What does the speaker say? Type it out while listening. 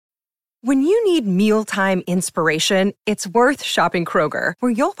When you need mealtime inspiration, it's worth shopping Kroger,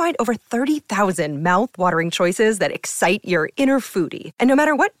 where you'll find over 30,000 mouth-watering choices that excite your inner foodie. And no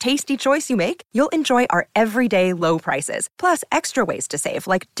matter what tasty choice you make, you'll enjoy our everyday low prices, plus extra ways to save,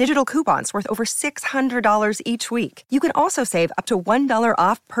 like digital coupons worth over $600 each week. You can also save up to $1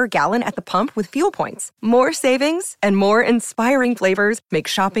 off per gallon at the pump with fuel points. More savings and more inspiring flavors make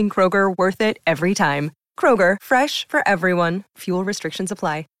shopping Kroger worth it every time. Kroger, fresh for everyone. Fuel restrictions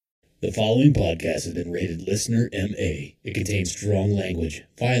apply. The following podcast has been rated Listener MA. It contains strong language,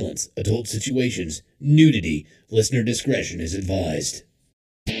 violence, adult situations, nudity. Listener discretion is advised.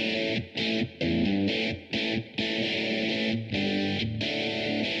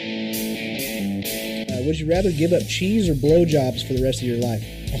 Would you rather give up cheese or blowjobs for the rest of your life?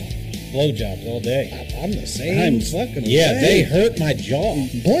 Blowjobs all day. I'm the same. Fucking Yeah, same. they hurt my jaw.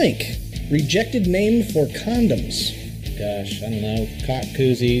 Blank. Rejected name for condoms. Gosh, I don't know. Cock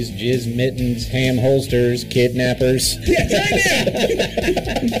koozies, jizz mittens, ham holsters, kidnappers. Yeah, try it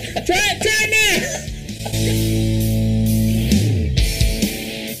now. try it now.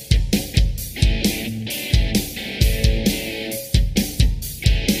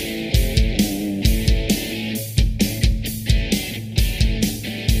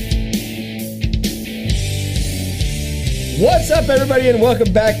 What's up, everybody, and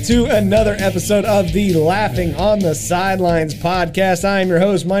welcome back to another episode of the Laughing on the Sidelines podcast. I am your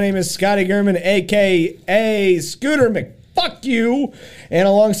host. My name is Scotty Gurman, a.k.a. Scooter McFuck You. And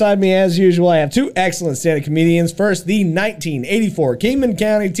alongside me, as usual, I have two excellent stand-up comedians. First, the 1984 Kingman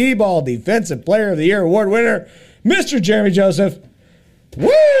County T-Ball Defensive Player of the Year award winner, Mr. Jeremy Joseph. Woo!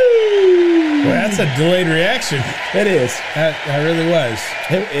 Well, that's a delayed reaction. It is. That really was.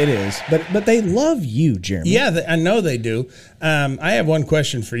 It is. But they love you, Jeremy. Yeah, I know they do. I have one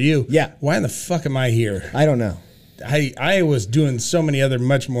question for you. Yeah. Why in the fuck am I here? I don't know. I was doing so many other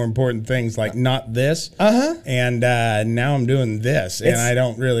much more important things, like not this. And now I'm doing this, and I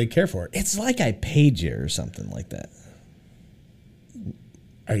don't really care for it. It's like I paid you or something like that.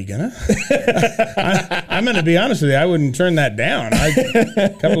 Are you gonna? I'm gonna be honest with you. I wouldn't turn that down. A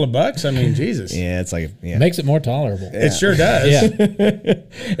couple of bucks. I mean, Jesus. Yeah, it's like Makes it more tolerable. It sure does. Yeah.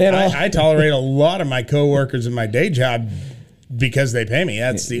 And I tolerate a lot of my coworkers in my day job because they pay me.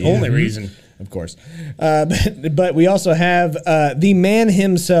 That's the only reason. Of course. But we also have the man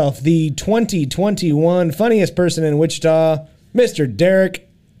himself, the 2021 funniest person in Wichita, Mr. Derek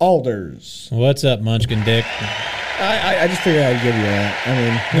Alders. What's up, Munchkin Dick? I just figured I'd give you that. I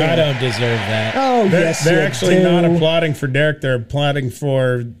mean, I don't deserve that. Oh, yes, They're you actually do. not applauding for Derek. They're applauding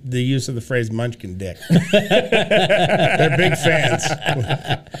for the use of the phrase "munchkin dick." They're big fans.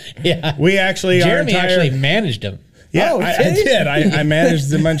 Yeah. We actually, Jeremy actually managed them. Yeah, Oh, I did he? did. I managed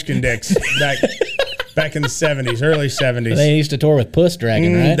the Munchkin Dicks back in the 70s, early 70s. They used to tour with Puss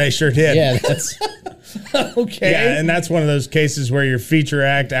Dragon, right? They sure did. Yeah, that's Okay. Yeah, and that's one of those cases where your feature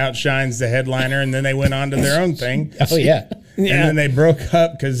act outshines the headliner, and then they went on to their own thing. oh yeah. And then they broke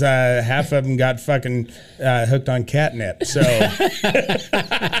up because half of them got fucking hooked on catnip. So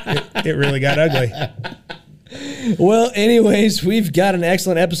it really got ugly. Well, anyways, we've got an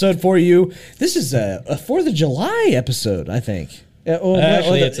excellent episode for you. This is a 4th of July episode, I think.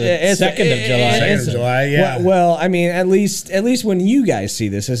 Actually, it's a 2nd of July. 2nd of July, yeah. Well, I mean, at least when you guys see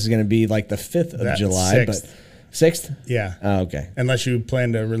this is going to be like the 5th of That's July. 6th. But 6th? Yeah. Oh, okay. Unless you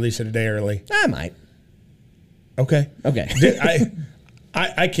plan to release it a day early. I might. Okay. Okay.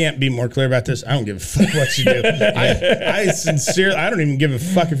 I can't be more clear about this. I don't give a fuck what you do. I sincerely, I don't even give a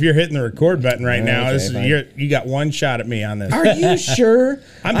fuck if you're hitting the record button right now. Okay, This is, fine. you got one shot at me on this. Are you sure?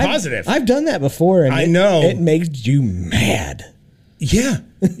 I'm positive. I've done that before, and I know. it makes you mad. Yeah.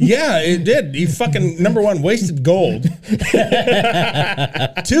 Yeah, it did. You fucking, number one, wasted gold. 2,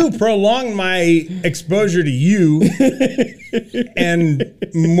 prolonged my exposure to you. And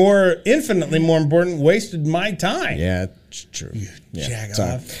infinitely more important, wasted my time. Yeah, it's true. Jack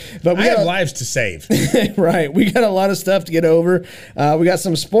sorry. off. But we I have got lives to save. right. We got a lot of stuff to get over. We got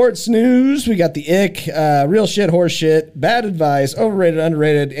some sports news. We got the ick, real shit, horse shit, bad advice, overrated,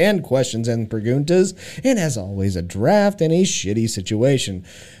 underrated, and questions and preguntas. And as always, a draft and a shitty situation.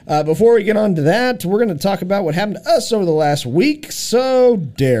 Before we get on to that, we're going to talk about what happened to us over the last week. So,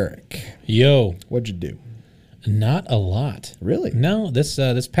 Derek, Yo, what'd you do? not a lot. Really? No, this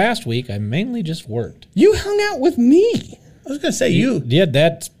past week I mainly just worked. You hung out with me. I was going to say you. Yeah,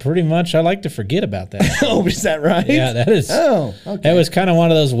 that's pretty much. I like to forget about that. Oh, is that right? Yeah, that is. Oh, okay. That was kind of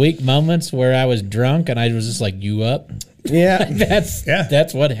one of those weak moments where I was drunk and I was just like, "You up?" Yeah.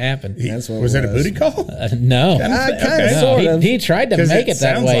 That's what happened. That's what Was it a booty call? No. Kind of, No, sort of. he tried to 'Cause make it it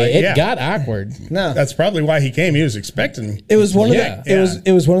that sounds way. like- It got awkward. No. That's probably why he came. He was expecting. It was one of Yeah.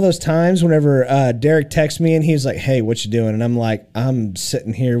 it was one of those times whenever Derek texts me and he's like, "Hey, what you doing?" And I'm like, "I'm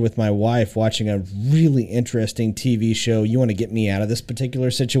sitting here with my wife watching a really interesting TV show. You want to get me out of this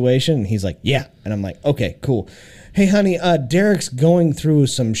particular situation?" And he's like, "Yeah." And I'm like, "Okay, cool. Hey, honey, Derek's going through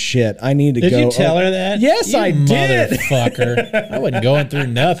some shit. I need to go." Did you tell her that? Yes, You I did. Motherfucker. I wasn't going through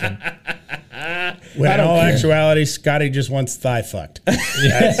nothing. When in all actuality, Scotty just wants thigh fucked. You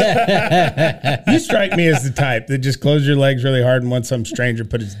strike me as the type that just close your legs really hard and wants some stranger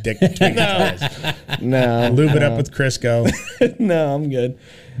put his dick between your thighs. No, Lube it up with Crisco, no, I'm good.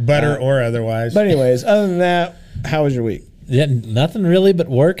 butter or otherwise. But anyways, other than that, how was your week? Yeah, nothing really but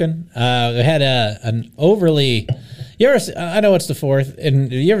working. We had an overly. You ever? I know it's the 4th,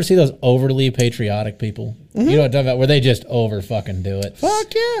 and you ever see those overly patriotic people? You know what I'm talking about? Where they just over fucking do it.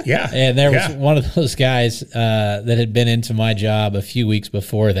 Fuck yeah. Yeah. And there was one of those guys that had been into my job a few weeks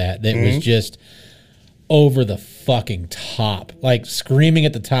before that was just over the fucking top, like screaming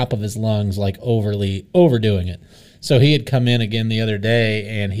at the top of his lungs, like overdoing it. So he had come in again the other day,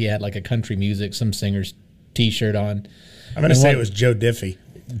 and he had like a country music, some singer's T-shirt on. I'm going to say it was Joe Diffie.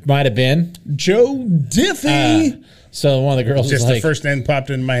 Might have been. Joe Diffie. So one of the girls Just was the like, first name popped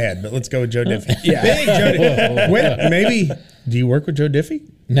in my head, but let's go with Joe Diffie. Yeah. Big Joe Diffie. Wait, maybe, do you work with Joe Diffie?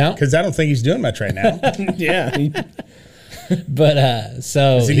 no, Because I don't think he's doing much right now. Yeah. but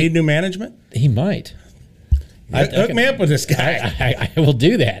so Does he need new management? he might. Hook me up with this guy. I will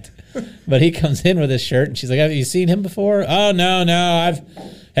do that. But he comes in with his shirt, and she's like, "Have you seen him before?" "Oh, no, I've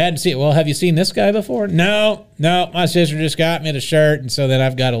hadn't seen." "Well, have you seen this guy before?" No. My sister just got me the shirt, and so then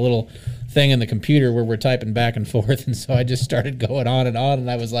I've got a little thing in the computer where we're typing back and forth, and so I just started going on, and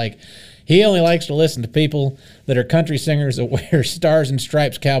I was like, he only likes to listen to people that are country singers that wear Stars and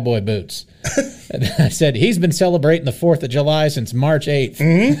Stripes cowboy boots. And I said, he's been celebrating the 4th of July since March 8th.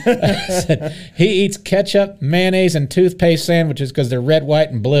 I said, he eats ketchup, mayonnaise, and toothpaste sandwiches because they're red,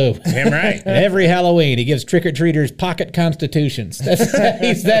 white, and blue. Damn right. And every Halloween, he gives trick-or-treaters pocket constitutions.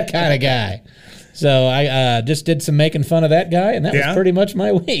 He's that kind of guy. So I just did some making fun of that guy, and that was pretty much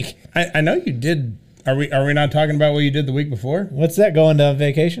my week. I know you did. Are we not talking about what you did the week before? What's that, going to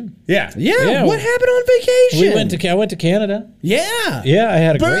vacation? Yeah. Yeah. What happened on vacation? I went to Canada. Yeah. Yeah, I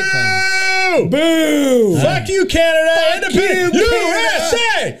had a great time. Boo! Fuck you, Canada! Fuck you,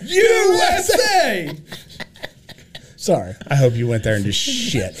 USA! USA! Sorry. I hope you went there and just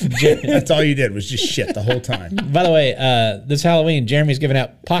shit. That's all you did was just shit the whole time. By the way, this Halloween, Jeremy's giving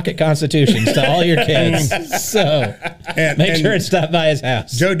out pocket constitutions to all your kids. So make sure and stop by his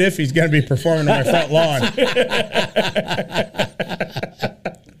house. Joe Diffie's going to be performing on my front lawn.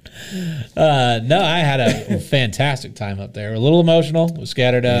 No, I had a fantastic time up there. A little emotional. We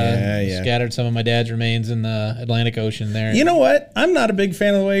scattered some of my dad's remains in the Atlantic Ocean there. You know what? I'm not a big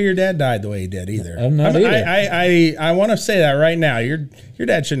fan of the way your dad died the way he did either. I'm not either. I want to say that right now. Your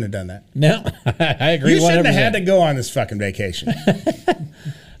dad shouldn't have done that. No, I agree. You shouldn't have 100%. had to go on this fucking vacation.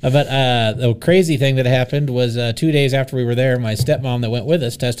 But the crazy thing that happened was 2 days after we were there, my stepmom that went with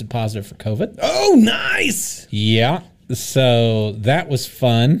us tested positive for COVID. Oh, nice. Yeah. So that was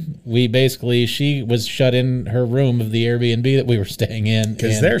fun. She was shut in her room of the Airbnb that we were staying in.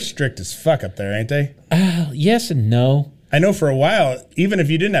 Because they're strict as fuck up there, ain't they? Yes and no. I know for a while, even if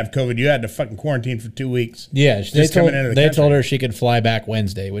you didn't have COVID, you had to fucking quarantine for 2 weeks. Yeah, they coming into the country. told her she could fly back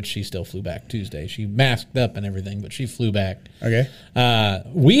Wednesday, which she still flew back Tuesday. She masked up and everything, but she flew back. Okay.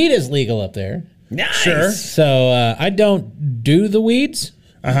 Weed is legal up there. Nice. Sure. So I don't do the weeds.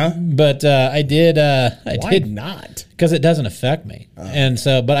 But I did. Why not? Because it doesn't affect me. And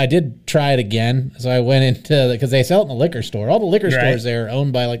so, but I did try it again. So I went into because they sell it in the liquor store. All the liquor stores there are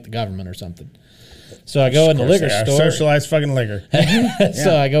owned by like the government or something. So I go in the liquor store. Socialized fucking liquor.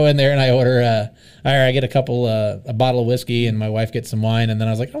 So I go in there and I order. I get a bottle of whiskey, and my wife gets some wine. And then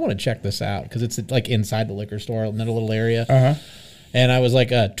I was like, I want to check this out because it's like inside the liquor store in that little area. And I was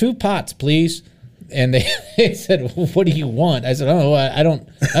like, 2 pots, please. And they said, "What do you want?" I said, "Oh, I don't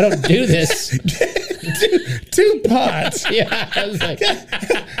do this." 2 pots. Yeah, I was like,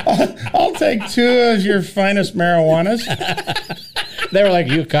 I'll take 2 of your finest marijuanas. they were like,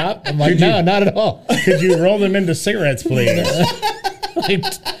 "You a cop?" I'm like, "No, not at all." Could you roll them into cigarettes, please? Like,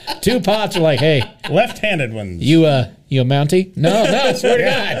 2 pots are like, "Hey, left-handed ones." you a Mountie?" No, I swear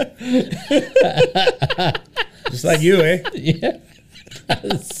to God. Just like you, eh? Yeah.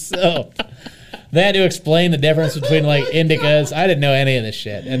 So they had to explain the difference between like indicas. I didn't know any of this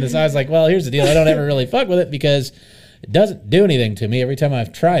shit. And so I was like, well, here's the deal. I don't ever really fuck with it because It doesn't do anything to me every time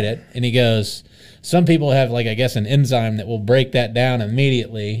I've tried it. And he goes, some people have like, I guess, an enzyme that will break that down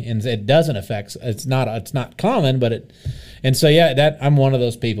immediately, and it doesn't affect. It's not common, but it. And so yeah, I'm one of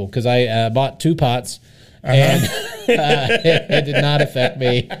those people because I bought 2 pots, and it did not affect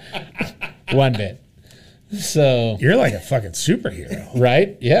me one bit. So You're like a fucking superhero.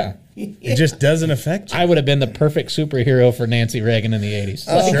 right, yeah. It just doesn't affect you. I would have been the perfect superhero for Nancy Reagan in the 80s.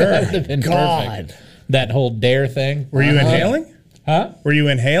 Like, sure. That would have been God. perfect. That whole dare thing. Were you inhaling? Huh? Were you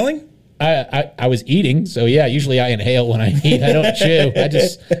inhaling? I was eating, so yeah, usually I inhale when I eat. I don't chew. I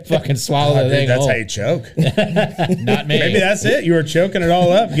just fucking swallow the Dude, thing that's whole. how you choke. Not me. Maybe that's it. You were choking it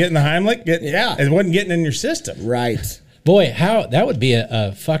all up, getting the Heimlich. Yeah. It wasn't getting in your system. Right. Boy, how that would be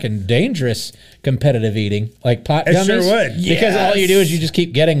a fucking dangerous competitive eating, like pot It gummies. sure would. Because all you do is you just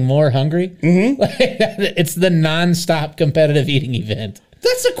keep getting more hungry. Mm-hmm. It's the nonstop competitive eating event.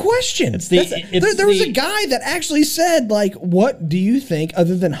 That's a question. There was a guy that actually said, like, what do you think,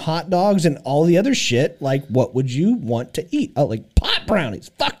 other than hot dogs and all the other shit, like, what would you want to eat? Oh, like pot brownies.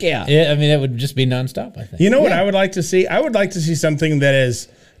 Fuck yeah. I mean, it would just be nonstop, I think. You know what I would like to see? I would like to see something that is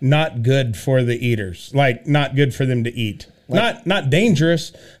not good for the eaters, like not good for them to eat. Not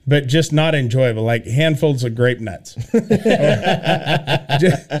dangerous, but just not enjoyable, like handfuls of grape nuts.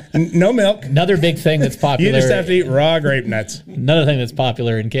 No milk. Another big thing that's popular. You just have to eat raw grape nuts. Another thing that's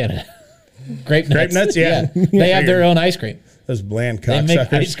popular in Canada. Grape nuts. Grape nuts, yeah. They have their own ice cream. Those bland They make ice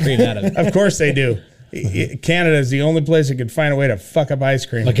cocksuckers. cream out of it. Of course they do. Canada is the only place that could find a way to fuck up ice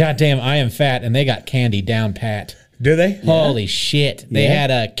cream. But goddamn, I am fat, and they got candy down pat. Do they? Holy shit. They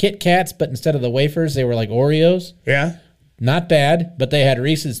had Kit Kats, but instead of the wafers, they were like Oreos. Yeah. Not bad, but they had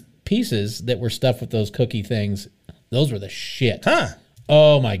Reese's Pieces that were stuffed with those cookie things. Those were the shit. Huh.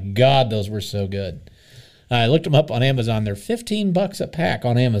 Oh my God, those were so good. I looked them up on Amazon. They're $15 a pack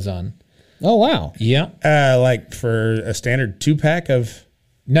on Amazon. Oh, wow. Yeah. Like for a standard 2-pack of,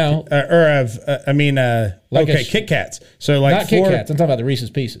 No, okay, Kit Kats. So like not Kit Kats. I'm talking about the Reese's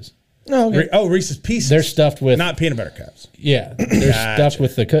Pieces. Oh, okay. Reese's Pieces. They're stuffed with not peanut butter cups. Yeah, they're stuffed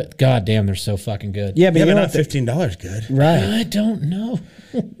with the God damn, they're so fucking good. Yeah, but Yeah, you but know not what $15 good. right. I don't know.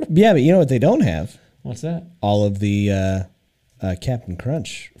 Yeah, but you know what they don't have? What's that? All of the Captain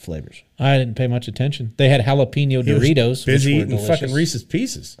Crunch flavors. I didn't pay much attention. They had jalapeno He was Doritos. busy which were eating delicious. fucking Reese's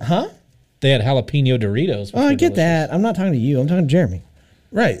Pieces. Huh? They had jalapeno Doritos. Which Oh, I were get delicious. that. I'm not talking to you. I'm talking to Jeremy.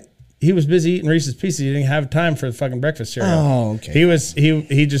 Right. He was busy eating Reese's Pieces. He didn't have time for the fucking breakfast cereal. Oh, okay.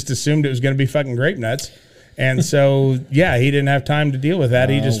 He just assumed it was going to be fucking grape nuts. And so, yeah, he didn't have time to deal with that.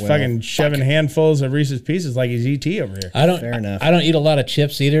 He just fucking shoving handfuls of Reese's Pieces like he's ET over here. Fair enough. I don't eat a lot of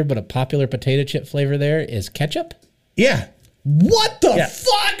chips either, but a popular potato chip flavor there is ketchup. Yeah. What the Yeah.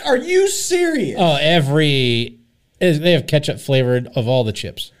 fuck? Are you serious? Oh, they have ketchup flavored of all the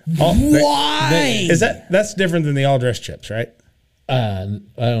chips. Why? That's different than the all dressed chips, right? I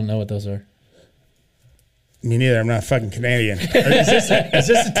don't know what those are. Me neither. I'm not fucking Canadian. Is this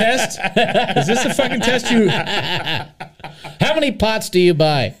a test? Is this a fucking test? How many pots do you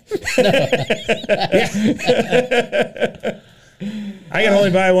buy? I can only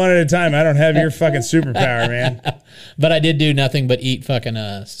buy one at a time. I don't have your fucking superpower, man. But I did do nothing but eat fucking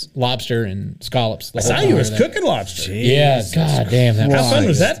lobster and scallops. I saw you was cooking lobster. Yeah, god damn that. How Was fun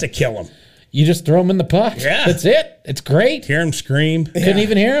was that to kill him? You just throw them in the pot. Yeah. That's it. It's great. Hear him scream. Couldn't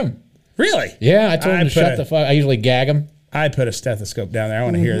even hear him. Really? Yeah, I told him to put shut the fuck. I usually gag them. I put a stethoscope down there. I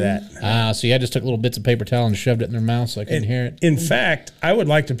want to hear that. So yeah, I just took little bits of paper towel and shoved it in their mouth so I couldn't hear it. In fact, I would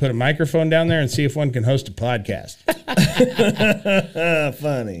like to put a microphone down there and see if one can host a podcast.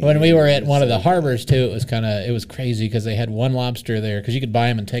 Funny. When we were at one of the harbors too, it was crazy because they had one lobster there because you could buy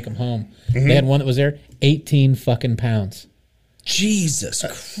them and take them home. They had one that was there, 18 fucking pounds. Jesus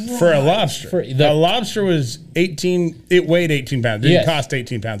Christ. For a lobster. A lobster was 18, it weighed 18 pounds. It didn't Yes. cost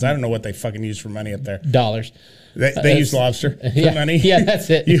 18 pounds. I don't know what they fucking use for money up there. Dollars. They use lobster for money. Yeah, that's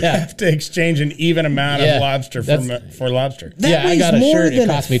it. You Yeah. have to exchange an even amount Yeah, of lobster for lobster. That yeah, I weighs got a more shirt. It than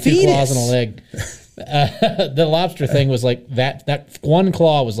a cost me 2 fetus. claws and a leg. The lobster thing was like that. That one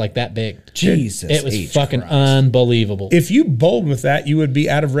claw was like that big. Jesus. It was H. fucking Christ. unbelievable. If you bowled with that, you would be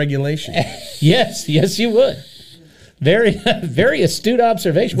out of regulation. Yes, you would. Very, very astute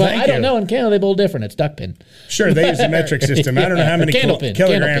observation. Well, Thank I don't you. know. In Canada, they bowl different. It's duck pin. Sure, they use the metric system. I don't know how many Candle pin,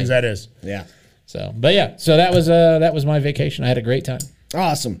 kilograms candle pin. that is. Yeah. So, but yeah, so that was my vacation. I had a great time.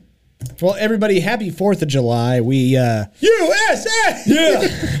 Awesome. Well, everybody, happy 4th of July. We USA! yeah.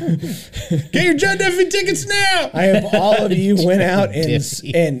 Get your John Duffy tickets now! I hope all of you went out and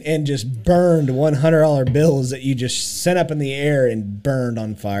Diffie. just burned $100 bills that you just sent up in the air and burned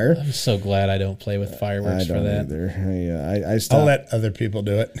on fire. I'm so glad I don't play with fireworks for that. Either. I I'll stopped. let other people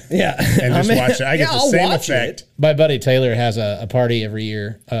do it. Yeah. And just watch it. I get the I'll same watch effect. it. My buddy Taylor has a party every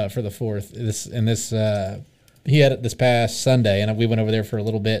year for the 4th. He had it this past Sunday, and we went over there for a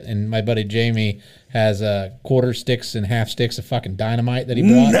little bit. And my buddy Jamie has quarter sticks and half sticks of fucking dynamite that he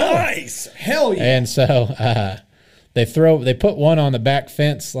brought. Nice. Hell yeah. And so they put one on the back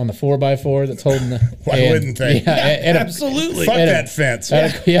fence on the 4x4 that's holding the. Why wouldn't they? Yeah, and absolutely. Fuck that fence.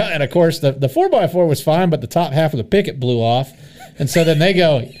 And of course the 4x4 was fine, but the top half of the picket blew off, and so then they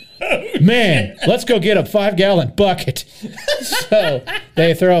go, man, let's go get a 5-gallon bucket. So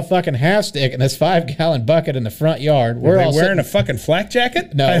they throw a fucking half stick in this 5-gallon bucket in the front yard. We're all wearing a fucking flak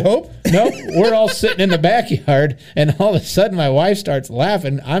jacket? No, I hope. No, we're all sitting in the backyard, and all of a sudden my wife starts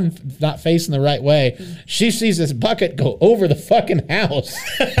laughing. I'm not facing the right way. She sees this bucket go over the fucking house,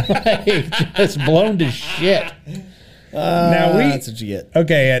 like just blown to shit. Now That's what you get.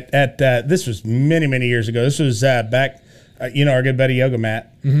 Okay, at this was many years ago. This was back, our good buddy Yoga Matt.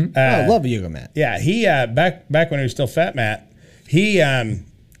 I love Yoga Matt. Yeah, he back when he was still Fat Matt, he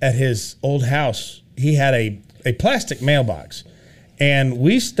at his old house, he had a plastic mailbox, and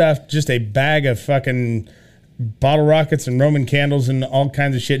we stuffed just a bag of fucking bottle rockets and Roman candles and all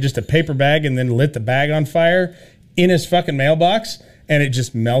kinds of shit, just a paper bag, and then lit the bag on fire in his fucking mailbox, and it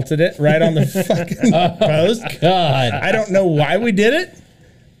just melted it right on the fucking post. God, I don't know why we did it.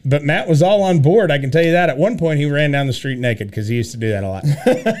 But Matt was all on board, I can tell you that. At one point, he ran down the street naked because he used to do that a lot.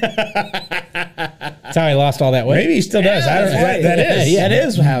 that's how he lost all that weight. Maybe he still does. I don't know. That is. That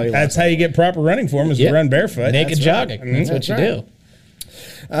is how he That's how you get proper running form is to run barefoot. naked That's jogging. right. That's what you do.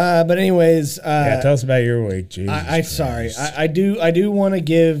 But anyways, Yeah, tell us about your weight, Jesus. I do want to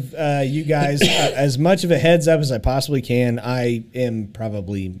give you guys as much of a heads up as I possibly can. I am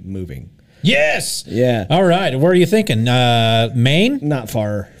probably moving. Yes. Yeah. All right. Where are you thinking? Maine? Not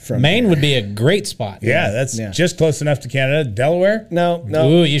far from Maine here. would be a great spot. Yeah, that's just close enough to Canada. Delaware? No.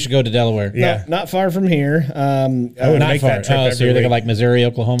 Ooh, you should go to Delaware. Yeah. Not far from here. I would Not make far. that trip every So you're thinking week. like Missouri,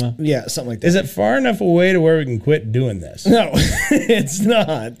 Oklahoma? Yeah, something like that. Is it far enough away to where we can quit doing this? No, it's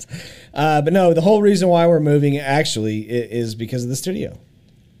not. But no, the whole reason why we're moving actually is because of the studio.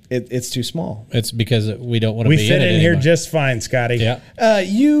 It's too small. It's because we don't want to We be fit in it in here anymore. just fine, Scotty. Yeah.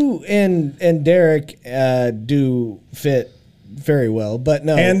 You and Derek do fit very well, but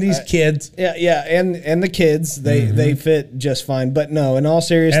no. And these kids. Yeah, and the kids they fit just fine. But no, in all And a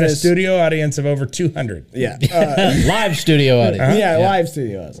seriousness, studio audience of over 200. yeah, Live studio audience. yeah, live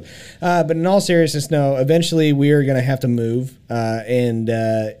studios. But in all seriousness, no. Eventually, we are going to have to move, and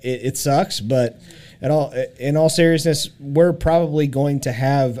it sucks. But in all seriousness, we're probably going to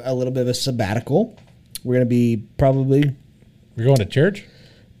have a little bit of a sabbatical. We're going to be probably. We're going to church?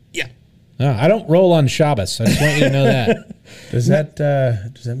 Yeah. No, I don't roll on Shabbos. I just want you to know that. Does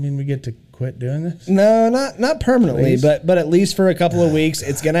that mean we get to quit doing this? No, not permanently, Please? but at least for a couple of weeks,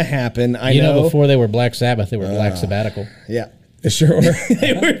 it's going to happen. I You know, know. before they were Black Sabbath, they were Black Sabbatical. Yeah. Sure were.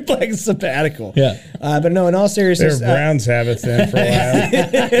 They were like sabbatical. Yeah. But no, in all They seriousness, were brown Sabbath then for a while.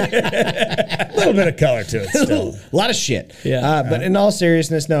 A little bit of color to it still. a lot of shit. Yeah. But in all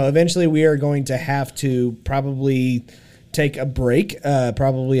seriousness, no, eventually we are going to have to probably take a break,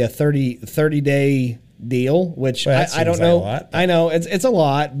 probably a 30-day deal, which Well, that I don't seems like know. a lot. I know it's a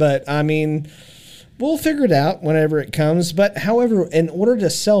lot, but I mean, we'll figure it out whenever it comes. But however, in order to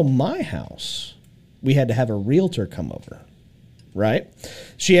sell my house, we had to have a realtor come over. Right?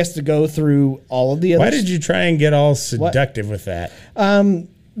 She has to go through all of the other. Why did you try and get all seductive with that?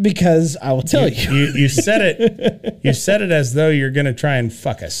 Because I will tell you. You said it. You said it as though you're going to try and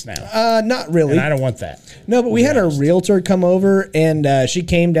fuck us now, Not really. and I don't want that. No, but we had a realtor come over, and she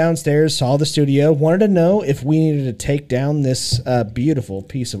came downstairs, saw the studio, wanted to know if we needed to take down this beautiful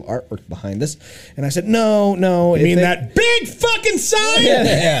piece of artwork behind us. And I said, no. I mean that big fucking sign.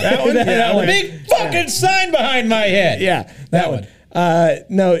 That one. That one. Big fucking sign behind my head. Yeah, That one.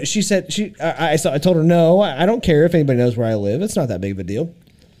 No, she said I told her no. I don't care if anybody knows where I live. It's not that big of a deal.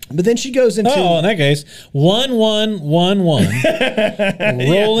 But then she goes into Oh, in that case, 1111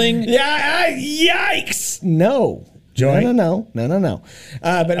 rolling. yeah, yikes! No, Joint? no. But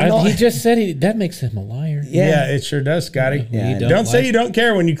in all- He just said that makes him a liar. Yeah, it sure does, Scotty. Yeah, don't say like- you don't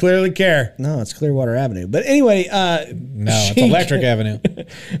care when you clearly care. no, it's Clearwater Avenue. But anyway, No, it's Electric Avenue.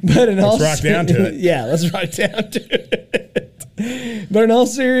 But in all rock down to it. Yeah, let's rock down to it. But in all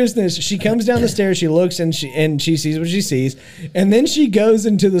seriousness, she comes down the stairs, she looks and she sees what she sees, and then she goes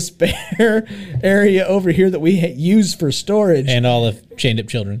into the spare area over here that we use for storage. And all the chained up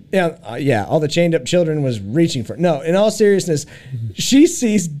children. Yeah, all the chained up children was reaching for. No, in all seriousness, she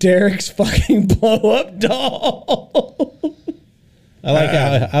sees Derek's fucking blow up doll. I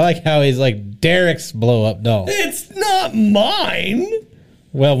like how he's like Derek's blow up doll. It's not mine.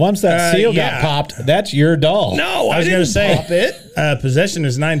 Well, once that seal yeah. got popped, that's your doll. No, I was going to say, pop it. Possession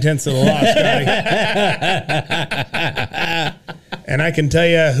is 9/10 of the law, Scotty. And I can tell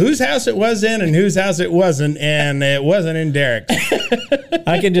you whose house it was in and whose house it wasn't, and it wasn't in Derek's.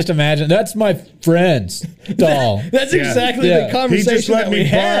 I can just imagine. That's my friend's doll. That's exactly Yeah. the conversation He just let that me we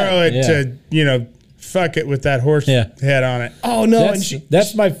had. borrow it Yeah. to, fuck it with that horse head on it. Oh no, and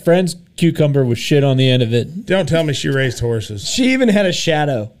That's my friend's cucumber with shit on the end of it. Don't tell me she raised horses. she even had a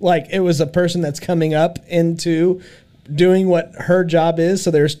shadow. Like it was a person that's coming up into doing what her job is.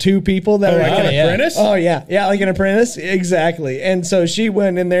 So there's two people that are Like an yeah. apprentice? Oh yeah, like an apprentice, exactly. And so she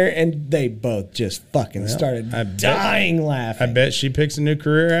went in there, and they both just fucking started I bet- dying I laughing. bet she picks a new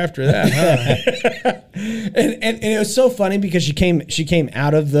career after that, huh? And it was so funny because she came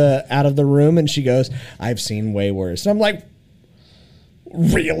out of the room, and she goes, "I've seen way worse." And I'm like,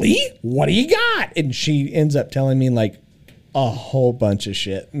 "Really? What do you got?" And she ends up telling me like a whole bunch of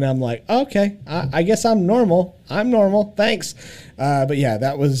shit, and I'm like, "Okay, I guess I'm normal. I'm normal. Thanks." But yeah,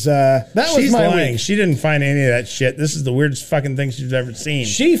 that was She's my lying. week. She didn't find any of that shit. This is the weirdest fucking thing she's ever seen.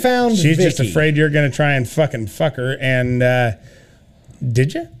 She found She's Vicky. just afraid you're going to try and fucking fuck her. And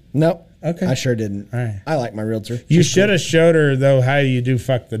did you? Nope. Okay. I sure didn't. All right. I like my realtor. You She's should have showed her, though, how you do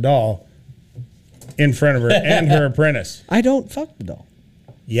fuck the doll in front of her and her apprentice. cool. I don't fuck the doll.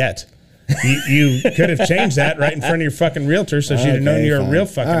 Yet. You could have changed that right in front of your fucking realtor so she'd have known Okay, you're fine. a real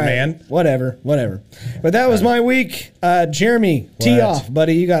fucking All right. man. Whatever. But that was my week. Jeremy, tee What? off,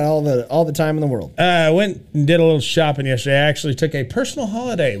 buddy. You got all the time in the world. I went and did a little shopping yesterday. I actually took a personal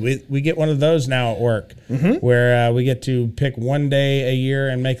holiday. We get one of those now at work where we get to pick one day a year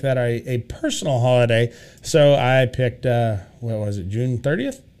and make that a personal holiday. So I picked, what was it, June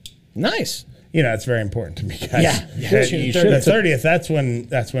 30th? Nice. You know, it's very important to me, guys. Yeah. You The should have 30th, that's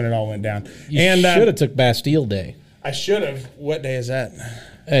when it all went down. You And should have took Bastille Day. I should have. What day is that?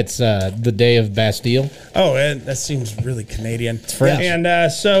 It's the day of Bastille. Oh, and that seems really Canadian. It's French.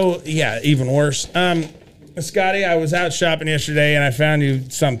 And so, yeah, even worse. Scotty, I was out shopping yesterday and I found you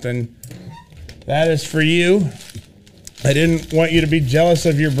something. That is for you. I didn't want you to be jealous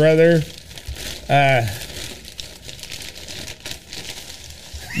of your brother.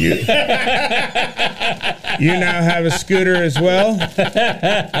 You now have a scooter as well.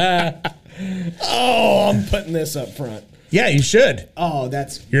 Oh, I'm putting this up front. Yeah, you should. Oh,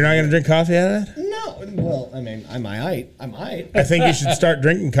 that's You're not going to drink coffee out of that? no. Well, I mean, I might. I think you should start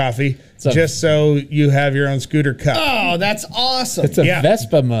drinking coffee a- just so you have your own scooter cup. Oh, that's awesome. It's a Yeah.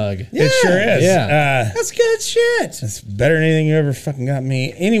 Vespa mug. It sure is. Yeah. That's good shit. It's better than anything you ever fucking got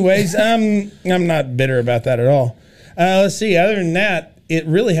me. Anyways, I'm not bitter about that at all. Let's see. Other than that, it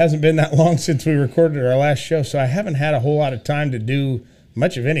really hasn't been that long since we recorded our last show, so I haven't had a whole lot of time to do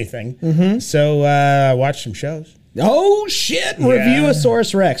much of anything. So I watched some shows. Oh shit!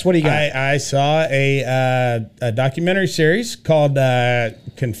 Reviewosaurus Rex. What do you got? I saw a documentary series called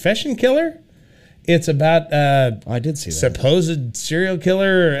Confession Killer. It's about I did see that. supposed serial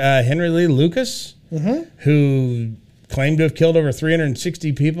killer Henry Lee Lucas, who claimed to have killed over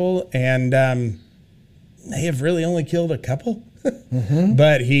 360 people, and they have really only killed a couple.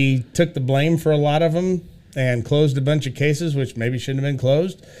 But he took the blame for a lot of them and closed a bunch of cases, which maybe shouldn't have been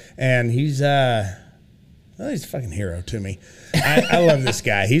closed. And he's a fucking hero to me. I love this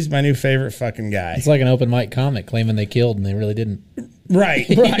guy. He's my new favorite fucking guy. It's like an open mic comic claiming they killed and they really didn't. Right.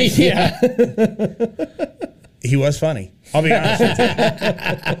 Right. Yeah. He was funny. I'll be honest with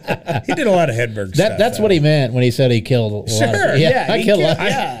you. He did a lot of Hedberg stuff. That's what he meant when he said he killed a lot Sure. of Yeah, I he killed a killed- lot.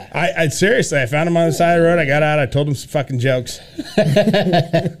 yeah. I seriously, I found him on the side of the road. I got out. I told him some fucking jokes.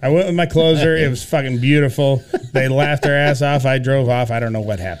 I went with my closer. It was fucking beautiful. They laughed their ass off. I drove off. I don't know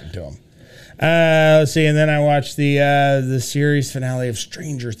what happened to him. Let's see. And then I watched the series finale of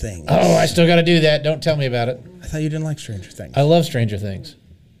Stranger Things. Oh, I still got to do that. Don't tell me about it. I thought you didn't like Stranger Things. I love Stranger Things.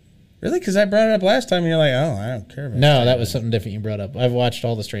 Really? Because I brought it up last time and you're like, oh, I don't care about No, that was something different you brought up. I've watched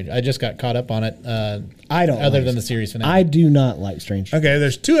all the Stranger. I just got caught up on it. I don't. Other like than it. the series finale. I do not like Stranger. Okay,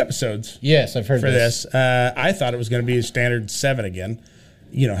 there's 2 episodes Yes, I've heard for this. I thought it was going to be a standard 7 again.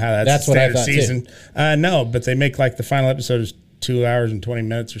 You know how that's That's the what I standard thought, too. season. No, but they make like the final episode is 2 hours and 20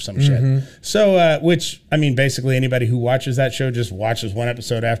 minutes or some shit. So, which, I mean, basically anybody who watches that show just watches one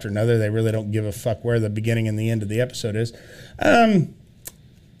episode after another. They really don't give a fuck where the beginning and the end of the episode is.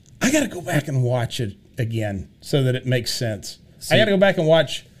 I got to go back and watch it again so that it makes sense. I got to go back and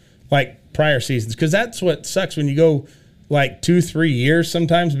watch like prior seasons, because that's what sucks when you go like 2-3 years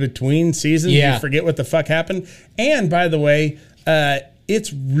sometimes between seasons. Yeah. You forget what the fuck happened. And by the way,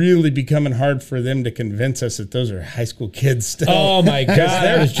 it's really becoming hard for them to convince us that those are high school kids still. Oh my God.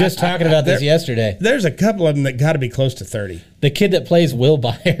 I was just talking about this yesterday. There's a couple of them that got to be close to 30. The kid that plays Will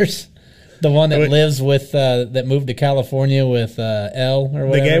Byers, the one that lives with, that moved to California with Elle or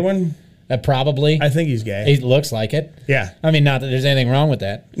whatever. The gay one? Probably. I think he's gay. He looks like it. Yeah. I mean, not that there's anything wrong with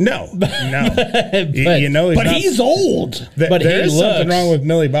that. No. But, you know he's But not, he's old. but there he is something looks- wrong with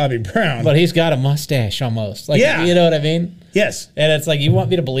Millie Bobby Brown. But he's got a mustache almost. Like, Yeah. you know what I mean? yes. And it's like, you want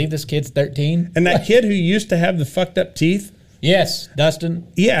me to believe this kid's 13? And that kid who used to have the fucked up teeth, Yes, Dustin.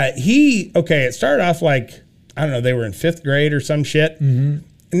 yeah, it started off like, I don't know, they were in 5th grade or some shit. Mm-hmm.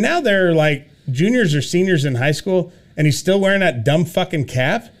 And now they're like juniors or seniors in high school, and he's still wearing that dumb fucking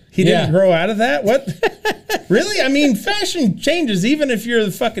cap. He didn't Yeah. grow out of that? What? Really? I mean, fashion changes even if you're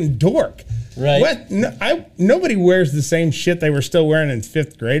the fucking dork. Right. What? No, nobody wears the same shit they were still wearing in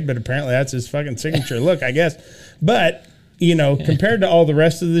 5th grade, but apparently that's his fucking signature look, I guess. But, you know, compared to all the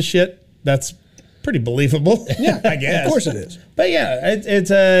rest of the shit, that's pretty believable. Yeah, I guess. Of course it is. But yeah,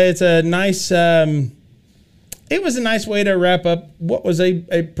 it's a nice. It was a nice way to wrap up what was a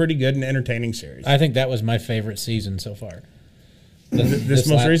pretty good and entertaining series. I think that was my favorite season so far. This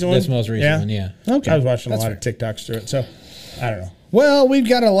most recent one. This most recent one, yeah. Okay. I was watching That's a lot of TikToks through it, so I don't know. Well, we've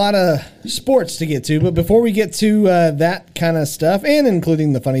got a lot of sports to get to, but before we get to that kind of stuff, and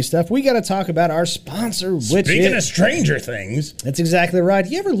including the funny stuff, we got to talk about our sponsor, which Speaking of is... Stranger Things, That's exactly right.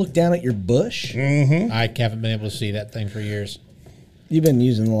 You ever look down at your bush? I haven't been able to see that thing for years. You've been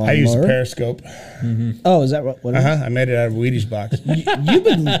using the I use lawnmower. Periscope. Oh, is that what it is? I made it out of Wheaties box. You've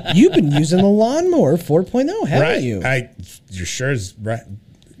been using the lawnmower 4.0, haven't Right? you? You're sure is right.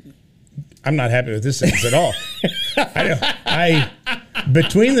 I'm not happy with this sentence at all. I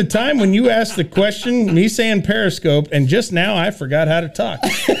between the time when you asked the question, me saying Periscope, and just now I forgot how to talk.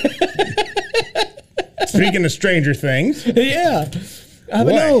 Speaking of Stranger Things, Yeah. But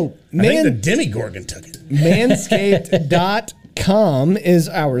boy, no, I think the Demigorgon took it. Manscaped.com is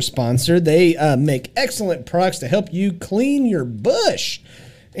our sponsor. They make excellent products to help you clean your bush.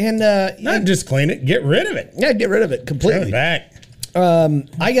 And Not just clean it, get rid of it. yeah, get rid of it Turn it completely. back.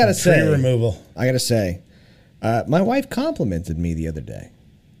 I gotta Tree say, removal. my wife complimented me the other day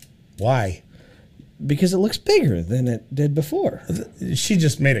Why? because it looks bigger than it did before. She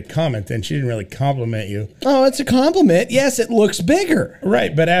just made a comment, then she didn't really compliment you. Oh, it's a compliment. Yes, it looks bigger.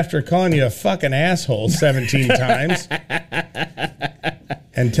 Right, but after calling you a fucking asshole 17 times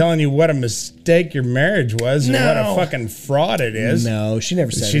and telling you what a mistake your marriage was and what a No. fucking fraud it is. No, she never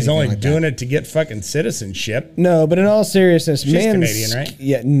said. She's anything only like doing that. it to get fucking citizenship. No, but in all seriousness, She's Canadian, right?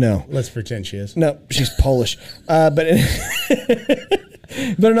 Yeah, no. Let's pretend she is. No, she's Polish.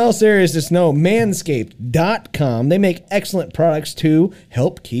 But in all seriousness, no, manscaped.com. They make excellent products to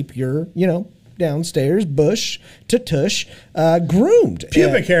help keep your, downstairs bush to tush groomed.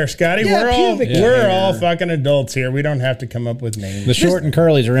 Pubic hair, Scotty. Yeah, we're pubic we're hair. all fucking adults here. We don't have to come up with names. The short and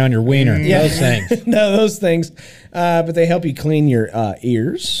curlies around your wiener. Yeah. Those things. No, those things. But they help you clean your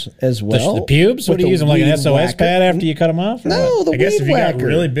ears as well. The pubes? What with do you a use them like an weed SOS whacker. pad after you cut them off? or what? No, the I guess weed if you whacker. got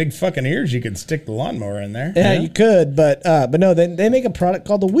really big fucking ears, you could stick the lawnmower in there. Yeah, you could, but no, they make a product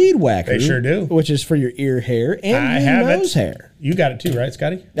called the Weed Whacker. They sure do. Which is for your ear hair and I your have nose it. hair. You got it too, right,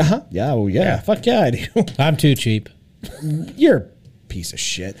 Scotty? Uh-huh. Yeah, oh yeah. Yeah. Fuck yeah, I do. I'm too cheap. You're a piece of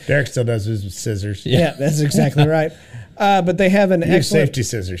shit. Derek still does his with scissors. Yeah, that's exactly right. But they have an You use excellent... safety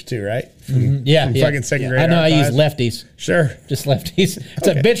scissors too, right? Yeah, From yeah. fucking second grade I know. I use R5s? lefties. Sure. Just lefties. It's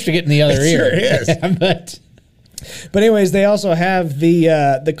a bitch to get in the other It ear. sure is. But But anyways, they also have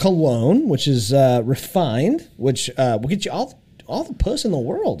the cologne, which is refined, which will get you all the puss in the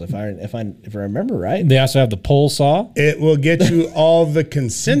world, if I remember right. they also have the pole saw. It will get you all the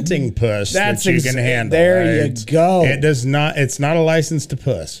consenting puss That's that you can handle. there you right? go. It does not. It's not a license to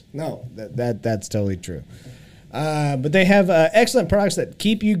puss. No, that's totally true. But they have excellent products that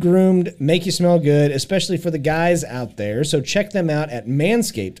keep you groomed, make you smell good, especially for the guys out there. So check them out at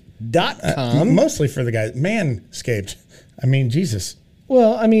manscaped.com. Mostly for the guys. Manscaped. I mean, Jesus.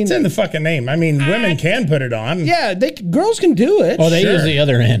 Well, I mean, It's in the fucking name. I mean, women can put it on. yeah, girls can do it. Oh, they Sure. use the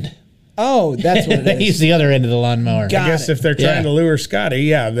other end. Oh, that's what it They use is. the other end of the lawnmower. I Got guess it. if they're trying Yeah. to lure Scotty,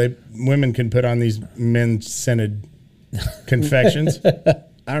 yeah, women can put on these men-scented confections.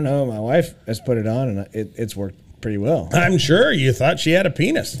 I don't know. My wife has put it on, and it's worked Pretty well. I'm sure you thought she had a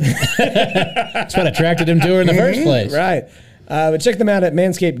penis. That's what attracted him to her in the first place. Right. But check them out at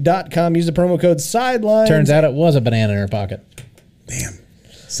manscaped.com. Use the promo code SIDELINES. Turns out it was a banana in her pocket. Damn.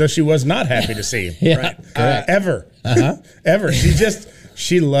 So she was not happy to see him. Yeah, Right. correct. Ever. Ever.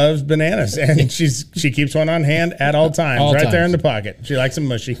 She loves bananas, and she keeps one on hand at all times, All right there in times. the pocket. She likes them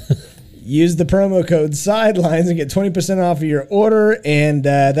mushy. Use the promo code SIDELINES and get 20% off of your order. And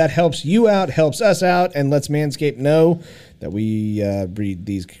that helps you out, helps us out, and lets Manscaped know that we read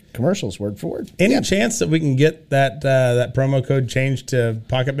these commercials word for word. Any chance that we can get that promo code changed to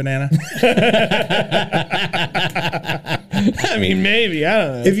Pocket Banana? I mean, maybe. I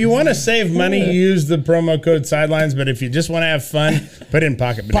don't know. If you want to save money, use the promo code Sidelines. But if you just want to have fun, put in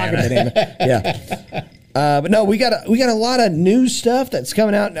Pocket Banana. Pocket banana. Yeah. But no, we got a lot of new stuff that's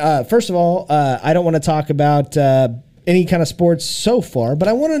coming out. First of all, I don't want to talk about any kind of sports so far, but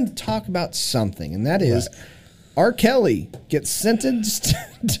I want to talk about something, and that is R. Kelly gets sentenced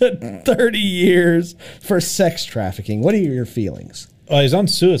to 30 years for sex trafficking. What are your feelings? Well, he's on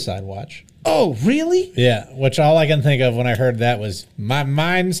suicide watch. Oh, really? Yeah, which all I can think of when I heard that was my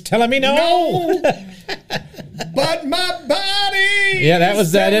mind's telling me no. But my body. Yeah, that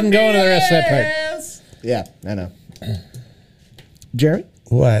was that. I didn't go into the rest of that part. Yeah, I know. Jerry?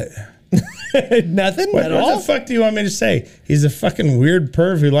 What? Nothing What at all? the fuck do you want me to say? He's a fucking weird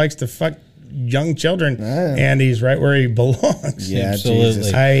perv who likes to fuck young children, and he's right where he belongs. Yeah,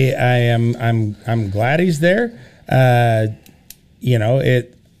 Absolutely. Jesus. I'm glad he's there.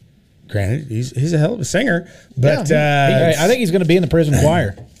 Granted, he's a hell of a singer, but Right, I think he's going to be in the prison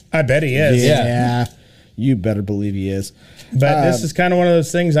choir. I bet he is. Yeah. You better believe he is. But this is kind of one of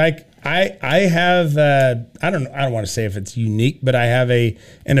those things. I have I don't want to say if it's unique, but I have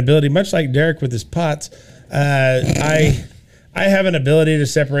an ability, much like Derek with his pots. I have an ability to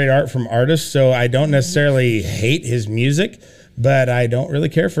separate art from artists, so I don't necessarily hate his music, but I don't really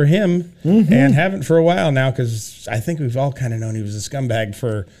care for him, and haven't for a while now, because I think we've all kind of known he was a scumbag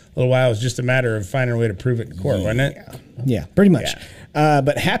for a little while. It was just a matter of finding a way to prove it in court, wasn't it? Yeah, pretty much.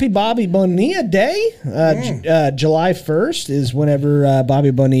 But happy Bobby Bonilla Day. July 1st is whenever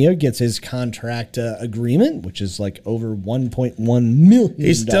Bobby Bonilla gets his contract agreement, which is like over $1.1 million.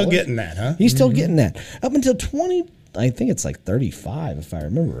 He's still getting that, huh? He's still getting that. Up until I think it's like 35, if I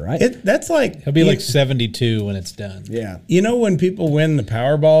remember right. That's like He'll be like 72 when it's done. Yeah. You know when people win the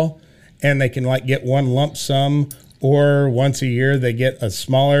Powerball and they can like get one lump sum, or once a year they get a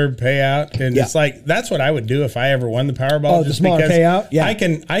smaller payout, and it's like that's what I would do if I ever won the Powerball. Oh, the smaller payout? Yeah. I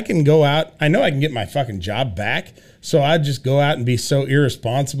can go out. I know I can get my fucking job back, so I'd just go out and be so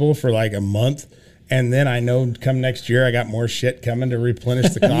irresponsible for like a month, and then I know come next year I got more shit coming to replenish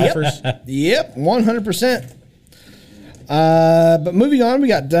the coffers. Yep, 100%. But moving on, we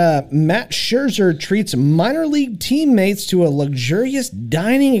got Matt Scherzer treats minor league teammates to a luxurious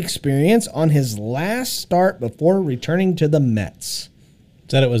dining experience on his last start before returning to the Mets.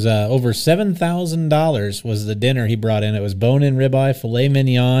 Said it was over $7,000 was the dinner he brought in. It was bone-in ribeye, filet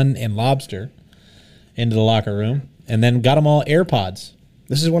mignon, and lobster into the locker room, and then got them all AirPods.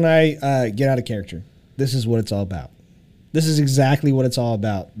 This is when I get out of character. This is what it's all about. This is exactly what it's all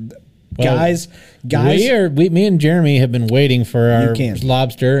about. Well, Guys. Me and Jeremy have been waiting for our can.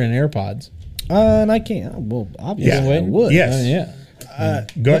 lobster and AirPods. And I can't. Well, obviously Yeah. I would. Yes. Yeah,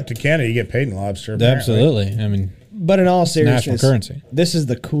 Go up to Canada, you get paid in lobster. apparently. absolutely. I mean, But in all seriousness, national currency. This is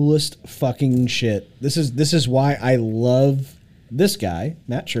the coolest fucking shit. This is why I love this guy,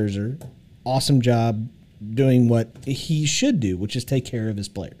 Matt Scherzer. Awesome job doing what he should do, which is take care of his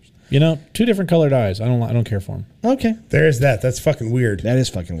players. you know, two different colored eyes. I don't care for them. Okay, There's that. That's fucking weird. that is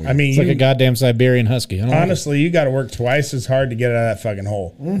fucking weird. I mean, It's like a goddamn Siberian husky. I don't like it. honestly, you got to work twice as hard to get out of that fucking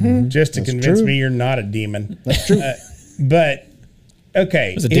hole, just to convince true. me you're not a demon. That's true. But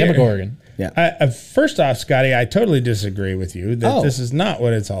okay, It was a Demogorgon. Yeah. First off, Scotty, I totally disagree with you that Oh. this is not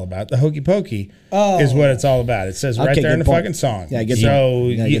what it's all about. The hokey pokey is what it's all about. It says right Okay, there in the good point. fucking song. Yeah, good so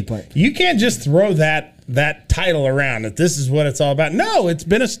point. Yeah, you, good point. you can't just throw that title around that this is what it's all about. No, it's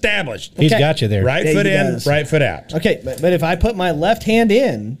been established. He's Okay. got you there. Right Yeah, foot he in, does. right foot out. Okay, but if I put my left hand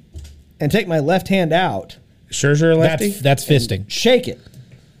in and take my left hand out, Scherzer a lefty? That's fisting. shake it.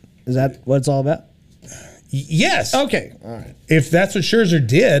 Is that what it's all about? Yes. Okay, all right. If that's what Scherzer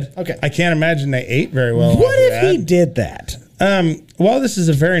did, Okay. I can't imagine they ate very well. What off of if he that. did that? Well, this is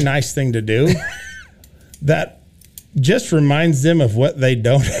a very nice thing to do. That just reminds them of what they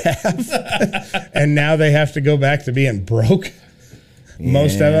don't have. And now they have to go back to being broke.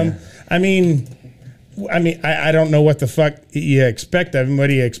 Most of them. I mean, I don't know what the fuck you expect of him. What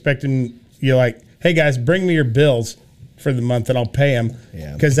do you expect him? You're like, hey guys, bring me your bills. for the month, and I'll pay him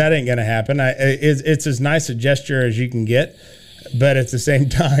because that ain't going to happen. It's as nice a gesture as you can get, but at the same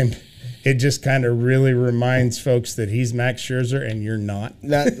time, it just kind of really reminds folks that he's Max Scherzer and you're not.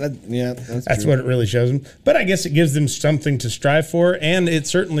 That's what it really shows them. But I guess it gives them something to strive for, and it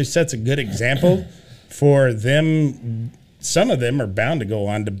certainly sets a good example for them. Some of them are bound to go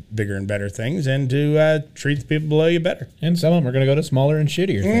on to bigger and better things and to treat the people below you better. And some of them are going to go to smaller and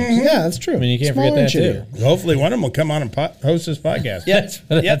shittier things. Yeah, that's true. I mean, you can't Smaller forget that and too. Hopefully one of them will come on and host this podcast.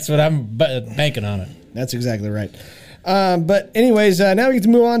 That's what I'm banking on it. That's exactly right. But anyways, now we get to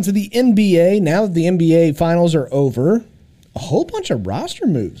move on to the NBA. Now that the NBA finals are over, a whole bunch of roster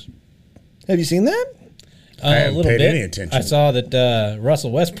moves. Have you seen that? I haven't a little paid bit. any attention. I saw that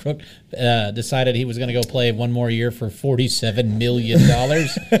Russell Westbrook decided he was going to go play one more year for $47 million,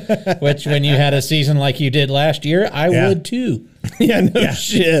 which when you had a season like you did last year, I would too.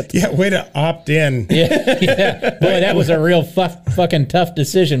 Shit. Yeah, way to opt in. Yeah. Boy, that was a real fucking tough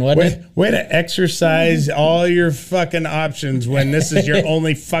decision, wasn't it? Way to exercise all your fucking options when this is your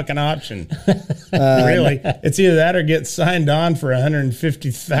only fucking option. Really, it's either that or get signed on for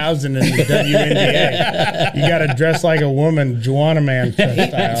 $150,000 in the WNBA. You got to dress like a woman, Joanna Man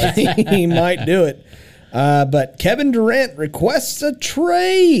style. He might do it. But Kevin Durant requests a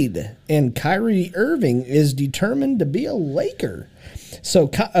trade, and Kyrie Irving is determined to be a Laker. So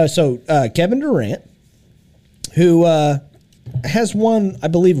Kevin Durant, who has won, I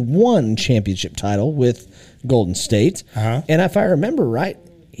believe, one championship title with Golden State, and if I remember right,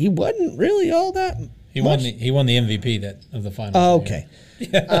 he wasn't really all that. He won the MVP of the finals. Oh, okay.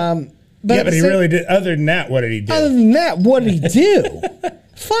 But he really did. Other than that, what did he do? Other than that, what did he do?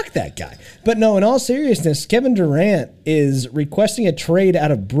 Fuck that guy. But no, in all seriousness, Kevin Durant is requesting a trade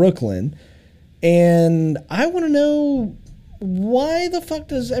out of Brooklyn. And I want to know, why the fuck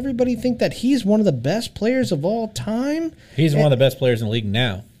does everybody think that he's one of the best players of all time? He's one of the best players in the league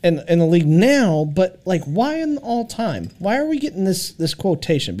now. In the league now, but like, why in all time? Why are we getting this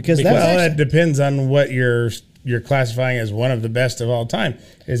quotation? Because it depends on what you're classifying as one of the best of all time.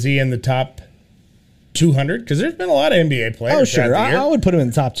 Is he in the top 200? Because there's been a lot of NBA players. Oh, sure. I would put him in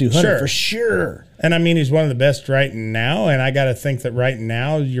the top 200 for sure. And I mean, he's one of the best right now. And I got to think that right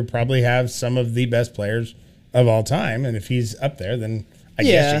now you probably have some of the best players of all time. And if he's up there, then I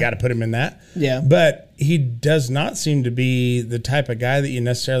guess you got to put him in that. Yeah. But he does not seem to be the type of guy that you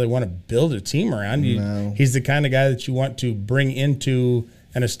necessarily want to build a team around. No. He's the kind of guy that you want to bring into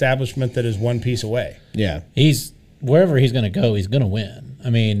an establishment that is one piece away. Yeah. He's wherever he's going to go, he's going to win. I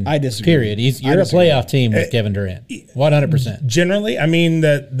mean, I disagree. Period. You're a playoff team with Kevin Durant. 100%. Generally, I mean,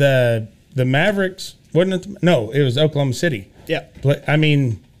 the Mavericks, wasn't it? No, it was Oklahoma City. Yeah. I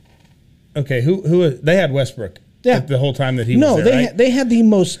mean, okay, who they had Westbrook. Yeah. The whole time that he was there, right? they had the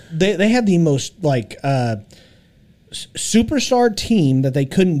most like superstar team that they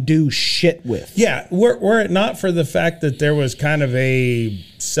couldn't do shit with. Yeah, were it not for the fact that there was kind of a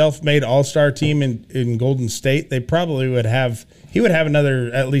self-made all-star team in Golden State, they probably would have. He would have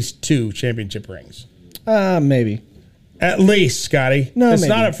at least 2 championship rings. Maybe. At least, Scotty. No, it's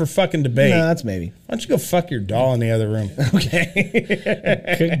maybe. not up for fucking debate. No, that's maybe. Why don't you go fuck your doll in the other room?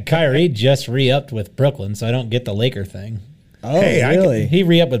 Okay. Kyrie just re-upped with Brooklyn, so I don't get the Laker thing. Oh, Hey, really? He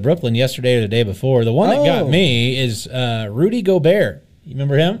re-upped with Brooklyn yesterday or the day before. The one that got me is Rudy Gobert. You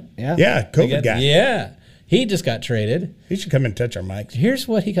remember him? Yeah, COVID guy. Yeah. He just got traded. He should come and touch our mics. Here's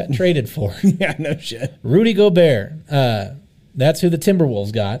what he got traded for. Yeah, no shit. Rudy Gobert. That's who the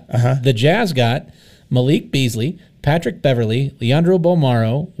Timberwolves got. The Jazz got Malik Beasley, Patrick Beverly, Leandro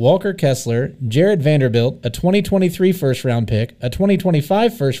Bolmaro, Walker Kessler, Jared Vanderbilt, a 2023 first-round pick, a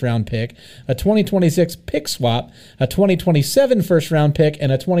 2025 first-round pick, a 2026 pick swap, a 2027 first-round pick,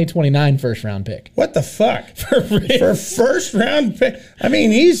 and a 2029 first-round pick. What the fuck? For first-round pick? I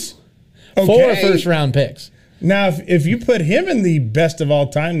mean, he's okay. 4 first-round picks. Now, if you put him in the best of all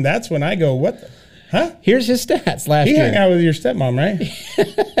time, that's when I go, what the? Huh? Here's his stats last He year. hung out with your stepmom, right?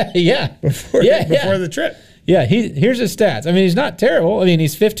 Yeah. Before the trip. Yeah, here's his stats. I mean, he's not terrible. I mean,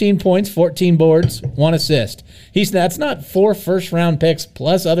 he's 15 points, 14 boards, 1 assist. That's not 4 first-round picks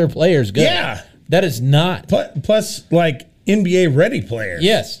plus other players good. Yeah. That is not. Plus, like, NBA-ready players.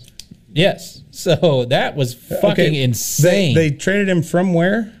 Yes. So that was fucking insane. They traded him from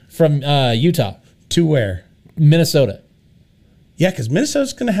where? From Utah. To where? Minnesota. Yeah, because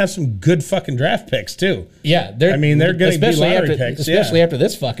Minnesota's going to have some good fucking draft picks, too. Yeah. They're going to be lottery picks. Especially after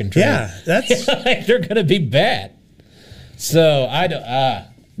this fucking trade. Yeah, that's... they're going to be bad. So, I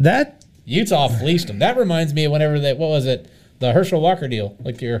don't... Utah fleeced them. That reminds me of whenever what was it? The Herschel Walker deal.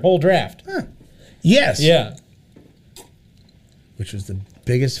 Like your whole draft. Yes. Yeah. Which was the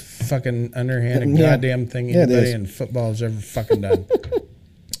biggest fucking underhanded Yeah. goddamn thing Yeah, it anybody is. in football has ever fucking done.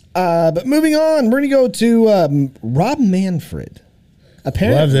 But moving on, we're going to go to Rob Manfred.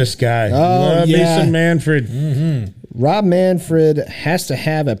 Apparently, Love this guy. Oh, Love me yeah. some Manfred. Rob Manfred has to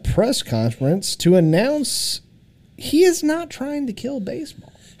have a press conference to announce he is not trying to kill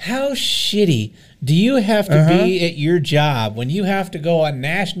baseball. How shitty do you have to be at your job when you have to go on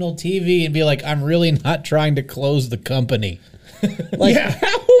national TV and be like, I'm really not trying to close the company? Like,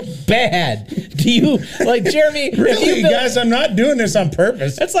 how bad do you, like, Jeremy? if Really, you built- guys, I'm not doing this on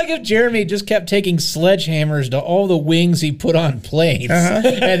purpose. That's like if Jeremy just kept taking sledgehammers to all the wings he put on planes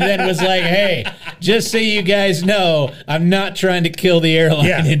and then was like, hey, just so you guys know, I'm not trying to kill the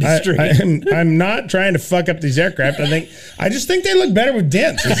airline industry. I'm not trying to fuck up these aircraft. I just think they look better with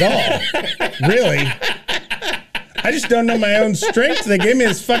dents. Is all. Really. I just don't know my own strength. They gave me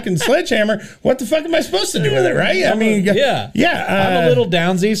this fucking sledgehammer. What the fuck am I supposed to do with it, right? I mean, yeah. I'm a little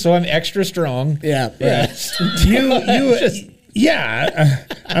downsy, so I'm extra strong. Yeah.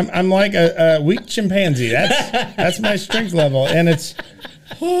 I'm like a weak chimpanzee. That's my strength level, and it's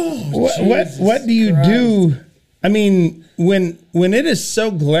what do you do? I mean, when it is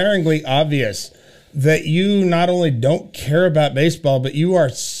so glaringly obvious that you not only don't care about baseball, but you are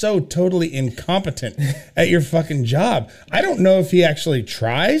so totally incompetent at your fucking job. I don't know if he actually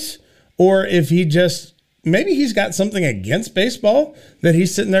tries or if he just, maybe he's got something against baseball that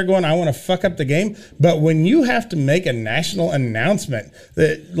he's sitting there going, I want to fuck up the game. But when you have to make a national announcement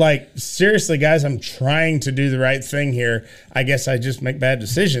that, like, seriously, guys, I'm trying to do the right thing here. I guess I just make bad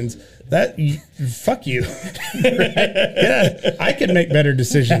decisions. Fuck you. Yeah, I could make better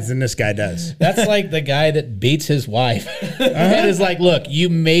decisions than this guy does. That's like the guy that beats his wife. And is like, look, you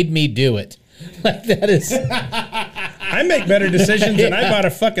made me do it. Like, that is. I make better decisions than I bought a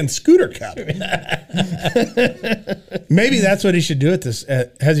fucking scooter cup. Maybe that's what he should do at this.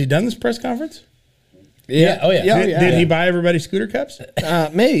 Has he done this press conference? Yeah. Oh, yeah. Did he buy everybody scooter cups?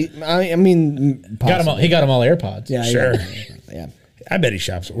 Maybe. I mean, He got them all AirPods. Yeah, Sure. Yeah. I bet he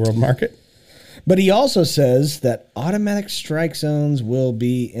shops at World Market. But he also says that automatic strike zones will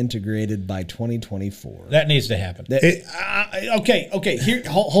be integrated by 2024. That needs to happen. Okay. Here,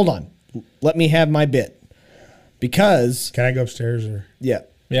 hold on. Let me have my bit. Because Can I go upstairs or? yeah,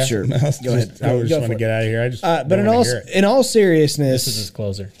 Yeah. sure. Go ahead. I just want to get out of here. I just. But don't wanna hear it. in all seriousness, This is his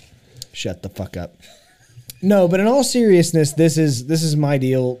closer. shut the fuck up. No, but in all seriousness, this is my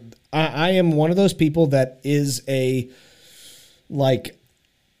deal. I am one of those people that is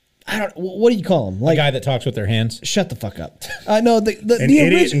what do you call them? A guy that talks with their hands. Shut the fuck up. No, the An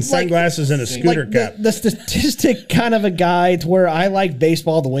idiot in sunglasses and a scooter cup. The statistic kind of a guy to where I like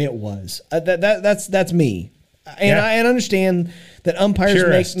baseball the way it was. That's me. And Yeah. I understand that umpires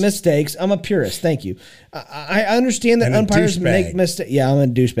Purist. make mistakes. I'm a purist. Thank you. I understand that And a umpires douchebag. make mistakes. Yeah, I'm a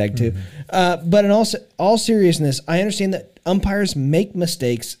douchebag too. But in all seriousness, I understand that umpires make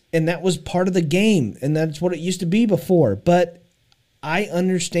mistakes, and that was part of the game, and that's what it used to be before. But I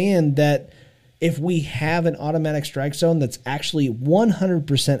understand that if we have an automatic strike zone that's actually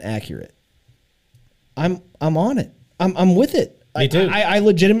 100% accurate, I'm on it. I'm with it. Me too. I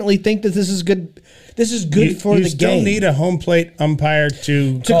legitimately think that this is good. This is good for you the still game. need a home plate umpire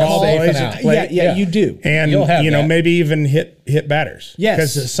to call call safe plays and at out. plate. Yeah, you do. And You'll have that. maybe even hit batters. Yes.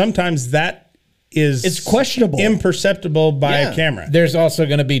 Because sometimes that is It's questionable. imperceptible by Yeah. a camera. There's also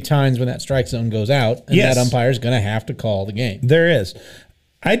going to be times when that strike zone goes out, and Yes. that umpire is going to have to call the game. There is.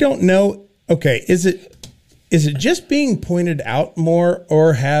 I don't know. Okay, is it just being pointed out more,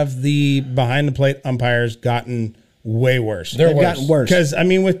 or have the behind the plate umpires gotten way worse? They're They've worse. gotten worse. Because, I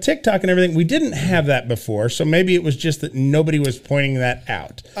mean, with TikTok and everything, we didn't have that before. So maybe it was just that nobody was pointing that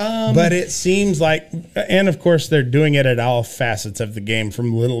out. But it seems like, and of course, they're doing it at all facets of the game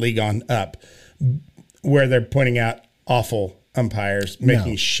from Little League on up, where they're pointing out awful umpires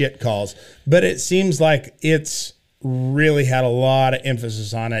making shit calls. But it seems like it's really had a lot of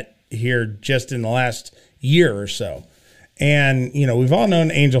emphasis on it here just in the last year or so. And, we've all known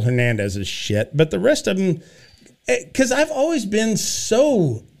Angel Hernandez is shit, but the rest of them, because I've always been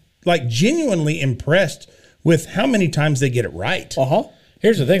so, genuinely impressed with how many times they get it right.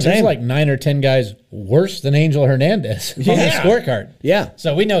 Here's the thing: there's Same. like 9 or 10 guys worse than Angel Hernandez on the Yeah. scorecard. Yeah.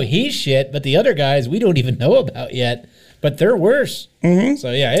 So we know he's shit, but the other guys we don't even know about yet. But they're worse. Mm-hmm.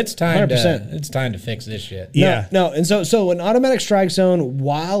 So yeah, it's time 100%. to fix this shit. Yeah. No, and so an automatic strike zone,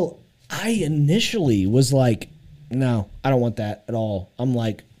 while I initially was like, no, I don't want that at all. I'm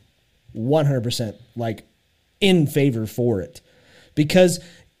like 100% in favor for it. Because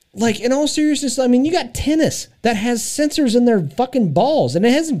like, in all seriousness, I mean, you got tennis that has sensors in their fucking balls, and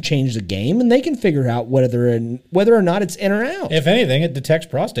it hasn't changed the game, and they can figure out whether or not it's in or out. If anything, it detects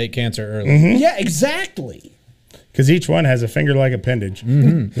prostate cancer early. Yeah, exactly. Because each one has a finger-like appendage.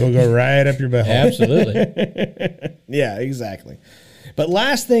 It'll go right up your butt. Absolutely. Yeah, exactly. But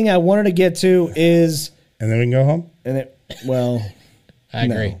last thing I wanted to get to is, And then we can go home? I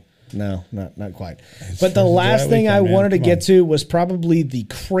agree. No, not quite. But the last thing I wanted to get to was probably the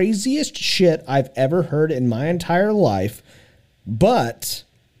craziest shit I've ever heard in my entire life. But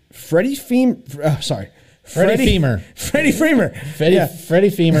Freddie Femur. Freddie Femur. Freddie Femur. Freddie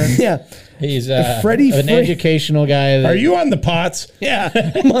Femur. Yeah. He's an educational guy. Are you on the pots? Yeah.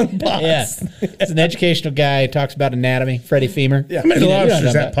 I'm on Pots. Yeah. It's an educational guy. He talks about anatomy. Freddie Femur. Yeah. How many You don't lobsters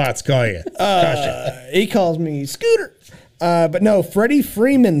know that Pots call you? He calls me Scooter. But no, Freddie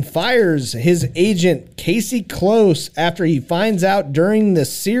Freeman fires his agent Casey Close after he finds out during the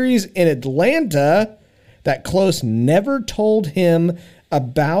series in Atlanta that Close never told him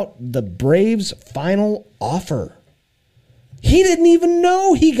about the Braves' final offer. He didn't even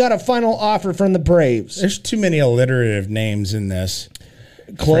know he got a final offer from the Braves. There's too many alliterative names in this.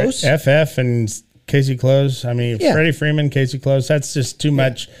 Close? FF and Casey Close. I mean, Yeah. Freddie Freeman, Casey Close. That's just too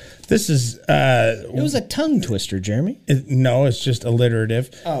much. This is It was a tongue twister, Jeremy. no, it's just alliterative,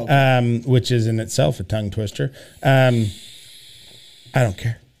 which is in itself a tongue twister. I don't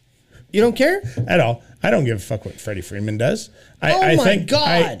care You don't care? at all. I don't give a fuck what Freddie Freeman does. Oh my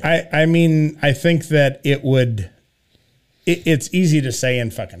God. I mean, I think that it would. It's easy to say in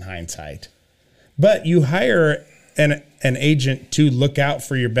fucking hindsight, but you hire an agent to look out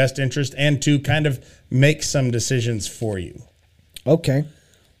for your best interest and to kind of make some decisions for you. Okay.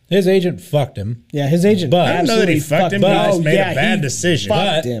 His agent fucked him. Yeah, his agent. But- I don't know that he absolutely fucked him. He Oh, just made yeah, a bad he decision.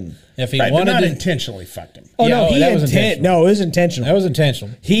 Fucked But him. if he Right, but wanted not to, intentionally fucked him. Oh no, that was intentional. No, it was intentional. That was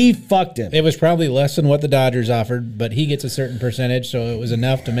intentional. He fucked him. It was probably less than what the Dodgers offered, but he gets a certain percentage, so it was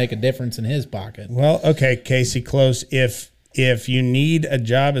enough to make a difference in his pocket. Well, okay, Casey Close. If you need a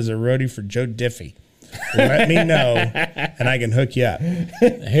job as a roadie for Joe Diffie, let me know, and I can hook you up.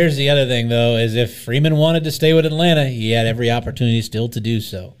 Here's the other thing, though, is if Freeman wanted to stay with Atlanta, he had every opportunity still to do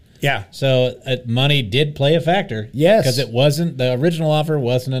so. Yeah. So money did play a factor. Yes. Because the original offer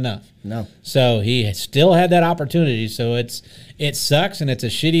wasn't enough. No. So he still had that opportunity. So it sucks and it's a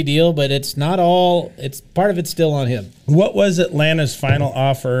shitty deal, but it's not all, it's part of it's still on him. What was Atlanta's final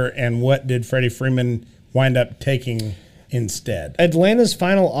offer, and what did Freddie Freeman wind up taking instead? Atlanta's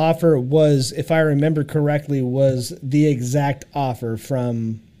final offer was, if I remember correctly, was the exact offer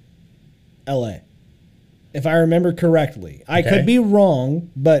from LA. If I remember correctly. I Okay. could be wrong,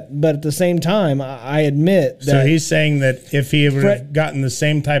 but at the same time, I admit that. So he's saying that if he would have Fred- gotten the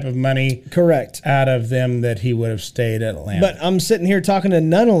same type of money correct. out of them, that he would have stayed at Atlanta. But I'm sitting here talking to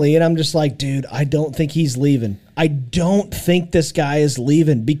Nunnally, and I'm just like, dude, I don't think he's leaving. I don't think this guy is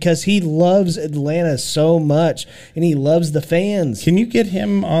leaving because he loves Atlanta so much, and he loves the fans. Can you get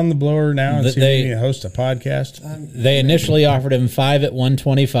him on the blower now and Th- see they- if he can host a podcast? They initially offered him 5 at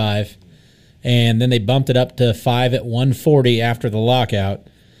 125, and then they bumped it up to 5 at 140 after the lockout.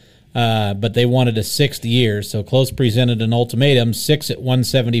 But they wanted a 6th year, so Close presented an ultimatum: 6 at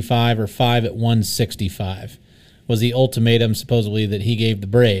 175 or 5 at 165 was the ultimatum supposedly that he gave the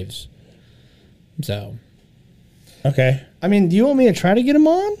Braves. So, Okay. I mean, do you want me to try to get him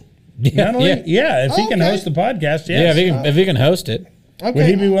on? Not only, if he can Okay. host the podcast, yes. yeah, if he can host it. Okay. Would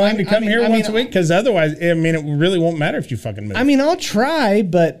he be willing to I come mean- here I once mean, a week? Because otherwise, I mean, it really won't matter if you fucking move. I mean, I'll try,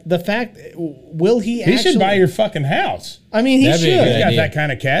 but the fact, will he he actually? should buy your fucking house. I mean, he That'd be a should. good He's got idea. that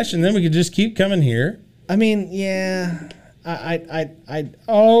kind of cash, and then we could just keep coming here. I mean, yeah.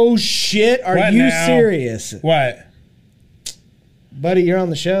 Oh shit! Are What you now? serious, What? buddy? You're on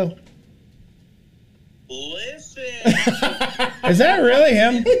the show. Listen, Is that really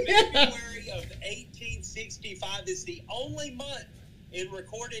him? February of 1865 is the only month in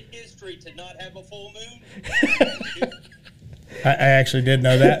recorded history to not have a full moon. I actually did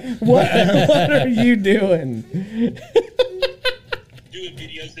know that. What are you doing? Doing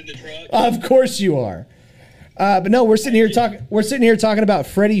videos in the truck. Of course you are. But no, we're sitting here talking. We're sitting here talking about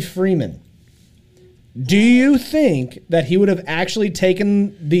Freddie Freeman. Do you think that he would have actually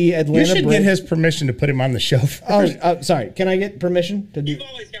taken the Atlanta? You should get Braves- his permission to put him on the show first. Sorry. Can I get permission to do? You've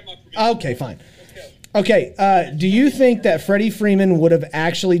always got my permission. Okay, fine. Okay, do you think that Freddie Freeman would have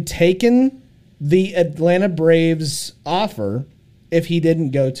actually taken the Atlanta Braves offer if he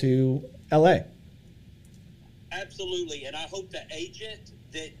didn't go to L.A.? Absolutely, and I hope the agent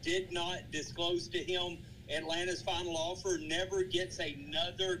that did not disclose to him Atlanta's final offer never gets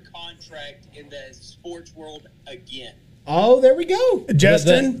another contract in the sports world again. Oh, there we go.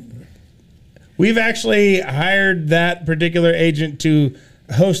 Justin, we've actually hired that particular agent to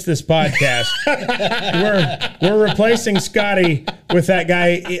host this podcast. we're replacing Scotty with that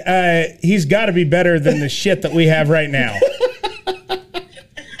guy. He's got to be better than the shit that we have right now.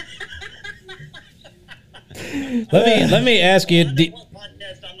 Let me ask you. What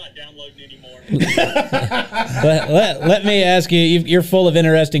podcast I'm not downloading anymore. Let me ask you. You're full of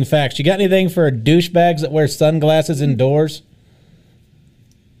interesting facts. You got anything for douchebags that wear sunglasses indoors?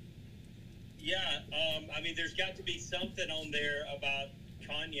 Yeah, I mean, there's got to be something on there about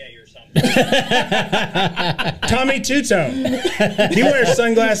Kanye or something. Tommy Two-Tone. He wears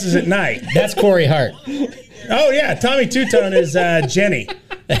sunglasses at night. That's Corey Hart. Oh, yeah. Tommy Two-Tone is Jenny.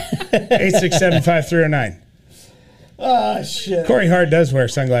 867-5309. Oh, shit. Corey Hart does wear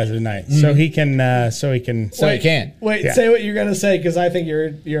sunglasses at night, so he can. So he can. Wait, Yeah. say what you're going to say, because I think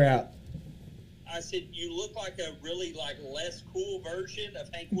you're out. I said, you look like a really less cool version of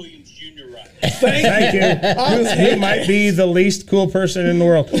Hank Williams Jr. right Thank you. He might be the least cool person in the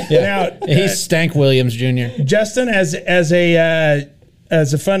world. Now, He's Stank Williams Jr. Justin, as a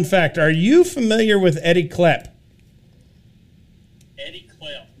fun fact, are you familiar with Eddie Klepp? Eddie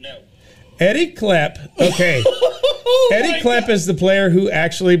Klepp, no. Eddie Klepp, okay. Eddie Klepp is the player who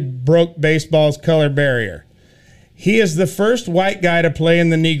actually broke baseball's color barrier. He is the first white guy to play in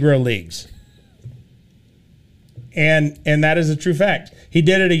the Negro Leagues. And that is a true fact. He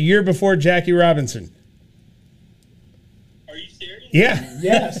did it a year before Jackie Robinson. Are you serious? Yeah.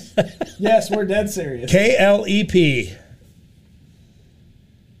 Yes. Yes, we're dead serious. KLEP.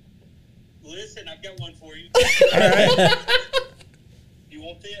 Listen, I've got one for you. All right. You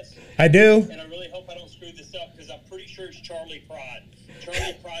want this? I do. And I really hope I don't screw this up because I'm pretty sure it's Charlie Pride.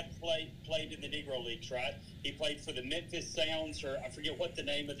 Charlie Pride played in the Negro Leagues, right? He played for the Memphis Sounds, or I forget what the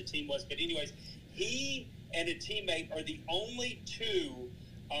name of the team was. But anyways, he and a teammate are the only two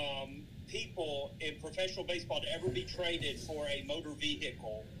people in professional baseball to ever be traded for a motor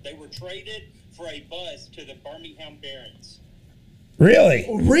vehicle. They were traded for a bus to the Birmingham Barons. Really?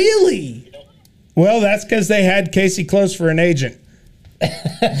 Really? You know, Well, that's because they had Casey Close for an agent. you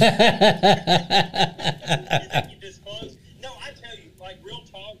disclose? No, I tell you, like real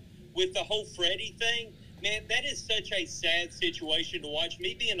talk, with the whole Freddie thing, man, that is such a sad situation to watch.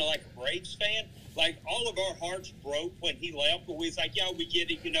 Me being like a Braves fan, like all of our hearts broke when he left. But we was like, yeah, we get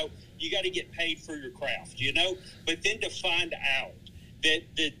it. You know, you got to get paid for your craft, you know. But then to find out that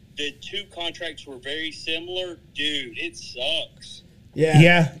the two contracts were very similar, dude, it sucks. Yeah.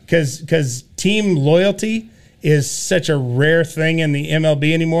 Yeah, because team loyalty is such a rare thing in the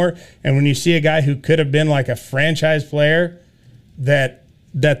MLB anymore. And when you see a guy who could have been like a franchise player that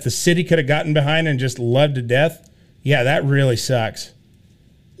the city could have gotten behind and just loved to death, yeah, that really sucks.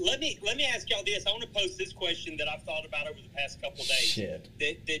 Let me ask y'all this. I want to pose this question that I've thought about over the past couple of days. Shit.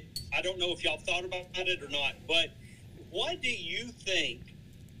 That I don't know if y'all thought about it or not, but what do you think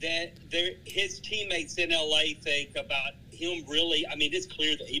that his teammates in LA think about him really? I mean, it's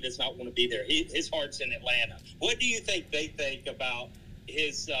clear that he does not want to be there. His heart's in Atlanta. What do you think they think about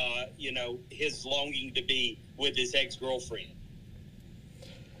his, his longing to be with his ex-girlfriend?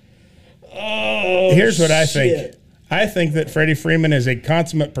 Oh, Here's what I think. shit. I think that Freddie Freeman is a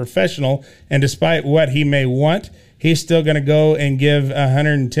consummate professional, and despite what he may want, he's still going to go and give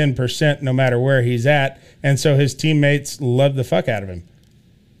 110% no matter where he's at, and so his teammates love the fuck out of him.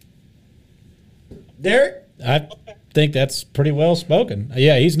 Derek? I think that's pretty well spoken.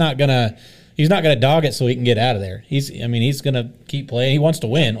 Yeah, he's not gonna dog it so he can get out of there. He's gonna keep playing. He wants to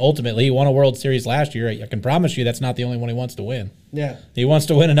win. Ultimately, he won a World Series last year. I can promise you that's not the only one he wants to win. Yeah. He wants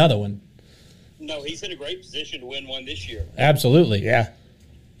to win another one. No, he's in a great position to win one this year. Absolutely. Yeah.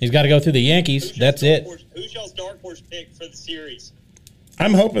 He's got to go through the Yankees. That's it. Who's y'all's dark horse pick for the series?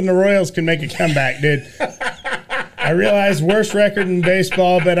 I'm hoping the Royals can make a comeback, dude. I realize worst record in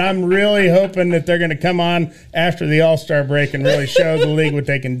baseball, but I'm really hoping that they're going to come on after the All-Star break and really show the league what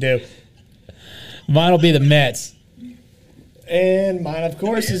they can do. Mine will be the Mets. And mine, of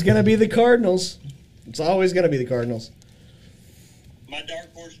course, is going to be the Cardinals. It's always going to be the Cardinals. My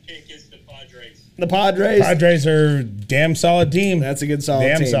dark horse pick is the Padres. The Padres. Padres are a damn solid team. That's a good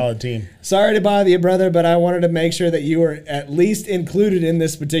solid team. Solid team. Sorry to bother you, brother, but I wanted to make sure that you were at least included in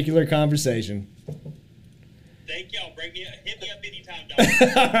this particular conversation. Thank y'all. Hit me up anytime,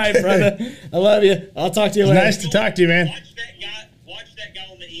 dog. All right, brother. I love you. I'll talk to you later. Nice to talk to you, man. Watch that guy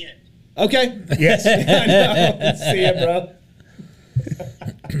on the end. Okay. Yes. I know. See ya, bro.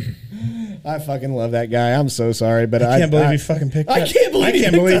 I fucking love that guy. I'm so sorry, but I can't believe you fucking picked I up. can't believe I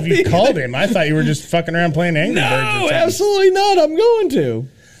can't you believe picked you up called him. I thought you were just fucking around playing Angry Birds or No, something. absolutely not. I'm going to.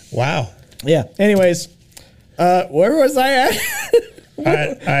 Wow. Yeah. Anyways, Where was I at?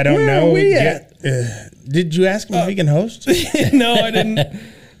 I don't Where know. are we at? Did you ask him if he can host? No, I didn't.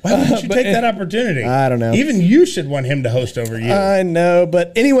 Why wouldn't you take that opportunity? I don't know. Even you should want him to host over you. I know,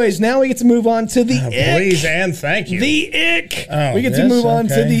 but anyways, now we get to move on to the ick. Please and thank you. The ick. Oh, we get to this? move on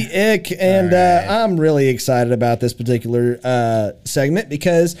to Okay. the ick, and I'm really excited about this particular segment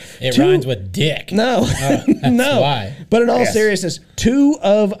because It rhymes with dick. no, no. why. But in all Yes. seriousness, 2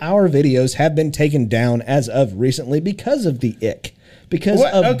 of our videos have been taken down as of recently because of the ick, because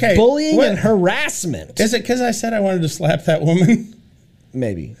What? of Okay. bullying What? and harassment. Is it because I said I wanted to slap that woman?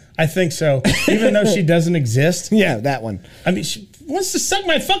 Maybe, I think so. Even though she doesn't exist. yeah, that one. I mean, she wants to suck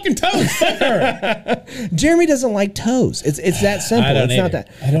my fucking toes. Fuck her. Jeremy doesn't like toes. It's that simple. I don't It's not either. that.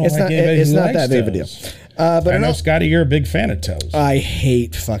 I don't it's like not. anybody It's who not likes that big of a deal. toes. But I in know, all- Scotty, you're a big fan of toes. I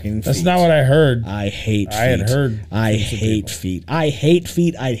hate fucking feet. That's not what I heard. I hate feet. I had heard I from some hate people. feet. I hate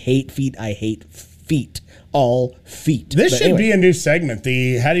feet. I hate feet. I hate feet. All feet. This But should anyway. be a new segment.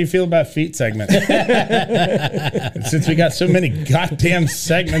 The "How do you feel about feet" segment. Since we got so many goddamn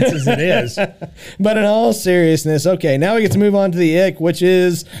segments as it is, But in all seriousness, okay, now we get to move on to the ick, which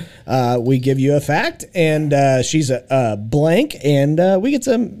is we give you a fact, and she's a blank, and we get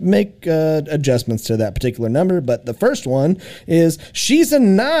to make adjustments to that particular number. But the first one is she's a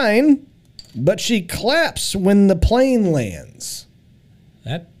 9, but she claps when the plane lands.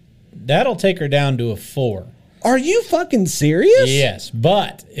 That'll take her down to a 4. Are you fucking serious? Yes,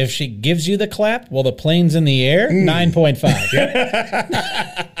 but if she gives you the clap while the plane's in the air, 9.5.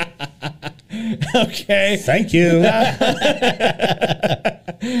 Okay. thank you.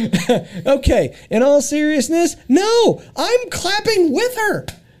 Okay, in all seriousness, no, I'm clapping with her.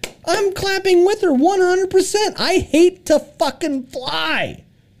 I'm clapping with her 100%. I hate to fucking fly.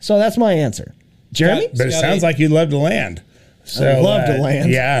 So that's my answer. Jeremy? But it Scotty. sounds like you love to land. So, I love to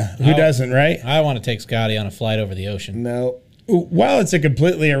land. Yeah, who doesn't, right? I want to take Scotty on a flight over the ocean. No. While it's a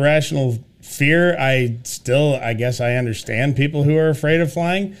completely irrational fear, I guess I understand people who are afraid of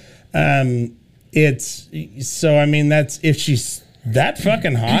flying. That's if she's that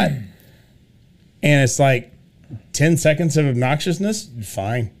fucking hot and it's like 10 seconds of obnoxiousness,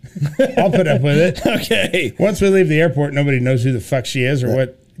 fine. I'll put up with it. Okay. Once we leave the airport, nobody knows who the fuck she is or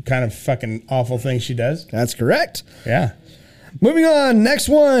what kind of fucking awful thing she does. That's correct. Yeah. Moving on, next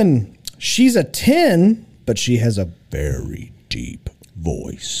one. She's a 10, but she has a very deep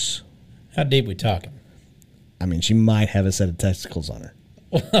voice. How deep we talking? I mean, she might have a set of testicles on her.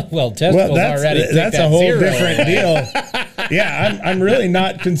 Well, testicles already. take that's that a whole 0 different away. deal. Yeah, I'm really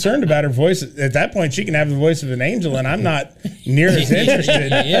not concerned about her voice. At that point, she can have the voice of an angel, and I'm not near as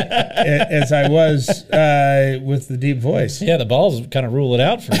interested as I was with the deep voice. Yeah, the balls kind of rule it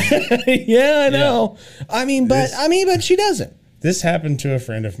out for me. Yeah, I know. I mean, but she doesn't. This happened to a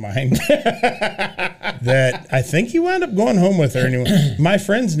friend of mine that I think he wound up going home with her. Anyway, my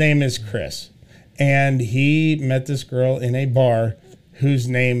friend's name is Chris, and he met this girl in a bar whose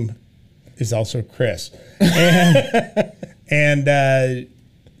name is also Chris. And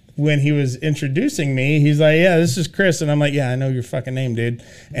when he was introducing me, he's like, "Yeah, this is Chris," and I'm like, "Yeah, I know your fucking name, dude."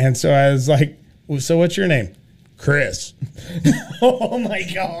 And so I was like, well, "So what's your name?" Chris. Oh, my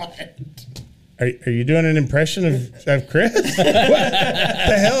God. Are you doing an impression of Chris? What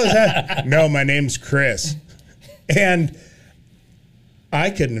the hell is that? No, my name's Chris. And I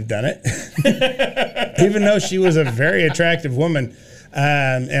couldn't have done it. Even though she was a very attractive woman.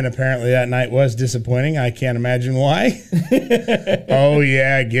 And apparently that night was disappointing. I can't imagine why. Oh,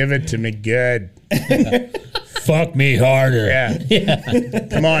 yeah, give it to me good. Fuck me harder. Yeah.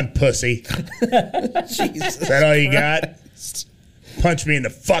 Come on, pussy. Jesus. Is that all you got? Punch me in the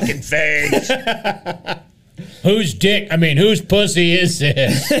fucking face. Whose pussy is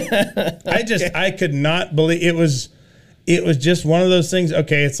this? I could not believe it was just one of those things.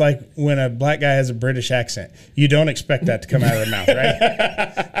 Okay, it's like when a black guy has a British accent. You don't expect that to come out of their mouth,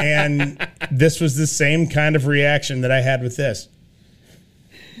 right? And this was the same kind of reaction that I had with this.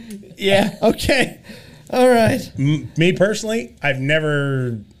 Yeah, okay. All right. Me personally, I've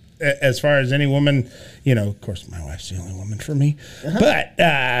never, as far as any woman, of course, my wife's the only woman for me. But,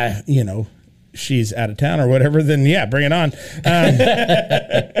 she's out of town or whatever, then yeah, bring it on.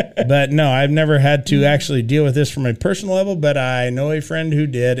 But no, I've never had to actually deal with this from a personal level, but I know a friend who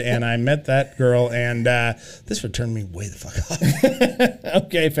did, and I met that girl, and this would turn me way the fuck off.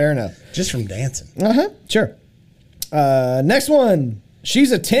 Okay, fair enough. Just from dancing. Sure. Next one.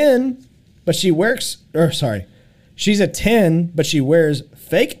 She's a 10, but she she's a 10, but she wears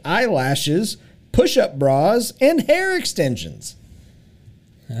fake eyelashes, push-up bras, and hair extensions.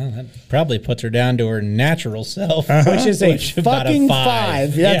 Well, that probably puts her down to her natural self, Which is a about fucking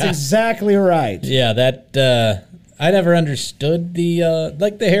 5. That's Yeah. exactly right. Yeah, that I never understood the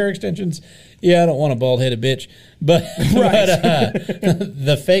like the hair extensions. Yeah, I don't want a bald headed bitch, but,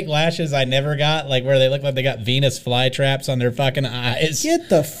 the fake lashes I never got, like where they look like they got Venus flytraps on their fucking eyes. Get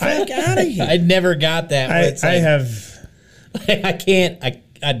the fuck out of here. I never got that. where it's I like- have I can't.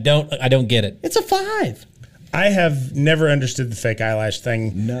 I don't get it. It's a 5. I have never understood the fake eyelash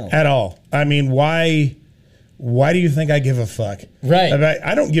thing No. at all. I mean, why do you think I give a fuck? Right.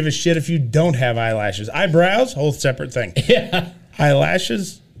 I don't give a shit if you don't have eyelashes. Eyebrows, whole separate thing. Yeah.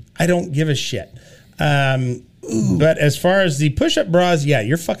 Eyelashes, I don't give a shit. But as far as the push-up bras, yeah,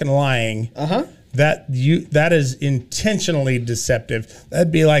 you're fucking lying. Uh-huh. That is intentionally deceptive.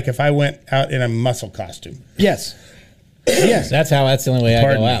 That'd be like if I went out in a muscle costume. Yes. Yes. That's the only way I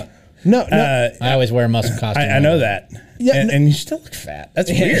Pardon go me. out. No, I always wear a muscle costume. I know that. Yeah, and, no- and you still look fat. That's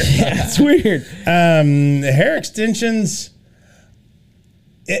weird. That's weird. Hair extensions.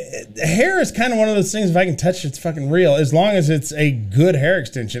 Hair is kind of one of those things. If I can touch it, it's fucking real. As long as it's a good hair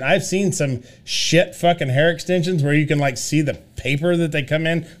extension. I've seen some shit fucking hair extensions where you can like see the paper that they come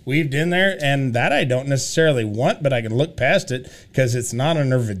in weaved in there, and that I don't necessarily want, but I can look past it because it's not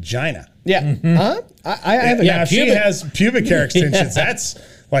on her vagina. Yeah. Huh? I haven't. Yeah, if she pubic- has pubic hair extensions. That's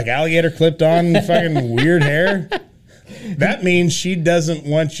like alligator clipped on fucking weird hair. That means she doesn't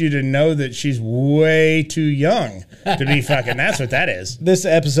want you to know that she's way too young to be fucking. That's what that is. This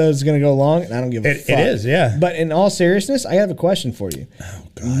episode is going to go long, and I don't give a It fuck. is, yeah. But in all seriousness, I have a question for you. Oh,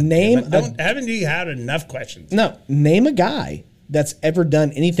 God. Haven't you had enough questions? Name a guy that's ever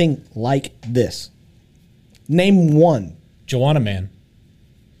done anything like this. Name one. Joanna Man.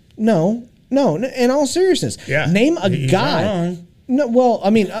 No. In all seriousness, Yeah. Name a He's guy. not wrong. No, well,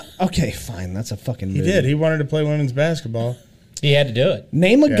 I mean, okay, fine. That's a fucking. He movie. did. He wanted to play women's basketball. He had to do it.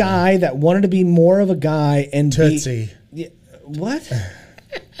 Name a guy that wanted to be more of a guy and Tootsie. Be, yeah, what?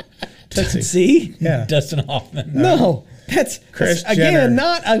 Tootsie. Yeah. Dustin Hoffman. No, that's Kris again Jenner.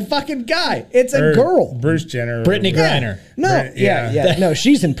 not a fucking guy. It's a Or girl. Bruce Jenner. Brittany Griner. No, Brit- yeah. No,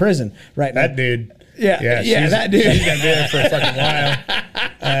 she's in prison right now. That dude. Yeah, she's- that dude. She's gonna be there for a fucking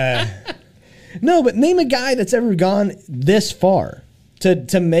while. No, but name a guy that's ever gone this far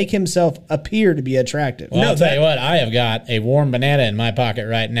to make himself appear to be attractive. Well, I'll tell you what, I have got a warm banana in my pocket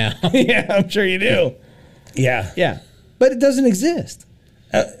right now. Yeah, I'm sure you do. Yeah. Yeah, but it doesn't exist.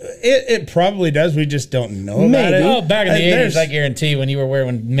 It probably does. We just don't know about Maybe. it. Oh, back in the There's- 80s, I guarantee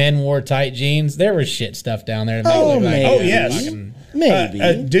when men wore tight jeans, there was shit stuff down there. To make it Oh, look like maybe. Oh, yes.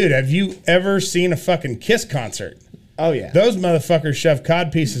 Maybe. Dude, have you ever seen a fucking Kiss concert? Oh yeah. Those motherfuckers shove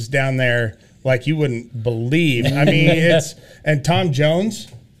cod pieces down there like you wouldn't believe. I mean, and Tom Jones,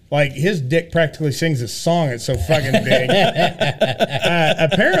 like his dick practically sings a song. It's so fucking big.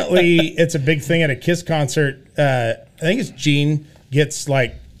 Apparently, it's a big thing at a Kiss concert. I think it's Gene gets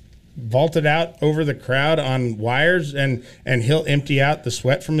like vaulted out over the crowd on wires, and he'll empty out the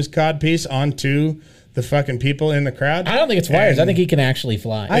sweat from his cod piece onto the fucking people in the crowd. I don't think it's wires. I And think he can actually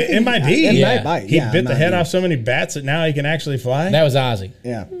fly. it might be. It Yeah. might be. He Yeah, bit the might head be. off so many bats that now he can actually fly. That was Ozzy.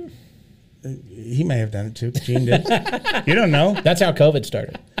 Yeah. He may have done it too. Gene did. You don't know. That's how COVID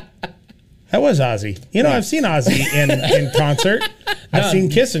started. That was Ozzy. You know, I've seen Ozzy in concert. I've seen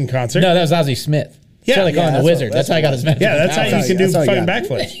Kiss in concert. No, that was Ozzy Smith. Yeah. So they call him Yeah, the that's Wizard. what- That's how I got his message. Yeah, that's how you can do That's how you fucking got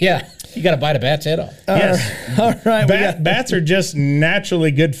backflips. Yeah. You got to bite a bat's head off. Yes. All right. we got Bats are just naturally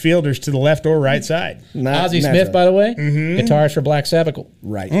good fielders to the left or right side. not- Ozzy not Smith, that. by the way, Mm-hmm. guitarist for Black Sabbath.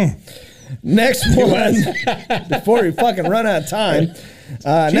 Right. Next one. Before we fucking run out of time. Jesus,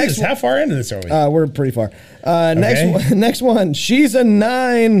 Next one. how far into this are we? We're pretty far. Okay. Next one. She's a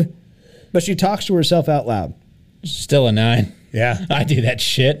 9, but she talks to herself out loud. Still a 9. yeah. I do that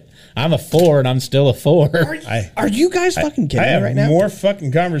shit. I'm a 4 and I'm still a 4. Are you guys fucking kidding I me have right now? more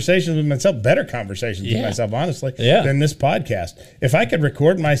fucking conversations with myself, better conversations with Yeah. myself, honestly, Yeah. than this podcast. If I could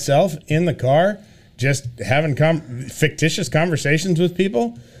record myself in the car, just having fictitious conversations with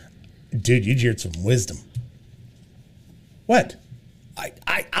people, dude, you'd hear some wisdom. What?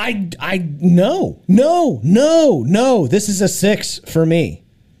 No. This is a 6 for me.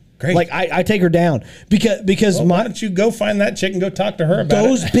 Great. Like I take her down because Well, why don't you go find that chick and go talk to her about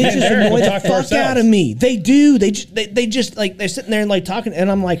those it? bitches And Eric annoy will the talk to fuck ourselves. out of me. They do. They just like they're sitting there and like talking,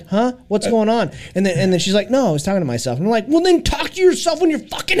 and I'm like, huh? What's going on? And then she's like, no, I was talking to myself. And I'm like, well, then talk to yourself in your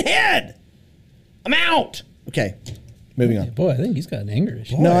fucking head. I'm out. Okay, moving on. Boy, I think he's got an anger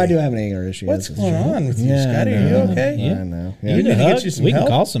issue. No, I do have an anger issue. What's This is going true. on with you, Yeah, Scotty? I Are you know. okay? Yeah, I know. You Yeah. need to a get hug? you some We can help.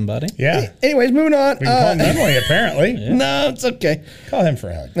 call somebody. Yeah. Anyways, moving on. We can call Emily, apparently. No, it's okay. Call him for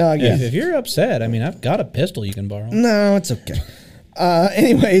a hug. No, yeah. If you're upset, I mean, I've got a pistol you can borrow. No, it's okay.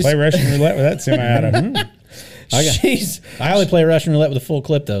 Anyways, Play Russian roulette with that semi-auto. I only play Russian roulette with a full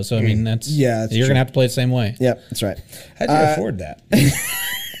clip though, so I mean that's that's you're true. gonna have to play it the same way. Yep, that's right. How'd you afford that?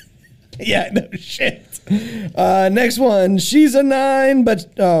 Yeah, no shit. Next one. She's a 9,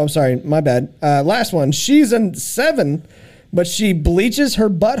 but sorry, my bad. Last one. She's a 7, but she bleaches her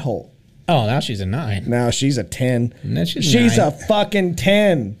butthole. Oh, now she's a 9. Now she's a 10. Now she's She's 9. a fucking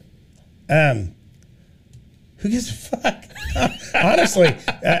 10. Who gives a fuck? Honestly,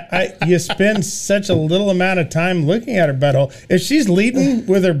 you spend such a little amount of time looking at her butthole. If she's leading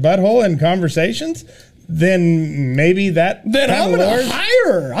with her butthole in conversations, then maybe that. Then I'm gonna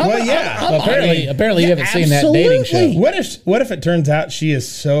hire her. Well, yeah. Well, apparently you haven't seen that dating show. absolutely. What if it turns out she is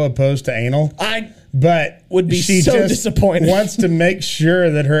so opposed to anal? But would be she so just disappointed. wants to make sure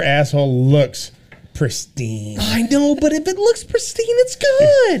that her asshole looks pristine. I know, but if it looks pristine, it's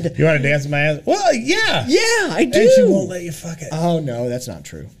good. You want to dance with my ass? Well, yeah. Yeah, I do. And she won't let you fuck it. Oh no, that's not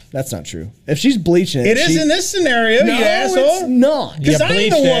true. That's not true. If she's bleaching it, It is in this scenario, No, you asshole. it's not. Because You I'm the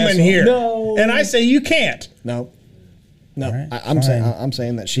bleached woman asshole. here. No. And I say you can't. No. right, I'm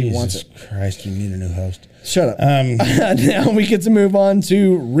saying that she wants it. Christ, you need a new host. Shut up. Now we get to move on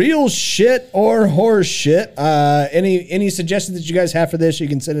to real shit or horse shit. Any suggestions that you guys have for this, you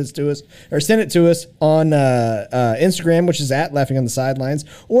can send it to us on Instagram, which is at Laughing on the Sidelines,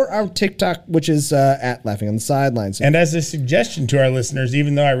 or our TikTok, which is at Laughing on the Sidelines. And as a suggestion to our listeners,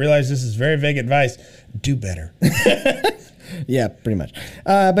 even though I realize this is very vague advice, do better. Yeah, pretty much.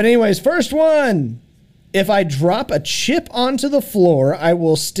 But anyways, first one. If I drop a chip onto the floor, I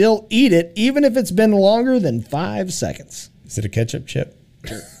will still eat it, even if it's been longer than 5 seconds. Is it a ketchup chip?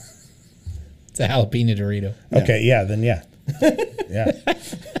 It's a jalapeno Dorito. Okay, yeah, then yeah. Yeah.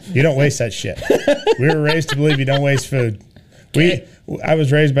 You don't waste that shit. We were raised to believe you don't waste food. I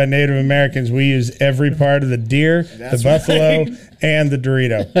was raised by Native Americans. We use every part of the deer, the buffalo, and the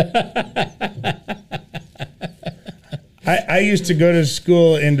Dorito. I used to go to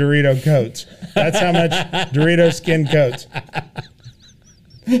school in Dorito coats. That's how much Dorito skin coats.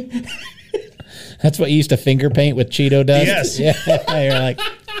 That's what you used to finger paint with Cheeto dust? Yes. Yeah, you're like,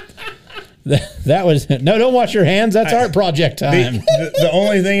 that was, no, don't wash your hands. That's art project time. The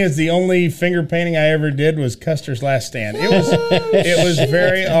only thing is, the only finger painting I ever did was Custer's Last Stand. It was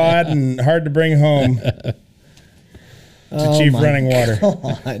very odd and hard to bring home to Chief Running Water.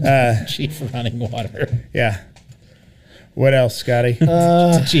 Chief running water. Yeah. What else, Scotty?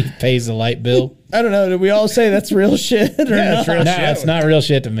 Chief pays the light bill. I don't know. Did we all say that's real shit or Yeah, not? it's real No, shit. it's not real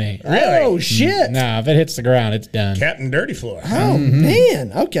shit to me. Oh, shit. No, if it hits the ground, it's done. Captain Dirty Floor. Oh,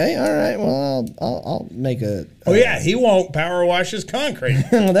 man. Okay. All right. Well, I'll make a. Oh, yeah. He won't power wash his concrete.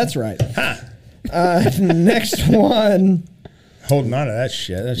 Oh, that's right. Next one. Holding on to that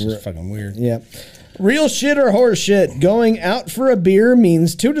shit. That's just fucking weird. Yeah. Real shit or horse shit. Going out for a beer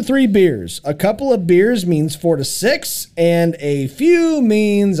means 2 to 3 beers. A couple of beers means 4 to 6. And a few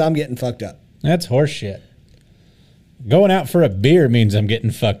means I'm getting fucked up. That's horse shit. Going out for a beer means I'm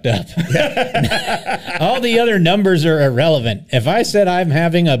getting fucked up. All the other numbers are irrelevant. If I said I'm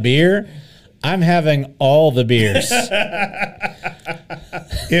having a beer, I'm having all the beers.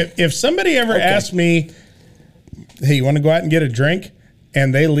 If somebody ever asked me, hey, you want to go out and get a drink?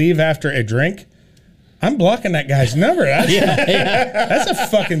 And they leave after a drink, I'm blocking that guy's number. That's a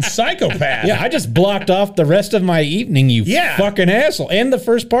fucking psychopath. Yeah, I just blocked off the rest of my evening, you fucking asshole, and the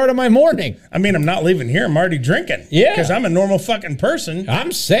first part of my morning. I mean, I'm not leaving here. I'm already drinking. Yeah. Because I'm a normal fucking person.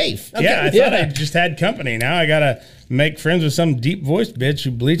 I'm safe. Yeah, I thought I just had company. Now I got to make friends with some deep-voiced bitch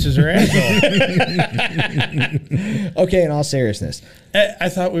who bleaches her asshole. Okay, in all seriousness. I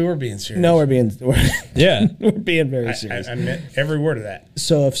thought we were being serious. No, we're being Yeah. we're being very serious. I meant every word of that.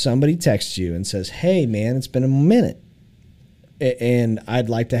 So if somebody texts you and says, "Hey, man, it's been a minute, and I'd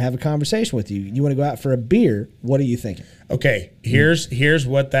like to have a conversation with you. You want to go out for a beer? What are you thinking?" Okay, here's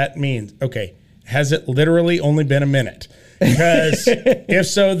what that means. Okay, has it literally only been a minute? Because if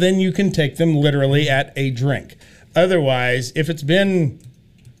so, then you can take them literally at a drink. Otherwise, if it's been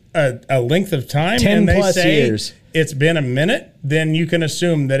a length of time 10 and they plus say years. it's been a minute, then you can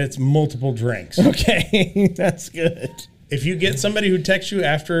assume that it's multiple drinks. Okay, that's good. If you get somebody who texts you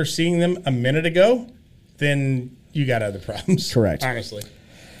after seeing them a minute ago, then you got other problems. Correct. Honestly.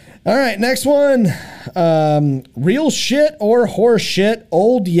 All right, next one. Real shit or horse shit?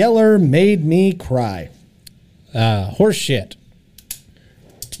 Old Yeller made me cry. Horse shit.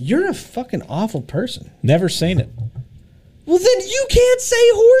 You're a fucking awful person. Never seen it. Well, then you can't say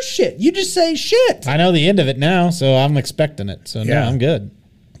horse shit. You just say shit. I know the end of it now, so I'm expecting it. So no, Yeah. I'm good.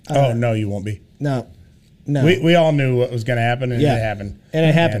 Oh, no, you won't be. No. We all knew what was going to happen, and Yeah. it happened. And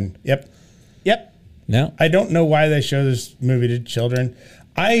it happened. Yep. Yep. No. I don't know why they show this movie to children.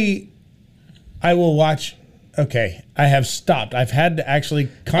 I will watch. Okay, I have stopped. I've had to actually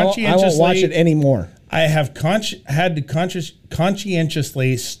conscientiously. I won't watch it anymore. I have had to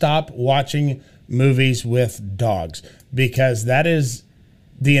conscientiously stop watching movies with dogs because that is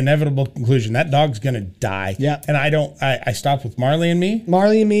the inevitable conclusion. That dog's gonna die. Yeah. And I stopped with Marley and Me.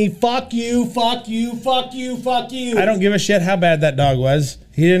 Marley and Me, fuck you, fuck you, fuck you, fuck you. I don't give a shit how bad that dog was.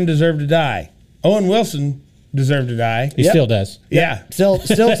 He didn't deserve to die. Owen Wilson deserved to die. He still does. Yeah. Still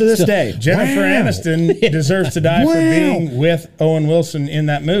to this day. Jennifer Aniston deserves to die for being with Owen Wilson in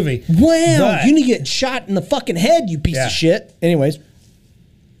that movie. Wow, But you need to get shot in the fucking head, you piece Yeah. of shit. Anyways,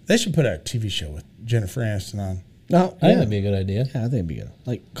 they should put a TV show with Jennifer Aniston on. no, I think that'd be a good idea. Yeah, I think it'd be good.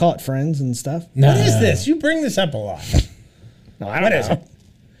 Like, call it Friends and stuff. No. What is this? You bring this up a lot. No, I What is it?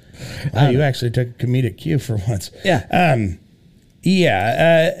 Wow, you actually took a comedic cue for once. Yeah.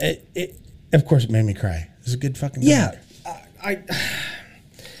 Of course, it made me cry. It was a good fucking Yeah. dog.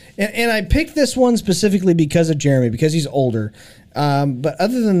 And I picked this one specifically because of Jeremy, because he's older. But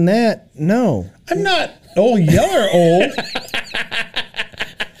other than that, no. I'm not old, Yeller old.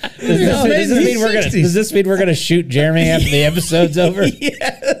 Does this mean we're gonna shoot Jeremy after the episode's over?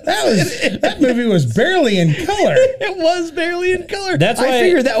 That movie was barely in color. It was barely in color. That's why I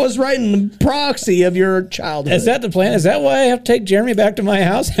figured that was right in the proxy of your childhood. Is that the plan? Is that why I have to take Jeremy back to my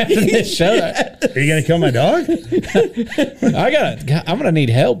house after this show? Are you gonna kill my dog? I'm gonna need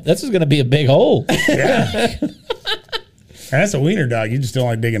help. This is gonna be a big hole. Yeah. That's a wiener dog. You just don't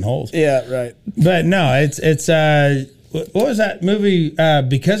like digging holes. Yeah, right. But no, it's what was that movie?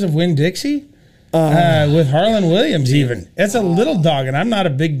 Because of Winn-Dixie? With Harlan Williams even. It's a little dog, and I'm not a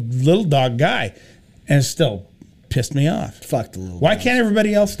big little dog guy. And it still pissed me off. Fuck the little Why dogs. can't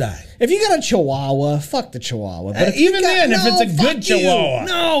everybody else die? If you got a Chihuahua, fuck the Chihuahua. But if you Even got- then, if it's a fuck good you. Chihuahua.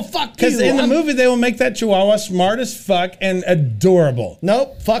 No, fuck you. Because in the movie, they will make that Chihuahua smart as fuck and adorable.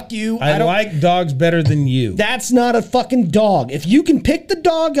 Nope, fuck you. I don't like dogs better than you. That's not a fucking dog. If you can pick the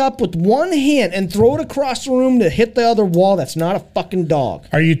dog up with one hand and throw it across the room to hit the other wall, that's not a fucking dog.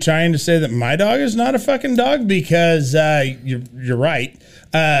 Are you trying to say that my dog is not a fucking dog? Because you're right.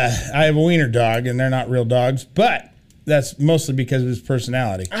 I have a wiener dog, and they're not real dogs, but that's mostly because of his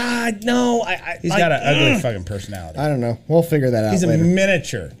personality. No. He's got an ugly fucking personality. I don't know. We'll figure that out He's a later.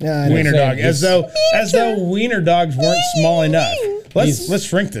 miniature Yeah, I know. wiener dog, as though wiener dogs weren't small enough. He's- Let's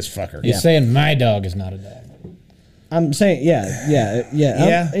shrink this fucker. He's saying my dog is not a dog. I'm saying, yeah.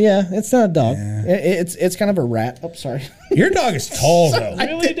 It's not a dog. It's kind of a rat. Oh, sorry. Your dog is tall though.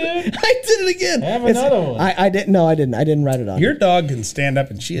 Really, dude? I did it again. Have another one. I didn't. No, I didn't. I didn't write it on. Your dog can stand up,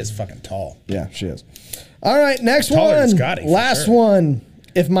 and she is fucking tall. Yeah, she is. All right, next Taller than one. Scotty, for Last sure. one.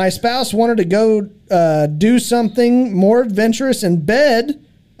 If my spouse wanted to go do something more adventurous in bed,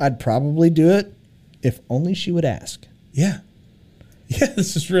 I'd probably do it if only she would ask. Yeah,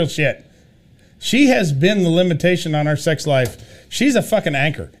 this is real shit. She has been the limitation on our sex life. She's a fucking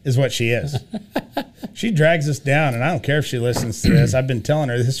anchor, is what she is. She drags us down, and I don't care if she listens to this. I've been telling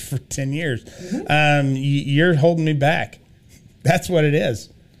her this for 10 years. You're holding me back. That's what it is.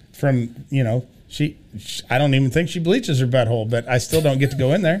 From, I don't even think she bleaches her butthole, but I still don't get to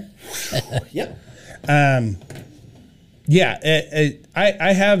go in there. Yep. I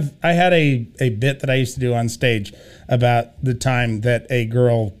had a bit that I used to do on stage about the time that a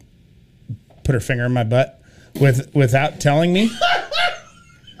girl put her finger in my butt without telling me.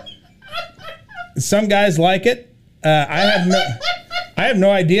 Some guys like it. I have no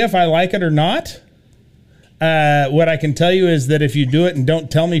idea if I like it or not. What I can tell you is that if you do it and don't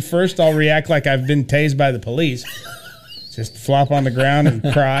tell me first, I'll react like I've been tased by the police. Just flop on the ground and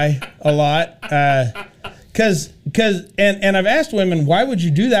cry a lot. Because I've asked women, why would you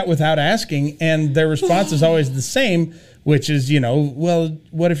do that without asking? And their response is always the same, which is, well,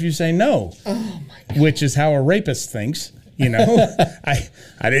 what if you say no? Oh my God. Which is how a rapist thinks. I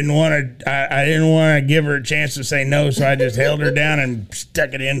didn't want to give her a chance to say no, so I just held her down and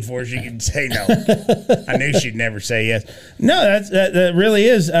stuck it in for she could say no. I knew she'd never say yes. No, that really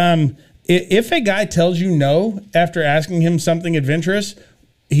is. If a guy tells you no after asking him something adventurous,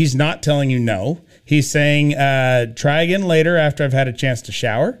 he's not telling you no. He's saying, try again later after I've had a chance to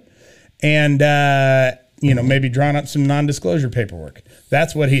shower, and maybe drawing up some non-disclosure paperwork.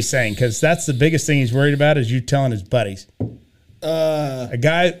 That's what he's saying, because that's the biggest thing he's worried about is you telling his buddies. A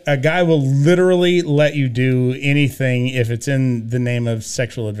guy will literally let you do anything if it's in the name of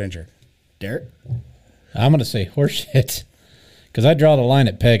sexual adventure. Derek? I'm gonna say horseshit because I draw the line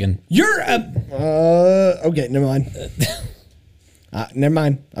at pegging. You're a... okay, never mind. Never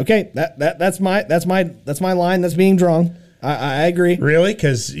mind. Okay, that's my line that's being drawn. I agree. Really?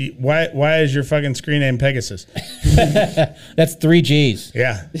 Because why is your fucking screen name Pegasus? That's 3 G's.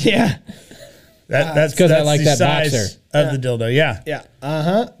 Yeah. Yeah. That's 'cause I that's like the that size boxer. of the dildo. Yeah. Yeah.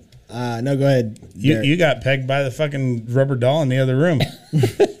 No, go ahead. Derek. You got pegged by the fucking rubber doll in the other room.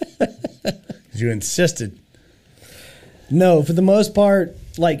 You insisted. No, for the most part,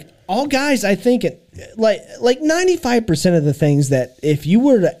 like all guys, I think like 95% of the things that if you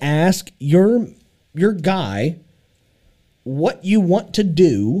were to ask your guy what you want to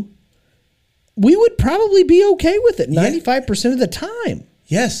do, we would probably be okay with it 95% of the time.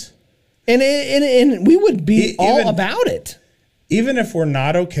 Yes. And we would be all even- about it. Even if we're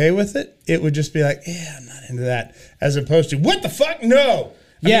not okay with it, it would just be like, yeah, I'm not into that. As opposed to, what the fuck? No.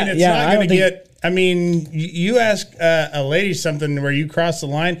 I mean, it's not going to get... I mean, you ask a lady something where you cross the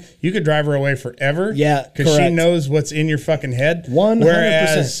line, you could drive her away forever. Yeah, because she correct. knows what's in your fucking head. 100%.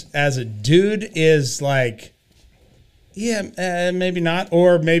 Whereas as a dude is like, yeah, maybe not,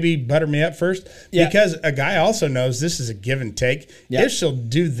 or maybe butter me up first. Yeah. Because a guy also knows this is a give and take. Yeah. If she'll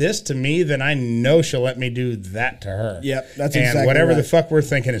do this to me, then I know she'll let me do that to her. Yep, that's and exactly whatever the right. fuck we're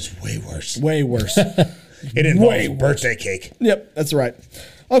thinking is way worse. Way worse. It involves birthday cake. Yep, that's right.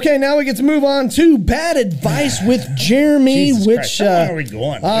 Okay, now we get to move on to bad advice with Jeremy, Jesus which Christ, how long are we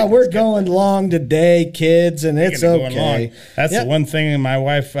going? we're going long today, kids, and it's Going okay. long. That's the one thing my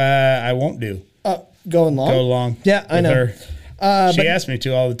wife I won't do. Going long. Go long. Yeah, I with know. Her. She asks me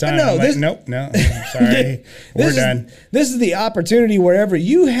to all the time. No, I'm this- like, no, sorry, we're done. This is the opportunity wherever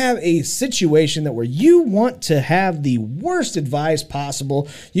you have a situation that where you want to have the worst advice possible.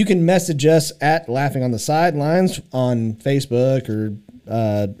 You can message us at Laughing on the Sidelines on Facebook or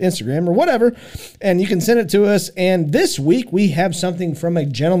Instagram or whatever, and you can send it to us. And this week we have something from a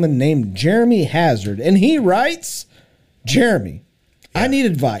gentleman named Jeremy Hazard, and he writes, Jeremy, I need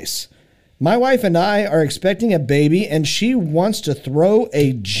advice. My wife and I are expecting a baby, and she wants to throw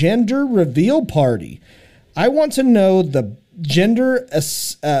a gender reveal party. I want to know the gender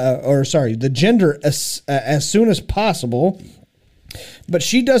as soon as possible, but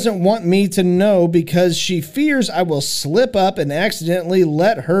she doesn't want me to know because she fears I will slip up and accidentally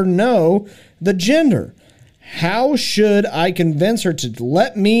let her know the gender. How should I convince her to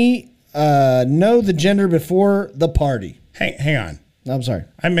let me know the gender before the party? Hang on. I'm sorry.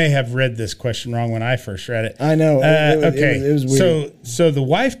 I may have read this question wrong when I first read it. I know. Okay. It was weird. So the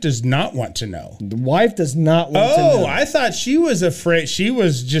wife does not want to know. The wife does not want to know. Oh, I thought she was afraid. She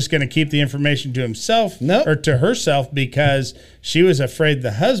was just going to keep the information to himself or to herself because she was afraid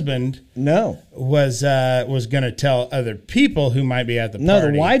the husband was going to tell other people who might be at the party.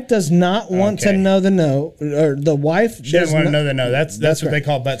 No, the wife does not want to know or the wife She doesn't want to know the no. That's what they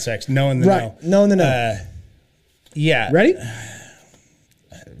call butt sex, knowing the no. Right, knowing the no. Yeah. Ready?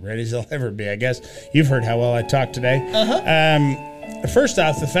 Ready as I'll ever be, I guess. You've heard how well I talk today. First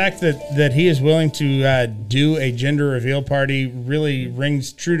off, the fact that he is willing to do a gender reveal party really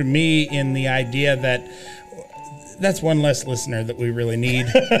rings true to me in the idea that that's one less listener that we really need.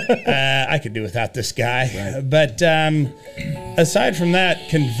 I could do without this guy. Right. But aside from that,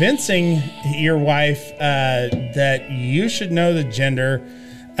 convincing your wife that you should know the gender,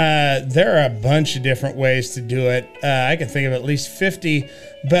 there are a bunch of different ways to do it. I can think of at least 50,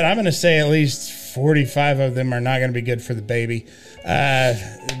 but I'm going to say at least 45 of them are not going to be good for the baby.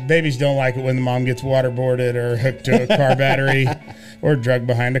 Babies don't like it when the mom gets waterboarded or hooked to a car battery or drugged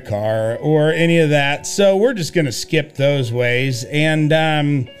behind a car or any of that. So we're just going to skip those ways. And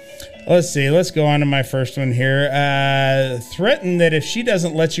let's see. Let's go on to my first one here. Threaten that if she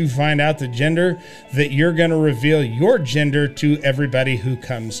doesn't let you find out the gender, that you're going to reveal your gender to everybody who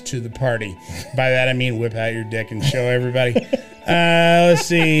comes to the party. By that, I mean whip out your dick and show everybody. Let's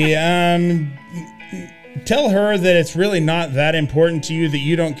see. Tell her that it's really not that important to you, that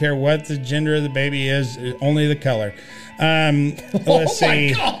you don't care what the gender of the baby is, only the color. Let's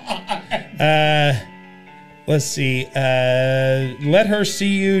see. Let's see. Let her see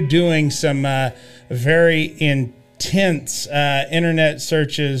you doing some very intense internet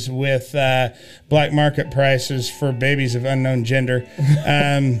searches with black market prices for babies of unknown gender.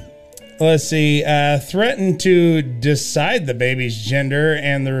 Let's see. Threaten to decide the baby's gender,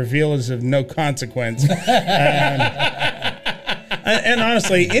 and the reveal is of no consequence. And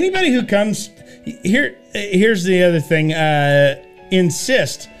honestly, anybody who comes here's the other thing.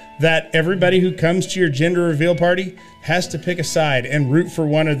 Insist that everybody who comes to your gender reveal party has to pick a side and root for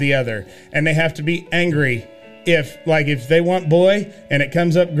one or the other, and they have to be angry if they want boy and it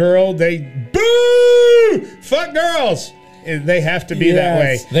comes up girl, they boo, fuck girls. They have to be that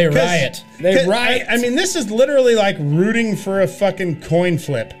way. They riot. They riot. I mean, this is literally like rooting for a fucking coin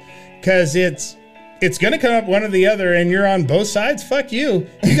flip, because it's it's going to come up one or the other, and you're on both sides, fuck you.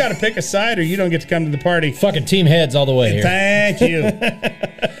 You got to pick a side, or you don't get to come to the party. Fucking team heads all the way here. Thank you.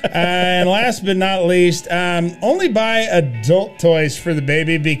 And last but not least, only buy adult toys for the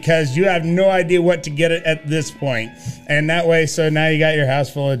baby because you have no idea what to get it at this point. And that way, so now you got your house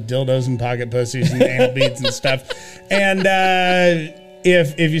full of dildos and pocket pussies and anal beads and stuff. And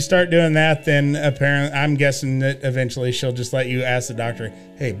if you start doing that, then apparently I'm guessing that eventually she'll just let you ask the doctor,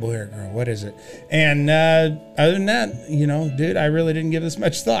 hey, boy or girl, what is it? And other than that, dude, I really didn't give this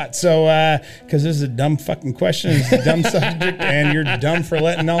much thought. So, because this is a dumb fucking question, it's a dumb subject, and you're dumb for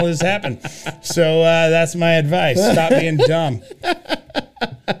letting all this happen. So that's my advice. Stop being dumb.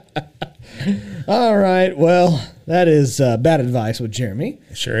 All right. Well, that is bad advice with Jeremy.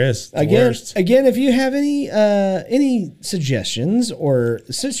 It sure is. The Again, worst. if you have any suggestions or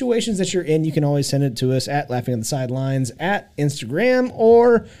situations that you're in, you can always send it to us at Laughing on the Sidelines at Instagram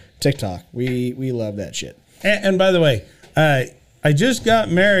or TikTok. We love that shit. And by the way, I just got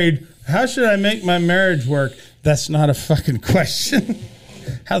married. How should I make my marriage work? That's not a fucking question.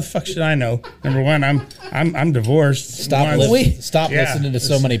 How the fuck should I know? Number one, I'm divorced. Stop listening to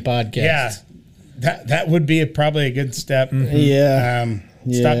so many podcasts. Yeah, that would be probably a good step. Mm-hmm. Yeah.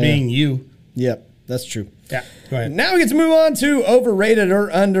 Stop being you. Yep, that's true. Yeah, go ahead. Now we get to move on to overrated or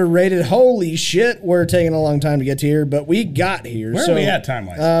underrated. Holy shit, we're taking a long time to get to here, but we got here. Where are we at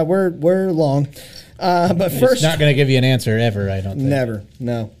time-wise? We're long. But first, it's not going to give you an answer ever, I don't think. Never.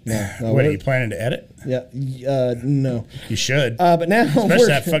 No. What, are you planning to edit? Yeah. No. You should. But now, especially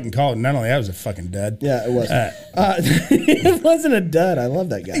that fucking call. Not only that was a fucking dud. Yeah, it was. It wasn't a dud. I love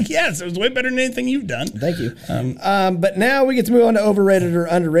that guy. Yes, it was way better than anything you've done. Thank you. But now we get to move on to overrated or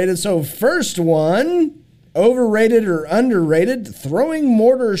underrated. So first one, overrated or underrated, throwing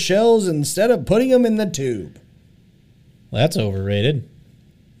mortar shells instead of putting them in the tube. Well, that's overrated.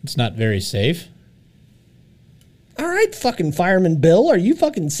 It's not very safe. All right, fucking Fireman Bill, are you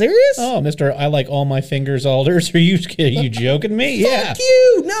fucking serious? Oh, Mr. I like all my fingers alders. Are you joking me? Yeah. Fuck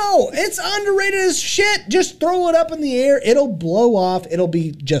you. No, it's underrated as shit. Just throw it up in the air. It'll blow off. It'll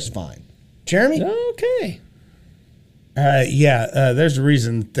be just fine. Jeremy? Okay. There's a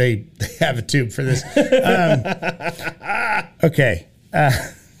reason they have a tube for this. Okay.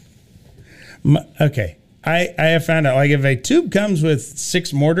 Okay. I have found out, like, if a tube comes with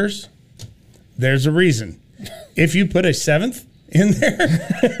 6 mortars, there's a reason. If you put a 7th in there,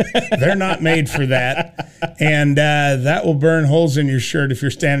 they're not made for that. And that will burn holes in your shirt if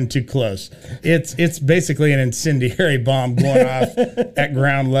you're standing too close. It's basically an incendiary bomb going off at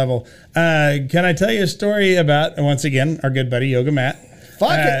ground level. Can I tell you a story about, once again, our good buddy Yoga Matt?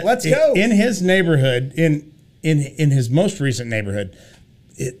 Fuck it, let's go. In his neighborhood, in his most recent neighborhood,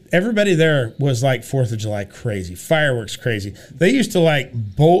 everybody there was like 4th of July crazy, fireworks crazy. They used to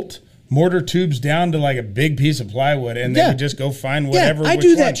bolt mortar tubes down to like a big piece of plywood, and they would just go find whatever. Yeah, I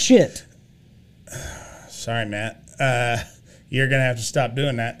do that shit. Sorry, Matt. You're gonna have to stop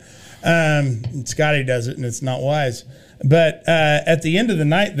doing that. Scotty does it, and it's not wise. But at the end of the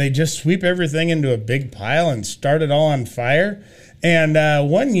night, they just sweep everything into a big pile and start it all on fire. And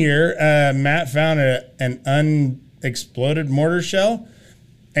one year, Matt found an unexploded mortar shell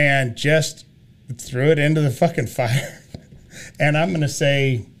and just threw it into the fucking fire. And I'm gonna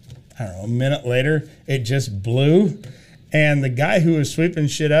say, I don't know, a minute later, it just blew. And the guy who was sweeping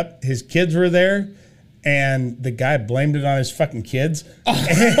shit up, his kids were there, and the guy blamed it on his fucking kids.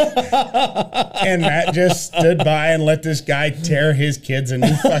 And Matt just stood by and let this guy tear his kids a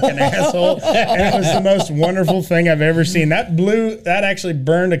new fucking asshole. And it was the most wonderful thing I've ever seen. That actually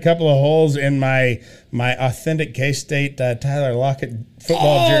burned a couple of holes in my authentic K-State Tyler Lockett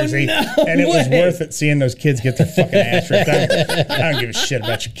football jersey. No and it was way. worth it seeing those kids get their fucking ass ripped. I don't give a shit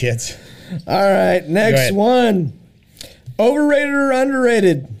about your kids. All right, next one. Overrated or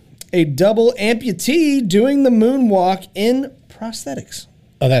underrated? A double amputee doing the moonwalk in prosthetics.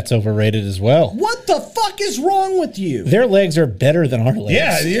 Oh, that's overrated as well. What the fuck is wrong with you? Their legs are better than our legs.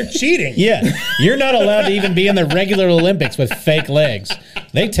 Yeah, you're cheating. Yeah, you're not allowed to even be in the regular Olympics with fake legs.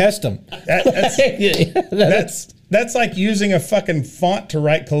 They test them. That's like using a fucking font to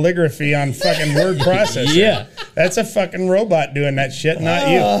write calligraphy on fucking word processor. Yeah. That's a fucking robot doing that shit, not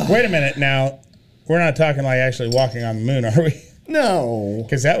you. Wait a minute now. We're not talking like actually walking on the moon, are we? No.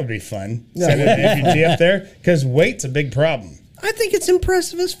 Because that would be fun. Send an amputee up there. Because weight's a big problem. I think it's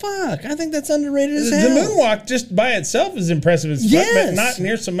impressive as fuck. I think that's underrated as The hell. moonwalk just by itself is impressive as fuck, Yes. but not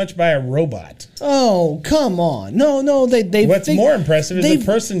near so much by a robot. Oh, come on. No, they What's more impressive is they've- a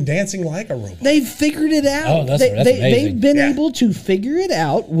person dancing like a robot. They've figured it out. Oh, that's amazing. They've been Yeah. able to figure it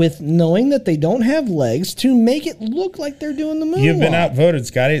out with knowing that they don't have legs to make it look like they're doing the moonwalk. You've been outvoted,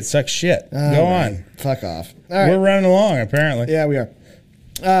 Scotty. It sucks shit. Go on. Fuck off. All right. We're running along, apparently. Yeah, we are.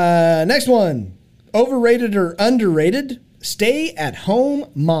 Next one. Overrated or underrated? Stay-at-home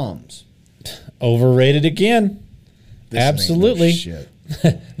moms. Overrated again. Absolutely. Shit.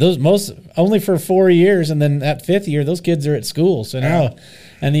 Those most only for 4 years, and then that 5th year, those kids are at school. So now,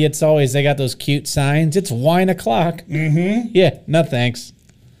 and it's always they got those cute signs. It's wine o'clock. Mm-hmm. Yeah, no thanks.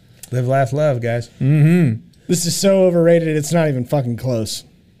 Live, laugh, love, guys. This is so overrated. It's not even fucking close.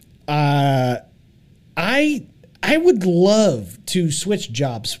 I would love to switch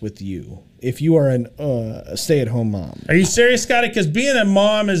jobs with you if you are a stay-at-home mom. Are you serious, Scotty? Because being a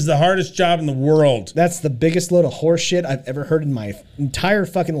mom is the hardest job in the world. That's the biggest load of horse shit I've ever heard in my entire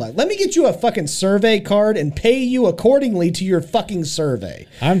fucking life. Let me get you a fucking survey card and pay you accordingly to your fucking survey.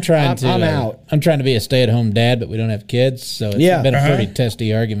 I'm trying to. I'm out. I'm trying to be a stay-at-home dad, but we don't have kids, so it's Yeah. been a pretty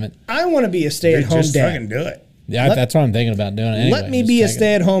testy argument. I want to be a Dude, stay-at-home just dad. fucking do it. Yeah, that's what I'm thinking about doing. Anyway, Let me just be a taking-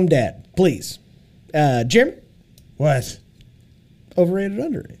 stay-at-home dad, please. Jim, What? overrated,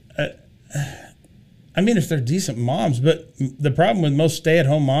 underrated? I mean, if they're decent moms, but the problem with most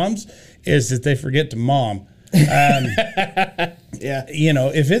stay-at-home moms is that they forget to mom. Yeah. You know,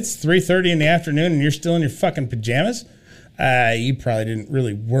 if it's 3:30 in the afternoon and you're still in your fucking pajamas, you probably didn't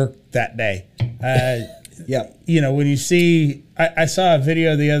really work that day. Yeah. You know, when you see, I saw a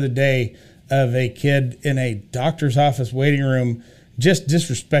video the other day of a kid in a doctor's office waiting room just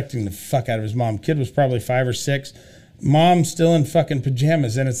disrespecting the fuck out of his mom. Kid was probably 5 or 6. Mom still in fucking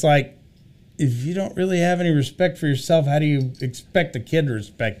pajamas. And it's like, if you don't really have any respect for yourself, how do you expect the kid to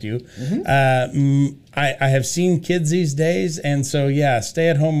respect you? I have seen kids these days. And so, yeah,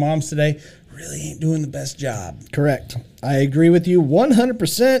 stay-at-home moms today really ain't doing the best job. Correct. I agree with you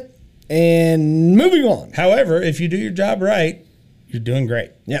 100%. And moving on. However, if you do your job right, you're doing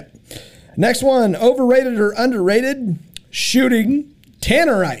great. Yep. Next one, overrated or underrated? Shooting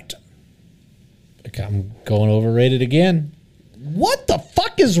Tannerite. I'm going overrated again. What the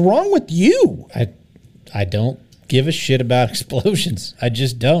fuck is wrong with you? I don't give a shit about explosions. I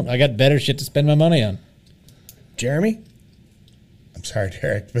just don't. I got better shit to spend my money on. Jeremy? I'm sorry,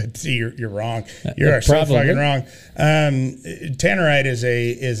 Derek, but you're wrong. You're so Probably. fucking wrong. Tannerite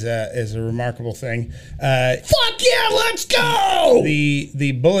is a remarkable thing. Fuck yeah, let's go!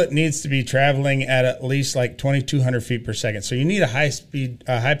 The bullet needs to be traveling at least like 2,200 feet per second. So you need a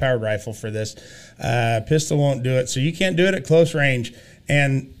high-powered rifle for this. Pistol won't do it, so you can't do it at close range.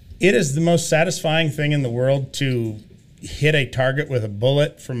 And it is the most satisfying thing in the world to hit a target with a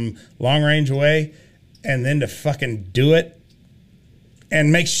bullet from long range away, and then to fucking do it and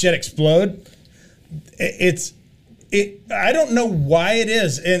make shit explode. I don't know why it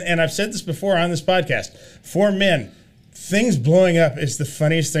is, and I've said this before on this podcast. For men, things blowing up is the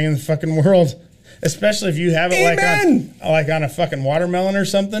funniest thing in the fucking world. Especially if you have it like on a fucking watermelon or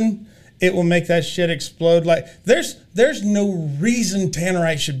something. It will make that shit explode. Like there's no reason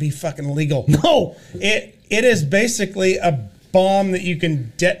Tannerite should be fucking legal. No, it is basically a bomb that you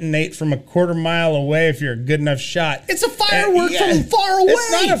can detonate from a quarter mile away if you're a good enough shot. It's a firework from far away.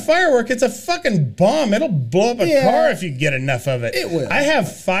 It's not a firework. It's a fucking bomb. It'll blow up a car if you get enough of it. It will. I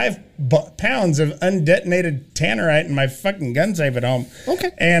have 5 pounds of undetonated Tannerite in my fucking gun safe at home.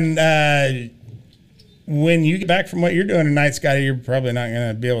 Okay. And when you get back from what you're doing tonight, Scotty, you're probably not going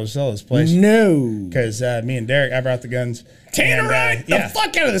to be able to sell this place. No. Because me and Derek, I brought the guns. Tannerite, the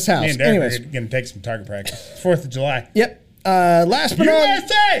fuck out of this house. Me and Derek Anyways. are going to take some target practice. It's 4th of July. Yep. Last but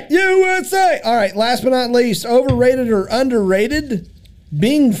USA! USA! All right, last but not least, overrated or underrated?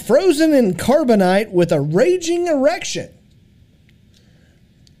 Being frozen in carbonite with a raging erection.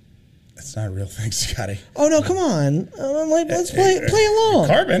 That's not a real thing, Scotty. Oh, no, come on. Let's play along.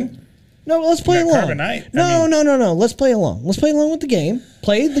 Carbon? No, let's play Not along. carbonite. No. Let's play along. Let's play along with the game.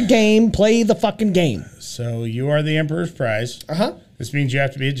 Play the game. Play the fucking game. So you are the Emperor's prize. Uh-huh. This means you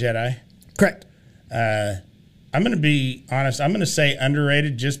have to be a Jedi. Correct. I'm going to be honest. I'm going to say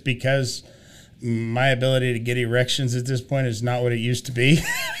underrated just because my ability to get erections at this point is not what it used to be.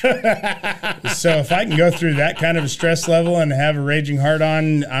 So if I can go through that kind of a stress level and have a raging heart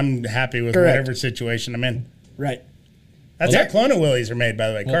on, I'm happy with Correct. whatever situation I'm in. Right. That's how Clone Willies are made, by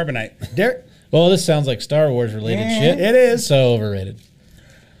the way. Carbonite. Derek? Well, this sounds like Star Wars related shit. It is. So overrated.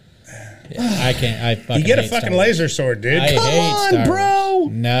 Yeah, I fucking You get a hate fucking Star Wars. laser sword, dude. I Come hate on, Star bro.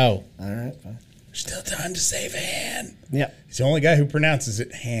 Wars. No. All right, fine. Still time to save a hand. Yep. He's the only guy who pronounces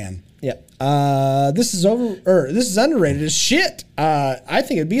it Han. Yep. This is this is underrated as shit. I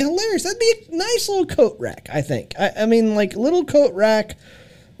think it'd be hilarious. That'd be a nice little coat rack, I think. I mean, like, little coat rack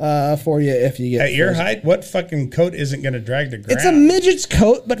for you if you get At your frozen. height, what fucking coat isn't going to drag the ground? It's a midget's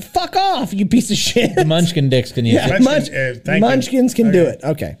coat, but fuck off, you piece of shit. The Munchkin dicks can use Yeah, it. Thank you. Munchkins can do Okay. it.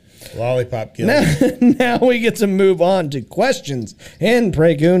 Okay. Lollipop kill. Now we get to move on to questions and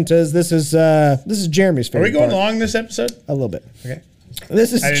preguntas. This is Jeremy's Are favorite we going part. long this episode? A little bit. Okay.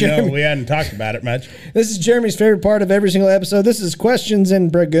 This is I didn't Jeremy. know we hadn't talked about it much. This is Jeremy's favorite part of every single episode. This is questions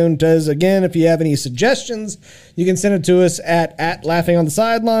and preguntas. Again, if you have any suggestions, you can send it to us at Laughing on the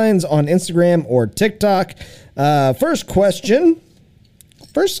Sidelines on Instagram or TikTok. First question.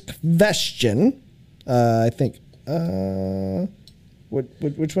 I think.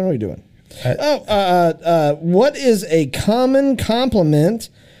 Which one are we doing? What is a common compliment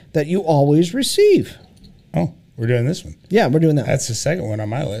that you always receive? Oh, we're doing this one. Yeah, we're doing that. That's the second one on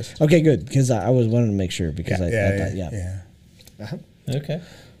my list. Okay, good, because I was wanting to make sure because I thought. Okay.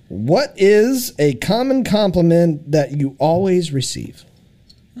 What is a common compliment that you always receive?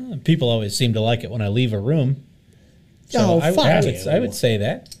 People always seem to like it when I leave a room. Oh, I fuck would you. say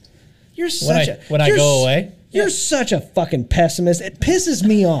that. You're such when I go away. You're such a fucking pessimist. It pisses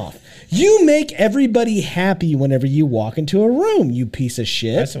me off. You make everybody happy whenever you walk into a room, you piece of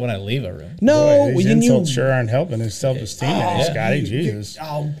shit. That's when I leave a room. No, Boy, these when insults sure aren't helping his self-esteem, Scotty. Jesus.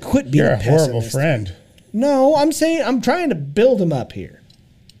 Oh, quit being You're a horrible pessimist. friend. No, I'm saying I'm trying to build him up here.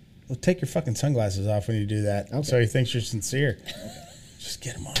 Well, take your fucking sunglasses off when you do that, Okay. so he thinks you're sincere. Just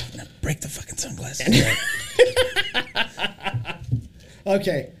get them off. Now break the fucking sunglasses.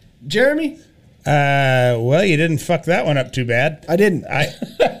 Okay, Jeremy, Well, you didn't fuck that one up too bad. I didn't.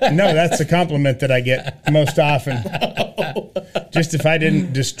 No, that's a compliment that I get most often. Just if I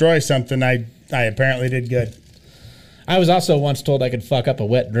didn't destroy something, I apparently did good. I was also once told I could fuck up a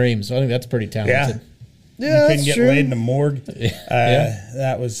wet dream, so I think that's pretty Yeah. talented. Yeah, You couldn't that's get true. laid in a morgue. Yeah.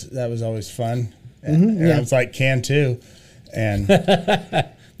 That was always fun. And I was like, can too. And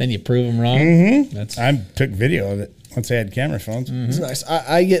Then you prove them wrong. Mm-hmm. That's I took video of it once they had camera phones. It's nice.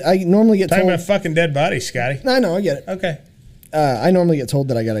 I normally get Talking told. about fucking dead bodies, Scotty. I know, I get it. Okay. I normally get told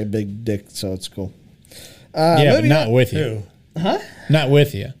that I got a big dick, so it's cool. yeah, but maybe not not- with you. Who? Not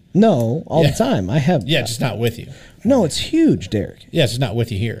with you. No, all Yeah. the time. I have. Yeah, just not with you. No, it's huge, Derek. Yeah, it's just not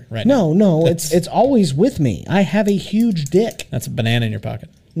with you here right now. No, it's always with me. I have a huge dick. That's a banana in your pocket.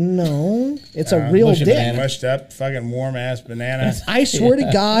 No, it's a real mushy dick. banana. Mushed up, fucking warm ass banana. I swear to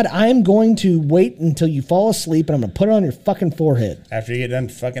God, I'm going to wait until you fall asleep and I'm going to put it on your fucking forehead. After you get done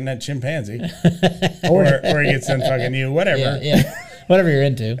fucking that chimpanzee, or he gets done fucking you, whatever. Yeah. Whatever you're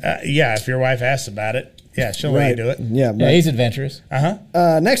into. Yeah, if your wife asks about it, yeah, she'll let you do it. Yeah, Yeah, right. he's adventurous.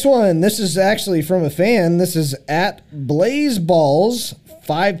 Next one. This is actually from a fan. This is at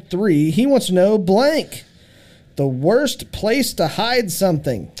BlazeBalls53. He wants to know blank. The worst place to hide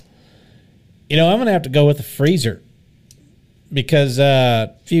something. You know, I'm going to have to go with the freezer because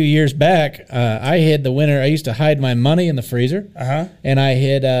a few years back, I hid the winner. I used to hide my money in the freezer. And I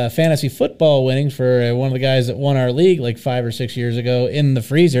hid fantasy football winnings for one of the guys that won our league like 5 or 6 years ago in the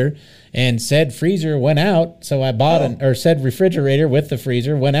freezer. And said freezer went out, so I bought or said refrigerator with the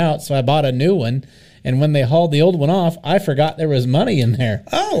freezer went out, so I bought a new one. And when they hauled the old one off, I forgot there was money in there.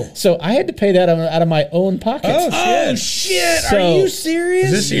 Oh. So I had to pay that out of my own pocket. Oh, shit. Shit, So- are you serious?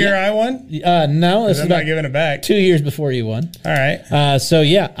 Is this the year I won? No, this is I'm not about giving it back. 2 years before you won. All right. So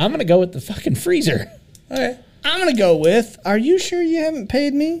yeah, I'm gonna go with the fucking freezer. Okay. I'm going to go with, are you sure you haven't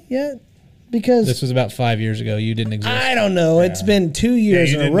paid me yet? Because This was about 5 years ago. You didn't exist. I don't know. It's been 2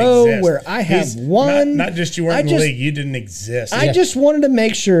 years you in a didn't row exist. where I have He's won. Not just you weren't in the league, you didn't exist. I just wanted to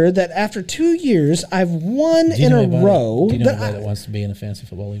make sure that after 2 years, I've won Do you in know a anybody- row. Do you know that anybody I- that wants to be in a fantasy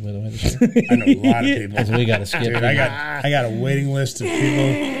football league, by the way, this year? I know a lot of people. 'Cause we got to skip. Dude, I got a waiting list of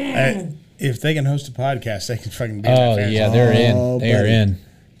people. If they can host a podcast, they can fucking be in Oh that fantasy. yeah, they're in. Oh, They are buddy. in.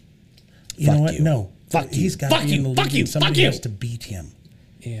 You know Fuck what? you. No. Fuck He's you. got Fuck to be in you. the Fuck league you. and somebody Fuck you. has to beat him.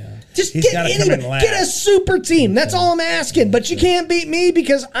 Yeah. Just He's get gotta come anybody, in last. get a super team. That's all I'm asking. But you can't beat me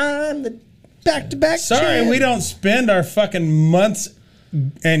because I'm the back-to-back Sorry, champ. we don't spend our fucking months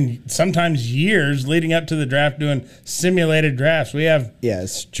and sometimes years leading up to the draft doing simulated drafts. We have Yeah,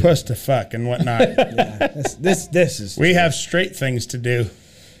 it's true. puss to fuck and whatnot. This is. We have straight things to do.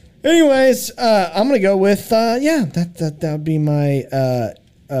 Anyways, I'm gonna go with that would be my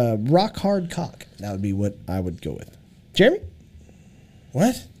rock hard cock. That would be what I would go with. Jeremy,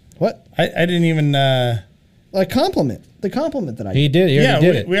 What? what? I didn't even. A compliment. The compliment that I He did. He already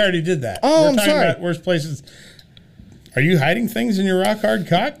did it. we already did that. Oh, We're I'm talking sorry. about worst places. Are you hiding things in your rock hard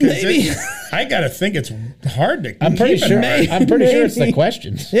cock? 'Cause Maybe. I gotta think it's hard to. I'm pretty keep sure. it hard. I'm pretty sure it's the Maybe.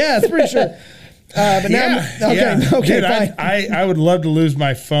 questions. Yeah, it's pretty sure. But now, okay, Dude, fine. I would love to lose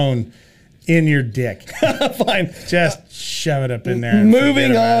my phone in your dick. Fine. Just shove it up in there. And Moving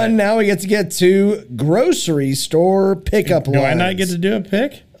forget about on, it. now we get to grocery store pickup lines. Do I not get to do a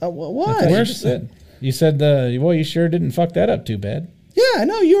pick? What? You said well, you sure didn't fuck that up too bad. Yeah, I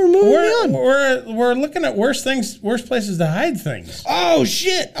know you were moving on. We're looking at worse places to hide things. Oh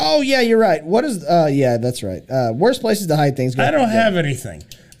shit! Oh yeah, you're right. What is? Yeah, that's right. Worst places to hide things. I don't have anything.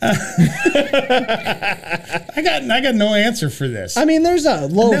 I got no answer for this. I mean, there's a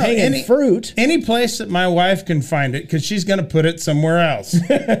low hanging fruit. Any place that my wife can find it, because she's going to put it somewhere else.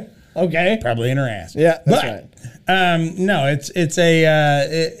 Okay. Probably in her ass. Yeah, that's right. right. No, it's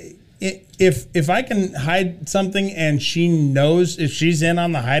a if I can hide something and she knows if she's in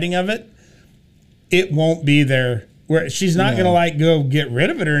on the hiding of it, it won't be there. Where she's not going to like go get rid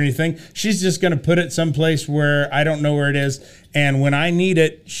of it or anything. She's just going to put it someplace where I don't know where it is. And when I need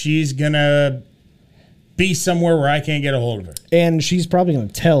it, she's going to be somewhere where I can't get a hold of her. And she's probably going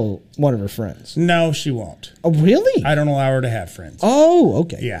to tell one of her friends. No, she won't. Oh, really? I don't allow her to have friends. Oh,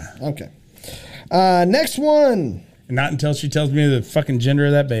 okay. Yeah. Okay. Next one. Not until she tells me the fucking gender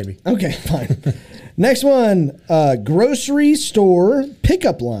of that baby. Okay, fine. Next one. Grocery store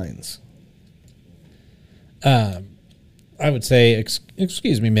pickup lines. I would say,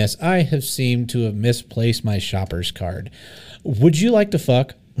 excuse me, miss, I have seemed to have misplaced my shopper's card. Would you like to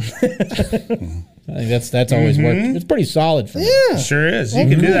fuck? I think that's always worked. It's pretty solid for me. Yeah. Sure is. You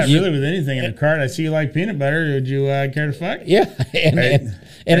can do that really with anything in a card. I see you like peanut butter. Would you care to fuck? Yeah.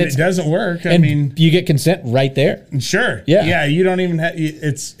 And it doesn't work. I and mean, you get consent right there. sure. Yeah. Yeah. You don't even have.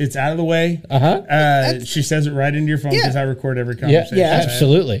 It's out of the way. She says it right into your phone because I record every conversation. Yeah,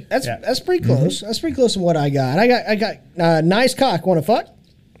 absolutely. That's pretty close. That's pretty close to what I got. I got nice cock. Want to fuck?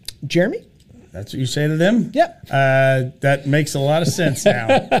 Jeremy? That's what you say to them? Yep. That makes a lot of sense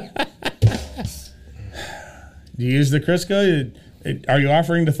now. Do you use the Crisco? Are you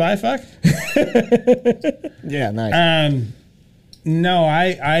offering to thigh fuck? Yeah, nice. No,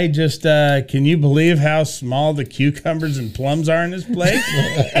 I just can you believe how small the cucumbers and plums are in this place?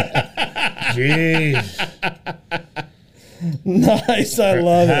 Jeez. Nice, I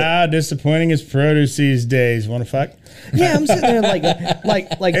love it. How disappointing is produce these days? Want to fuck? Yeah, I'm sitting there like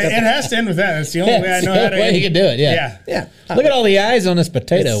It has to end with that. That's the only way I know how to way end. you can do it. Yeah. yeah. Look at all the eyes on this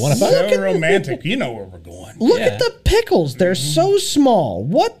potato. Want to fuck? So romantic. You know where we're going. Look at the pickles. They're so small.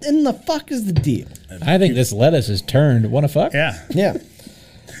 What in the fuck is the deal? I think this lettuce is turned. Want to fuck? Yeah. Yeah.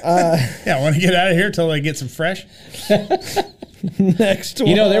 Yeah, want to get out of here till they get some fresh? Next one.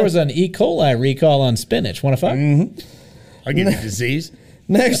 You know, there was an E. coli recall on spinach. Want to fuck? I'll give you a disease.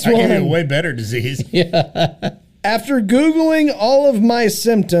 Next I'll one. give you a way better disease. After Googling all of my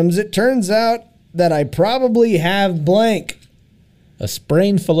symptoms, it turns out that I probably have blank. A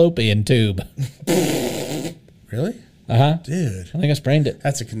sprained fallopian tube. Really? Uh-huh. Dude. I think I sprained it.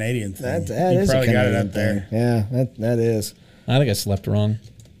 That's a Canadian thing. That you is probably a got it Canadian up there. thing. Yeah, that is. I think I slept wrong.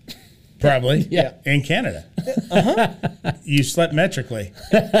 Probably. Yeah. In Canada. You slept metrically.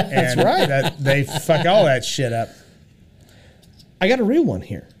 That's right. They fuck all that shit up. I got a real one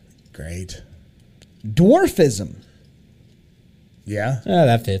here. Great. Dwarfism. Yeah.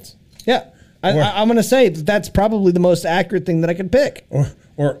 That fits. Yeah. I'm going to say that's probably the most accurate thing that I could pick.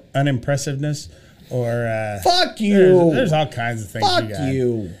 Or unimpressiveness. Or Fuck you. There's all kinds of things. Fuck you got.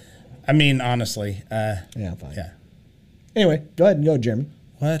 you. I mean, honestly. Yeah, fine. Yeah. Anyway, go ahead and go, Jeremy.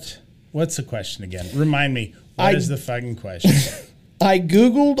 What's the question again? Remind me. What is the fucking question? I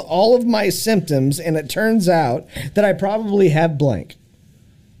Googled all of my symptoms, and it turns out that I probably have blank.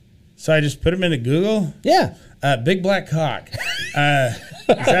 So I just put them into Google? Yeah. Big black cock.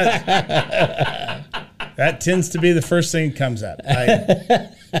 That tends to be the first thing that comes up.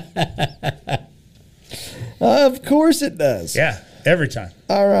 Of course it does. Yeah, every time.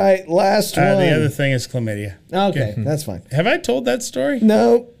 All right, last one. The other thing is chlamydia. Okay, that's fine. Have I told that story?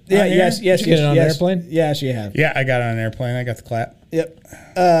 No. Yeah, On here? yes. Did you get it on an airplane? Yes, you have. Yeah, I got on an airplane. I got the clap. Yep.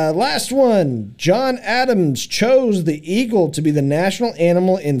 Last one. John Adams chose the eagle to be the national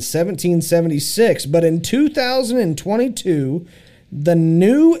animal in 1776, but in 2022, the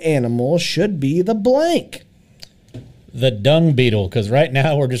new animal should be the blank. The dung beetle, because right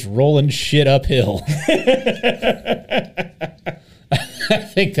now we're just rolling shit uphill. I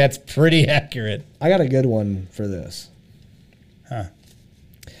think that's pretty accurate. I got a good one for this. Huh.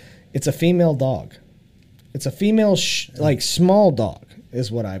 It's a female dog. It's a female, small dog is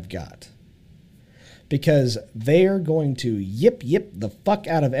what I've got. because they're going to yip the fuck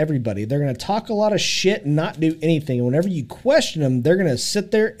out of everybody. They're going to talk a lot of shit and not do anything. And whenever you question them, they're going to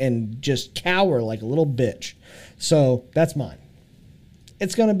sit there and just cower like a little bitch. So that's mine.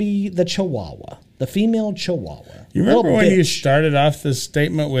 It's going to be the Chihuahua, the female Chihuahua. You remember Little when you bitch. started off this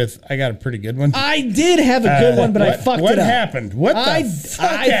statement with, I got a pretty good one? I did have a good one, but I fucked it up. What happened? What the fuck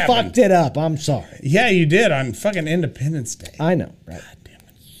I happened? fucked it up. I'm sorry. Yeah, you did on fucking Independence Day. I know, right?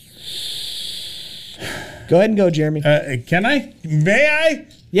 Go ahead and go, Jeremy. Can I? May I?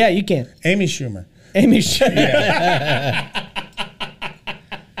 Yeah, you can. Amy Schumer. Amy.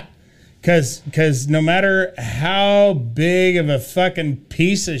 Because no matter how big of a fucking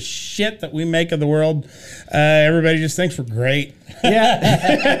piece of shit that we make of the world, everybody just thinks we're great. Yeah.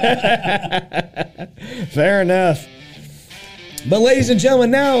 Fair enough. But ladies and gentlemen,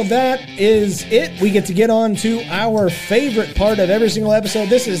 now that is it. We get to get on to our favorite part of every single episode.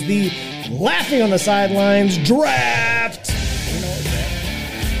 This is the Laughing on the Sidelines draft.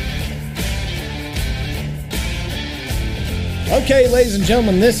 Okay, ladies and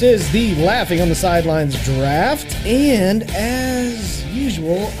gentlemen, this is the Laughing on the Sidelines draft. And as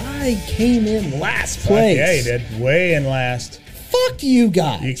usual, I came in last place. Yeah, you did. Way in last. Fuck you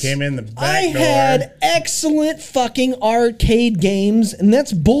guys. You came in the back I door. had excellent fucking arcade games, and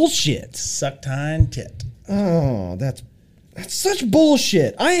that's bullshit. Suck time tit. Oh, that's such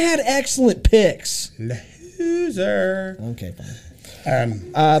bullshit. I had excellent picks. Loser. Okay, fine.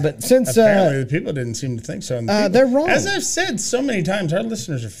 But since Apparently the people didn't seem to think so. And the people- they're wrong. As I've said so many times, our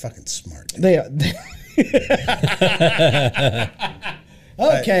listeners are fucking smart. they are.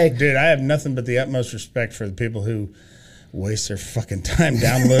 Okay. Dude, I have nothing but the utmost respect for the people who waste their fucking time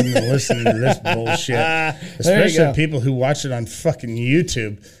downloading and listening to this bullshit. Especially go. people who watch it on fucking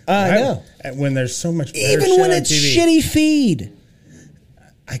YouTube. I know. When there's so much better Even shit when on it's TV. shitty feed.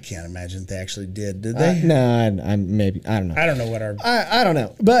 I can't imagine they actually did they? No, I'm maybe. I don't know. I don't know what our... I don't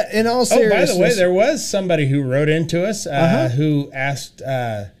know. But in all Oh, seriousness. by the way, there was somebody who wrote into us who asked,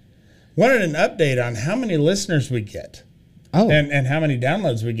 wanted an update on how many listeners we get. Oh. And how many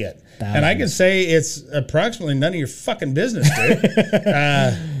downloads we get. And I can say it's approximately none of your fucking business, dude.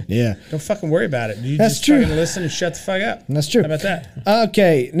 Yeah. Don't fucking worry about it. You That's just true. fucking listen and shut the fuck up. That's true. How about that?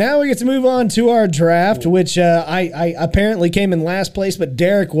 Okay, now we get to move on to our draft, which I apparently came in last place, but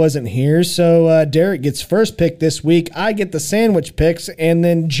Derek wasn't here. So Derek gets first pick this week. I get the sandwich picks, and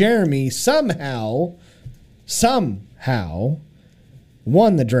then Jeremy somehow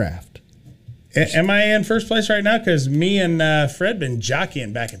won the draft. Am I in first place right now? Because me and Fred been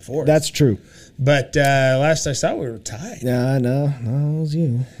jockeying back and forth. That's true. But last I saw, we were tied. Yeah, no, it was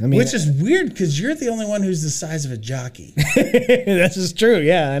you. I mean, Which is weird because you're the only one who's the size of a jockey. this is true.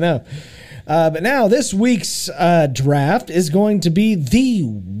 Yeah, I know. But now this week's draft is going to be the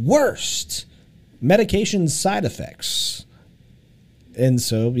worst medication side effects. And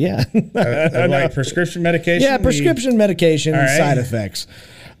so, yeah. Like prescription medication? Yeah, prescription medication All right. side effects.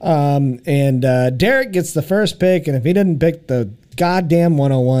 And Derek gets the first pick, and if he didn't pick the goddamn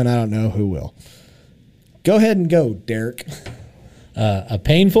 101, I don't know who will. Go ahead and go, Derek. A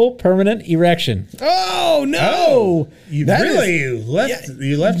painful permanent erection. Oh, no. You That really is-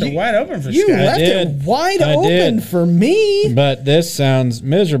 you left it wide open for You Scott. left did. it wide I open did. for me. But this sounds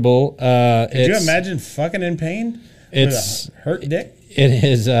miserable. Could you It's- imagine fucking in pain? It's- with a hurt dick? It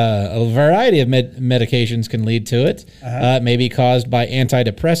is a variety of medications can lead to it. It may be caused by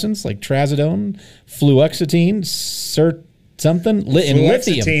antidepressants like trazodone, fluoxetine, and lithium.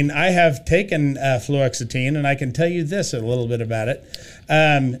 Fluoxetine. I have taken fluoxetine, and I can tell you this a little bit about it.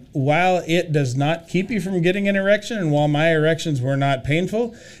 While it does not keep you from getting an erection, and while my erections were not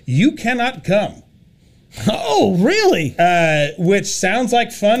painful, you cannot come. Oh, really? Which sounds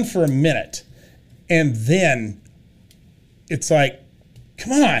like fun for a minute. And then it's like,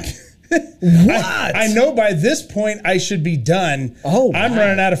 come on. What? I know by this point I should be done. Oh, I'm wow.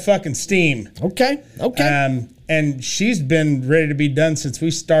 running out of fucking steam. Okay. And she's been ready to be done since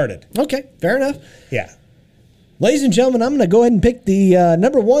we started. Okay. Fair enough. Yeah. Ladies and gentlemen, I'm going to go ahead and pick the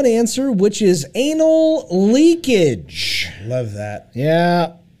number one answer, which is anal leakage. Love that.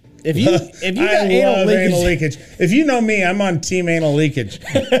 Yeah. If you got I anal love leakage, anal leakage. If you know me, I'm on team anal leakage.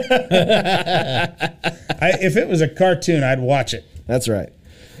 If it was a cartoon, I'd watch it. that's right.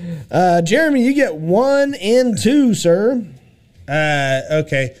 Jeremy, you get 1 and 2, sir.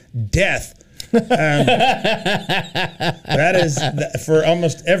 Okay. Death. That is, for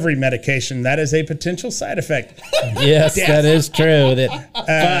almost every medication, that is a potential side effect. Yes, that is true.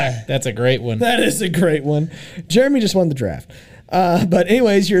 That's a great one. That is a great one. Jeremy just won the draft. But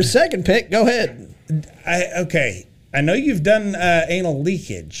anyways, your second pick, go ahead. Okay. I know you've done anal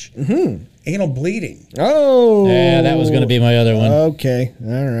leakage, anal bleeding. Oh. Yeah, that was going to be my other one. Okay.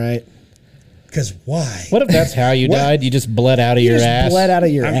 All right. Because why? What if that's how you died? You just bled out of your Just ass? bled out of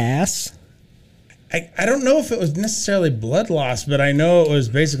your ass. I don't know if it was necessarily blood loss, but I know it was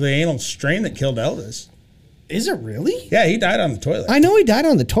basically anal strain that killed Elvis. Is it really? Yeah, he died on the toilet. I know he died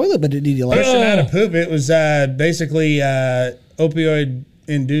on the toilet, but did he like? Pushing out of poop. It was basically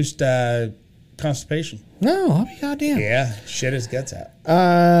opioid-induced constipation. No, I'll be goddamn. Yeah, shit his guts out.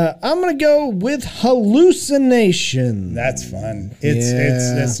 I'm gonna go with hallucination. That's fun.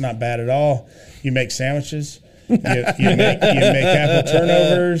 It's not bad at all. You make sandwiches. You make apple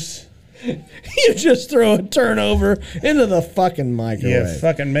turnovers. You just throw a turnover into the fucking microwave. You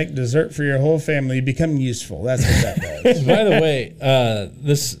fucking make dessert for your whole family. You become useful. That's what that does. By the way,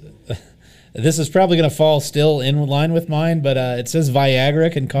 this is probably going to fall still in line with mine, but it says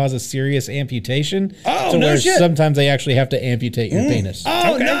Viagra can cause a serious amputation. Oh, to no where shit. sometimes they actually have to amputate your penis.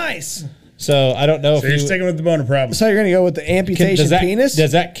 Oh, Okay. nice. So I don't know So if you're you sticking with the boner problem. So you're gonna go with the amputation penis?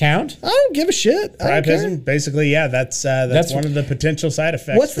 Does that count? I don't give a shit. I don't care. Priapism, basically, yeah, that's one of the potential side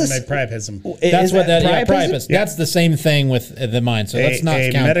effects What's from this- a priapism. That's what that priapism? priapism. That's the same thing with the mine. So let's not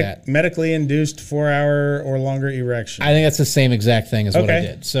count that. Medically induced 4-hour or longer erection. I think that's the same exact thing as what I Okay.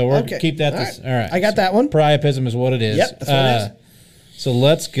 did. So we're Okay. keep that. All This, right. all right. I got that one. Priapism is what it is. Yep, that's what it is. So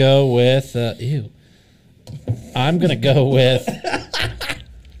let's go with ew. I'm gonna go with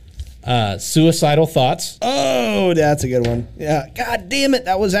suicidal thoughts Oh, that's a good one. Yeah. God damn it.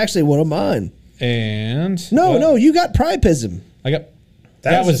 That was actually one of mine. and No, you got priapism. I got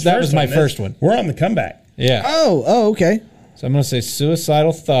that was my one. first one. We're on the comeback. Yeah. Oh, okay. So I'm gonna say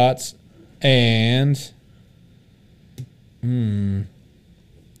suicidal thoughts and that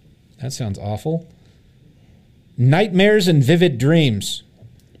sounds awful. Nightmares and vivid dreams.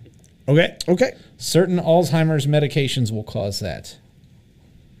 Okay. Okay. Certain Alzheimer's medications will cause that.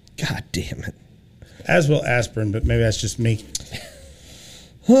 God damn it. As will aspirin, but maybe that's just me.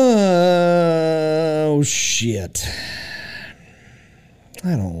 Oh, shit. I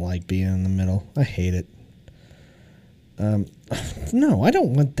don't like being in the middle. I hate it. No, I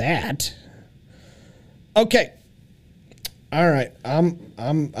don't want that. Okay. All right.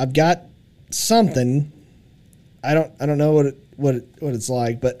 I've got something. I don't know what it's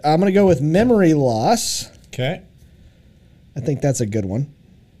like, but I'm gonna go with memory loss. Okay. I think that's a good one.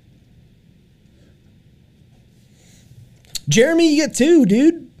 Jeremy, you get 2,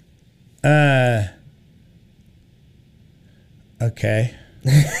 dude. Okay.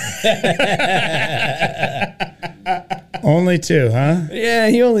 Only 2, huh? Yeah,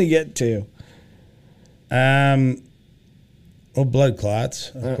 you only get 2. Well, blood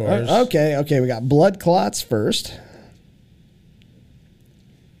clots, of course. Okay. We got blood clots first.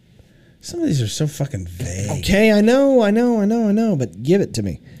 Some of these are so fucking vague. Okay, I know, but give it to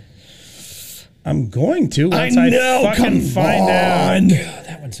me. I'm going to once I I, know, fucking come find on. out. God,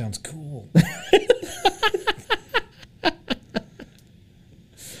 that one sounds cool.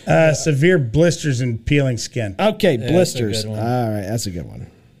 Severe blisters and peeling skin. Okay, that's a blisters. good All one. right, that's a good one.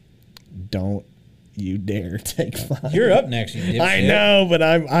 Don't you dare take 5. You're up next. You dipshit. I know, but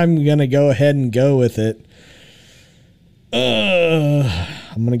I'm gonna go ahead and go with it.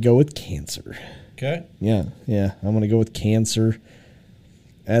 I'm gonna go with cancer. Okay. Yeah. I'm gonna go with cancer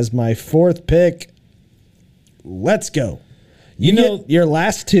as my 4th pick. Let's go. You know- get your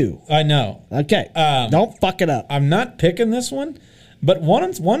last 2. I know. Okay. Don't fuck it up. I'm not picking this one, but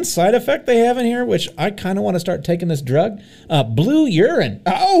one side effect they have in here, which I kind of want to start taking this drug, blue urine.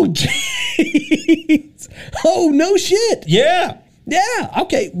 Oh, jeez. Oh, no shit. Yeah. Yeah.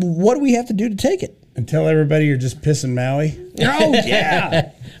 Okay. What do we have to do to take it? And tell everybody you're just pissing Maui. Oh,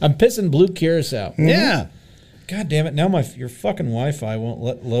 yeah. I'm pissing blue curacao. Yeah. God damn it! Now your fucking Wi-Fi won't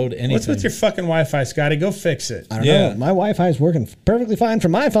load anything. What's with your fucking Wi-Fi, Scotty? Go fix it. I don't Yeah. know. My Wi-Fi is working perfectly fine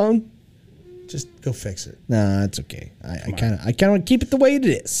from my phone. Just go fix it. Nah, it's okay. I kind of want to keep it the way it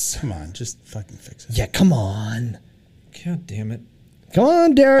is. Come on, just fucking fix it. Yeah, come on. God damn it! Come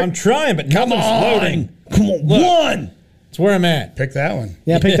on, Derek. I'm trying, but come nothing's on. loading. Come on. Look. One. It's where I'm at. Pick that one.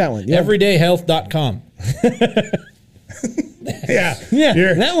 Yeah, pick that one. Yeah. Everydayhealth.com. Yeah. Yeah,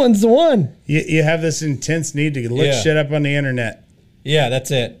 You're- that one's the one. you have this intense need to look Yeah. shit up on the internet. Yeah, that's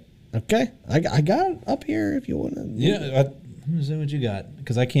it. Okay. I got it up here if you want to. Yeah, is that what you got?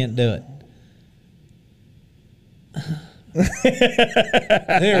 Because I can't do it.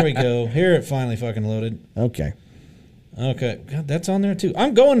 There we go. Here it finally fucking loaded. Okay. Okay, God, that's on there too.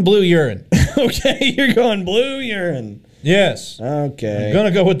 I'm going blue urine. Okay, you're going blue urine. Yes, Okay. I'm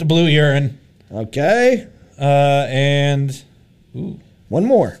gonna go with the blue urine. Okay. And One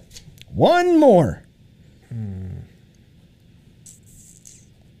more.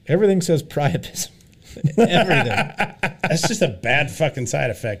 Everything says priapism. Everything. That's just a bad fucking side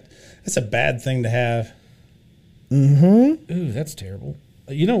effect. That's a bad thing to have. Ooh, that's terrible.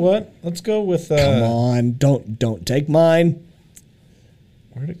 You know what? Let's go with. Come on, don't take mine.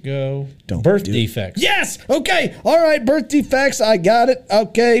 Where'd it go? Don't Birth do it. defects. Yes. Okay. All right. Birth defects. I got it.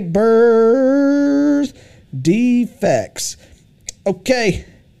 Okay. Birth defects. Okay.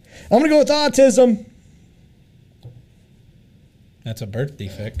 I'm gonna go with autism. That's a birth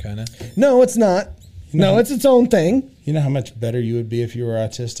defect, kind of. No, it's not. No, it's its own thing. You know how much better you would be if you were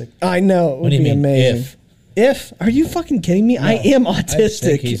autistic? I know. It would What do you be mean, amazing. If? Are you fucking kidding me? I am I just autistic.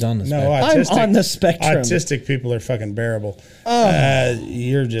 think he's on the No, spectrum. I'm on the spectrum. Autistic people are fucking bearable.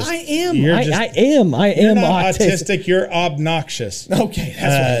 You're just. I am. You're I just, am. I You're am not autistic. autistic. You're obnoxious. Okay,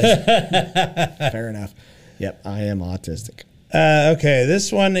 that's right. Fair enough. Yep, I am autistic. Okay, this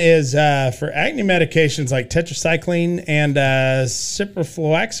one is for acne medications like tetracycline and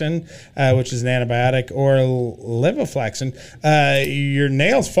ciprofloxacin, which is an antibiotic, or levofloxacin. Your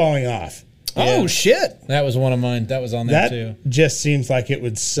nails falling off. Oh shit! That was one of mine. That was on there That too. just seems like it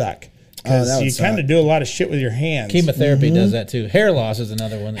would suck. that Because would you kind suck. of do a lot of shit with your hands. Chemotherapy does that too. Hair loss is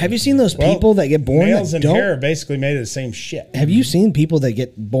another one. Have you seen those Well, people that get born nails that and don't? hair are basically made of the same shit. Have you seen people that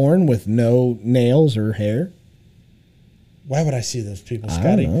get born with no nails or hair? Why would I see those people, I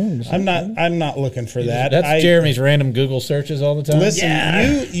Scotty? don't know. I'm not looking for that. That's Jeremy's random Google searches all the time.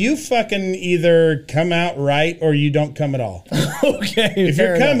 Listen, you fucking either come out right or you don't come at all. Okay, If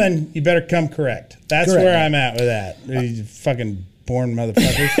you're coming, you better come correct. That's Correct. where I'm at with that. You fucking born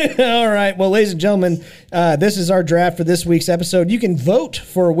motherfuckers. All right. Well, ladies and gentlemen, this is our draft for this week's episode. You can vote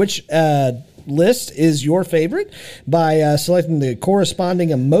for which list is your favorite by selecting the corresponding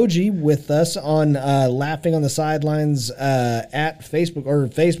emoji with us on Laughing on the Sidelines at Facebook or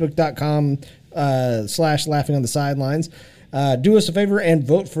facebook.com / Laughing on the Sidelines. Do us a favor and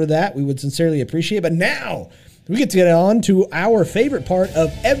vote for that. We would sincerely appreciate it. But now we get to get on to our favorite part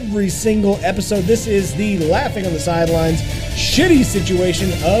of every single episode. This is the Laughing on the Sidelines shitty situation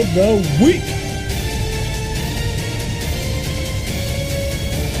of the week.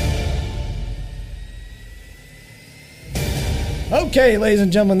 Okay, ladies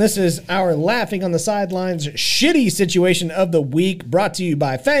and gentlemen, this is our Laughing on the Sidelines shitty situation of the week, brought to you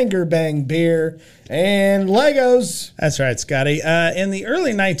by Fanger Bang Beer and Legos. That's right, Scotty. In the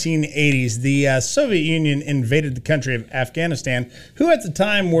early 1980s, the Soviet Union invaded the country of Afghanistan, who at the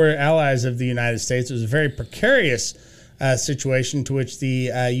time were allies of the United States. It was a very precarious situation to which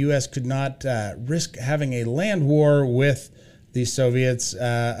the U.S. could not risk having a land war with the Soviets,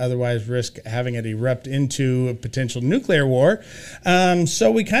 otherwise risk having it erupt into a potential nuclear war.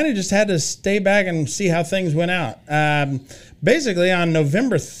 So we kind of just had to stay back and see how things went out. Basically, on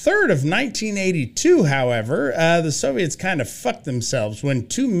November 3rd of 1982, however, the Soviets kind of fucked themselves when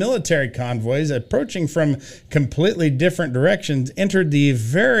two military convoys approaching from completely different directions entered the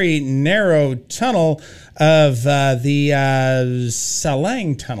very narrow tunnel of the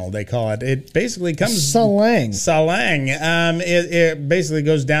Salang Tunnel, they call it. It basically comes... Salang. It basically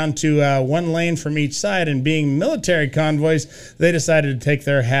goes down to one lane from each side, and being military convoys, they decided to take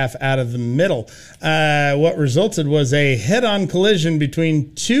their half out of the middle. What resulted was a head-on collision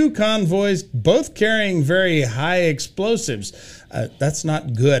between two convoys, both carrying very high explosives. That's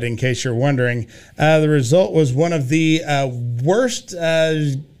not good, in case you're wondering. The result was one of the worst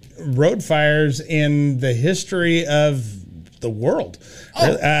road fires in the history of the world.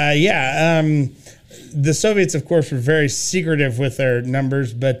 The Soviets, of course, were very secretive with their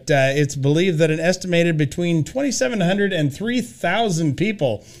numbers, but it's believed that an estimated between 2,700 and 3,000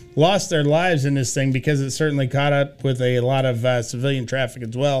 people lost their lives in this thing, because it certainly caught up with a lot of civilian traffic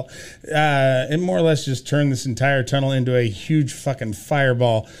as well. It more or less just turned this entire tunnel into a huge fucking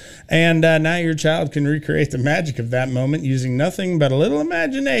fireball. And now your child can recreate the magic of that moment using nothing but a little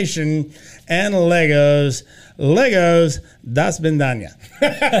imagination and Legos. Legos, das Bendanya.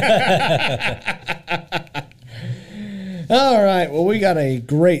 All right. Well, we got a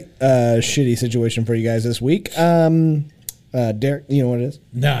great shitty situation for you guys this week. Derek, you know what it is?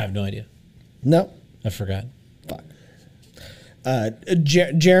 No, I have no idea. No? I forgot. Fuck.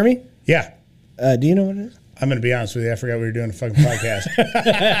 Jeremy, Yeah, do you know what it is? I'm going to be honest with you. I forgot we were doing a fucking podcast.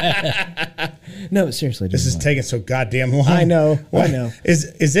 No, but seriously. This is taking so goddamn long. I know. What? I know. Is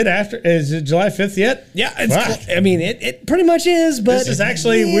it July 5th yet? Yeah, Fuck. I mean, it pretty much is, but... This is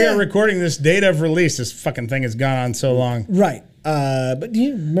actually, we are recording this date of release. This fucking thing has gone on so long. Right. But do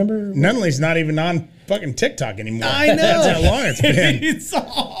you remember... Nunnally's not even on fucking TikTok anymore. I know. That's how long it's been. It's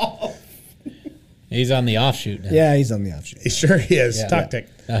off. He's on the offshoot now. Yeah, he's on the offshoot. He sure is. Yeah. Talk dick.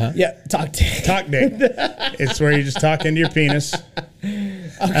 Yeah, talk to Talk dick. It's where you just talk into your penis.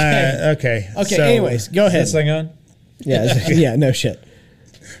 Okay. Okay. So- Anyways, go ahead. This thing on? Yeah. Yeah. No shit.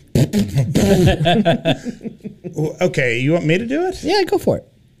 Okay, you want me to do it? Yeah. Go for it.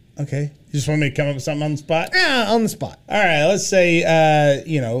 Okay. You just want me to come up with something on the spot? Yeah. On the spot. All right, let's say,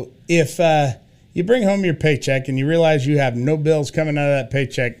 if you bring home your paycheck and you realize you have no bills coming out of that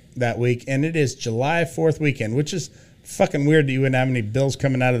paycheck that week, and it is July 4th weekend, which is fucking weird that you wouldn't have any bills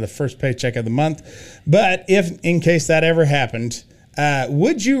coming out of the first paycheck of the month. But if, in case that ever happened,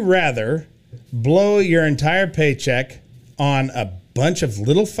 would you rather blow your entire paycheck on a bunch of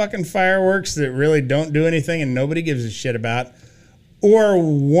little fucking fireworks that really don't do anything and nobody gives a shit about, or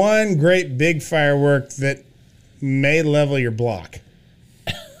one great big firework that may level your block?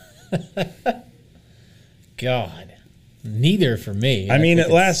 God, neither for me. I mean, think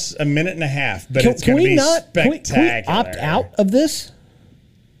it lasts a minute and a half, but it's Can going to we be not? Can we spectacular. opt out of this?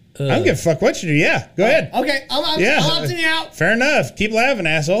 I don't give a fuck what you do. Yeah, go ahead. Okay. I'm opting out. Fair enough. Keep laughing,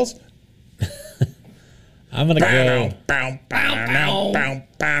 assholes. I'm gonna go.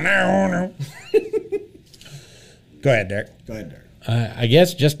 Go ahead, Derek. Go ahead, Derek. I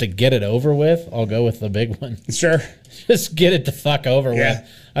guess just to get it over with, I'll go with the big one. Sure. Just get it the fuck over Yeah.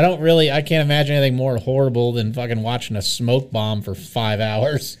 with. I can't imagine anything more horrible than fucking watching a smoke bomb for 5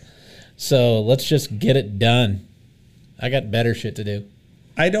 hours. So let's just get it done. I got better shit to do.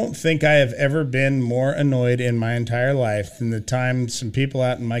 I don't think I have ever been more annoyed in my entire life than the time some people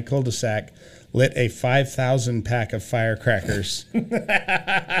out in my cul-de-sac lit a 5,000 pack of firecrackers.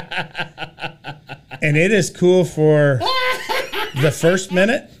 And it is cool for the first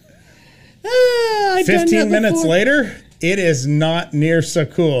minute. 15 minutes later, it is not near so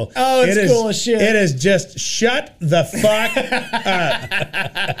cool. Oh, it's It is- cool as shit. It is just shut the fuck up.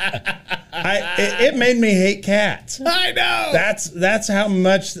 It made me hate cats. I know. That's how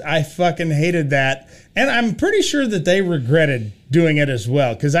much I fucking hated that. And I'm pretty sure that they regretted doing it as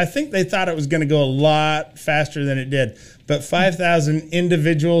well, because I think they thought it was going to go a lot faster than it did. But 5,000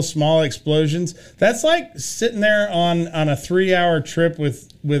 individual small explosions, that's like sitting there on a 3-hour trip with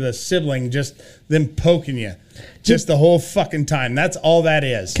a sibling, just them poking you just the whole fucking time. That's all that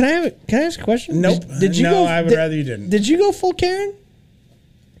is. Can I ask a question? Nope. Did you No, go? I would rather you didn't. Did you go full Karen?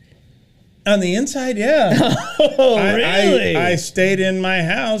 On the inside, yeah. Oh, really? I stayed in my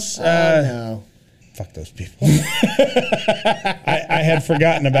house. No. Fuck those people. I had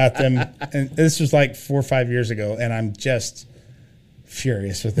forgotten about them. And this was like 4 or 5 years ago, and I'm just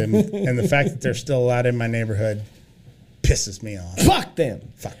furious with them. And the fact that they're still allowed in my neighborhood pisses me off. Fuck them.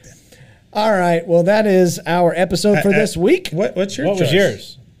 Fuck them. All right. Well, that is our episode for this week. What's your What choice? was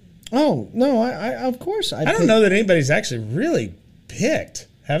yours? Oh no! I of course I don't know that anybody's actually really picked.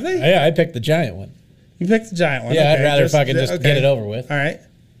 Have they? Yeah, I picked the giant one. You picked the giant one. Yeah, Okay, I'd rather fucking just get it over with. All right.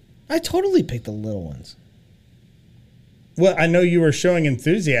 I totally picked the little ones. Well, I know you were showing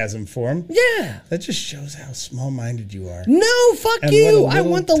enthusiasm for them. Yeah. That just shows how small-minded you are. No, fuck And you. what a I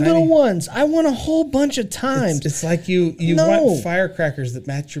want the little little tiny- ones. I want a whole bunch of time. It's like you No. want firecrackers that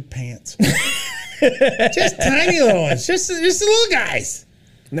match your pants. Just tiny little ones. Just the little guys.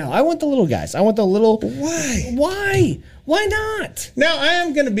 No, I want the little guys. I want the little. Why? Why? Why not? Now, I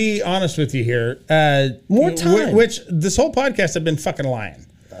am going to be honest with you here. More time. Which this whole podcast I've been fucking lying.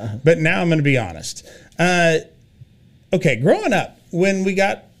 But now I'm going to be honest. Okay, growing up, when we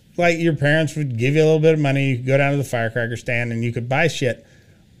got, like, your parents would give you a little bit of money, you could go down to the firecracker stand and you could buy shit.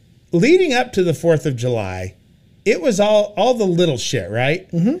 Leading up to the 4th of July, it was all the little shit,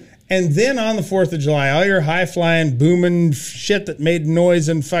 right? Mm-hmm. And then on the 4th of July, all your high-flying, booming shit that made noise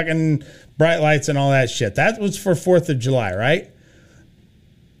and fucking bright lights and all that shit. That was for 4th of July, right?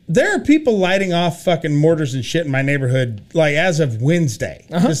 There are people lighting off fucking mortars and shit in my neighborhood, like as of Wednesday,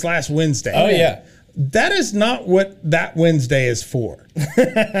 this last Wednesday. Oh, yeah. That is not what that Wednesday is for.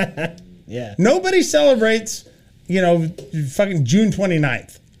 Yeah. Nobody celebrates, fucking June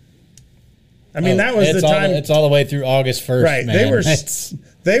 29th. I mean, that was the time. It's all the way through August 1st, Right. man.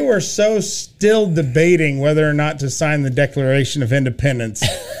 They were so still debating whether or not to sign the Declaration of Independence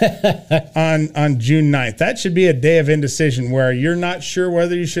on June 9th. That should be a day of indecision where you're not sure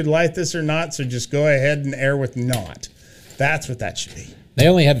whether you should light this or not, so just go ahead and err with not. That's what that should be. They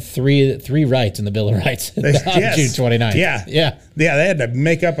only had three rights in the Bill of Rights on Yes. June 29th. Yeah. Yeah. Yeah, they had to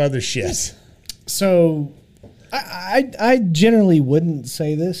make up other shit. So, I generally wouldn't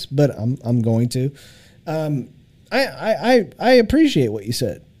say this, but I'm going to. I appreciate what you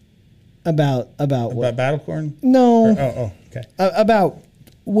said about what About Battlecorn? no Oh, okay. about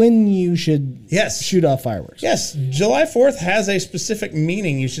when you should Yes. shoot off fireworks. Yes, July 4th has a specific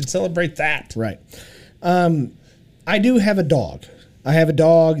meaning. You should celebrate that. Right. I do have a dog. I have a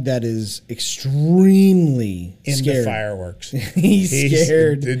dog that is extremely In scared. the fireworks. He's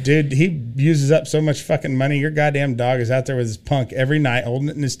scared. Dude, he uses up so much fucking money. Your goddamn dog is out there with his punk every night, holding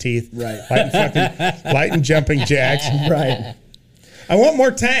it in his teeth. Right. Lighting jumping jacks. Right. I want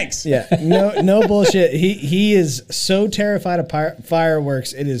more tanks. Yeah. No bullshit. He is so terrified of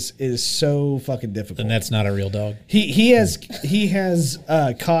fireworks. It is so fucking difficult. And that's not a real dog. He has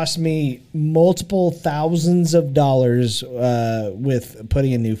cost me multiple thousands of dollars with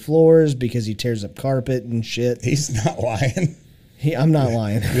putting in new floors because he tears up carpet and shit. He's not lying. I'm not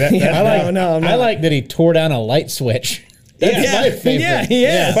lying. I like that he tore down a light switch. That's my favorite.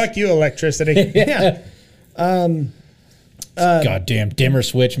 Yeah. Fuck you, electricity. Yeah. Goddamn dimmer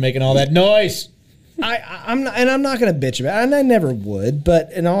switch making all that noise. I'm not going to bitch about it, and I never would.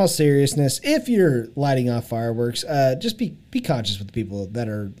 But in all seriousness, if you're lighting off fireworks, just be conscious with the people that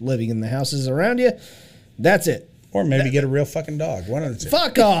are living in the houses around you. That's it. Or maybe get a real fucking dog. One of the two.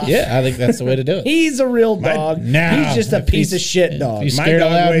 Fuck off. Yeah, I think that's the way to do it. He's a real dog. He's just a piece of shit dog. He's My scared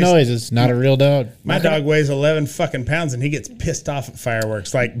of dog loud weighs- noises. Not a real dog. My dog weighs 11 fucking pounds and he gets pissed off at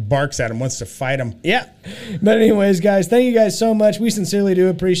fireworks, like barks at him, wants to fight him. Yeah. But anyways, guys, thank you guys so much. We sincerely do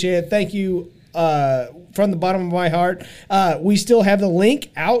appreciate it. Thank you from the bottom of my heart. We still have the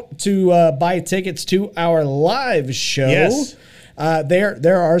link out to buy tickets to our live show. Yes.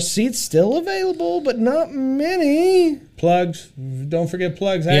 There are seats still available, but not many. Plugs. Don't forget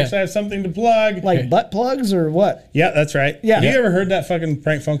plugs. I Yeah. actually have something to plug. Like butt plugs or what? Yeah, that's right. Yeah. Have you ever heard that fucking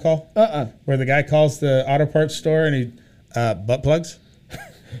prank phone call? Where the guy calls the auto parts store and he, butt plugs?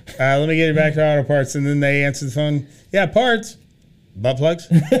 Let me get you back to auto parts. And then they answer the phone. Yeah, parts. Butt plugs.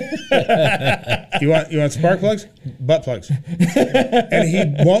 You want spark plugs? Butt plugs. And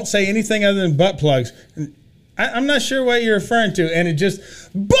he won't say anything other than butt plugs. I'm not sure what you're referring to. And it just,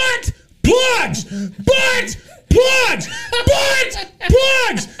 butt plugs! Butt plugs! Butt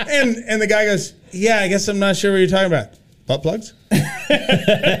plugs! And the guy goes, yeah, I guess I'm not sure what you're talking about. Butt plugs?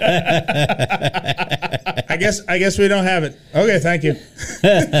 I guess we don't have it. Okay, thank you.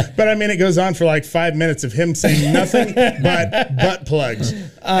 But I mean, it goes on for like 5 minutes of him saying nothing but butt plugs,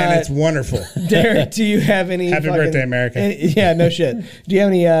 and it's wonderful. Derek, do you have any? Happy birthday, America. Yeah, no shit. Do you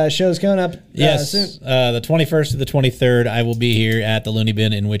have any shows coming up? Yes, Soon? the 21st to the 23rd, I will be here at the Looney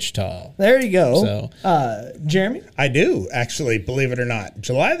Bin in Wichita. There you go. So, Jeremy? I do actually, believe it or not.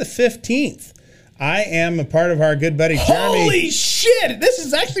 July the 15th, I am a part of our good buddy Jeremy. Holy shit! This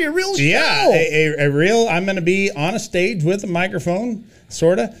is actually a real show. Yeah, a real. I'm going to be on a stage with a microphone,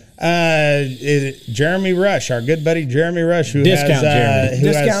 sorta. Jeremy Rush, our good buddy Jeremy Rush, who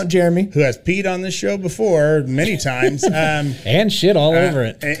Discount Jeremy. who has peed on this show before many times, and shit all over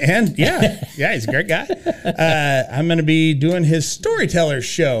it. and yeah, he's a great guy. I'm going to be doing his storyteller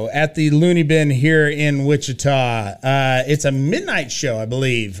show at the Looney Bin here in Wichita. It's a midnight show, I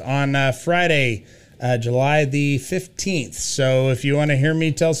believe, on Friday. July the 15th. So if you want to hear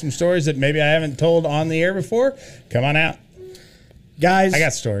me tell some stories that maybe I haven't told on the air before, come on out. Guys, I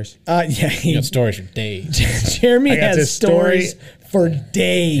got stories. Yeah, You got stories for days. Jeremy I got has this story. stories for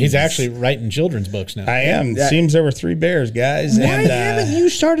days. He's actually writing children's books now. I am. Yeah. Seems there were 3 bears, guys. Why and, haven't you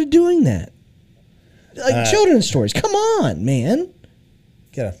started doing that? Like children's stories. Come on, man.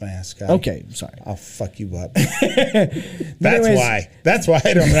 Get off my ass, Scott. Okay, sorry. I'll fuck you up. Anyways- That's why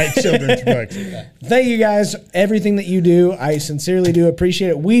I don't write children's books. Thank you guys. Everything that you do, I sincerely do appreciate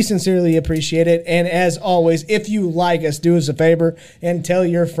it. We sincerely appreciate it. And as always, if you like us, do us a favor and tell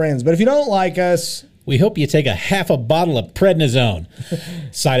your friends. But if you don't like us, We hope you take a half a bottle of prednisone.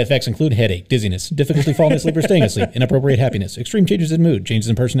 Side effects include headache, dizziness, difficulty falling asleep or staying asleep, inappropriate happiness, extreme changes in mood, changes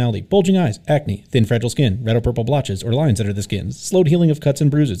in personality, bulging eyes, acne, thin fragile skin, red or purple blotches or lines under the skin, slowed healing of cuts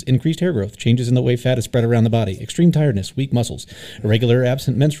and bruises, increased hair growth, changes in the way fat is spread around the body, extreme tiredness, weak muscles, irregular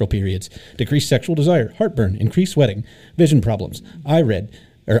absent menstrual periods, decreased sexual desire, heartburn, increased sweating, vision problems, eye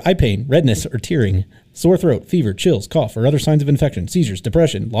pain, redness or tearing, sore throat, fever, chills, cough, or other signs of infection, seizures,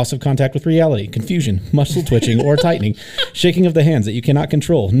 depression, loss of contact with reality, confusion, muscle twitching or tightening, shaking of the hands that you cannot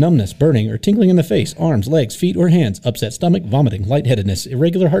control, numbness, burning, or tingling in the face, arms, legs, feet, or hands, upset stomach, vomiting, lightheadedness,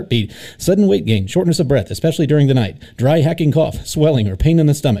 irregular heartbeat, sudden weight gain, shortness of breath, especially during the night, dry hacking cough, swelling or pain in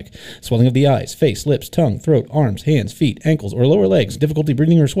the stomach, swelling of the eyes, face, lips, tongue, throat, arms, hands, feet, ankles, or lower legs, difficulty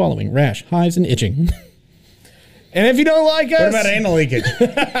breathing or swallowing, rash, hives, and itching. and if you don't like us, What about anal leakage?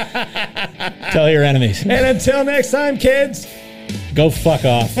 Tell your enemies. and until next time, kids, Go fuck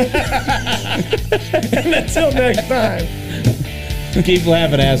off. until next time, Keep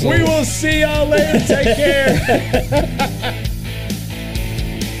laughing, asshole. we will see y'all later. Take care.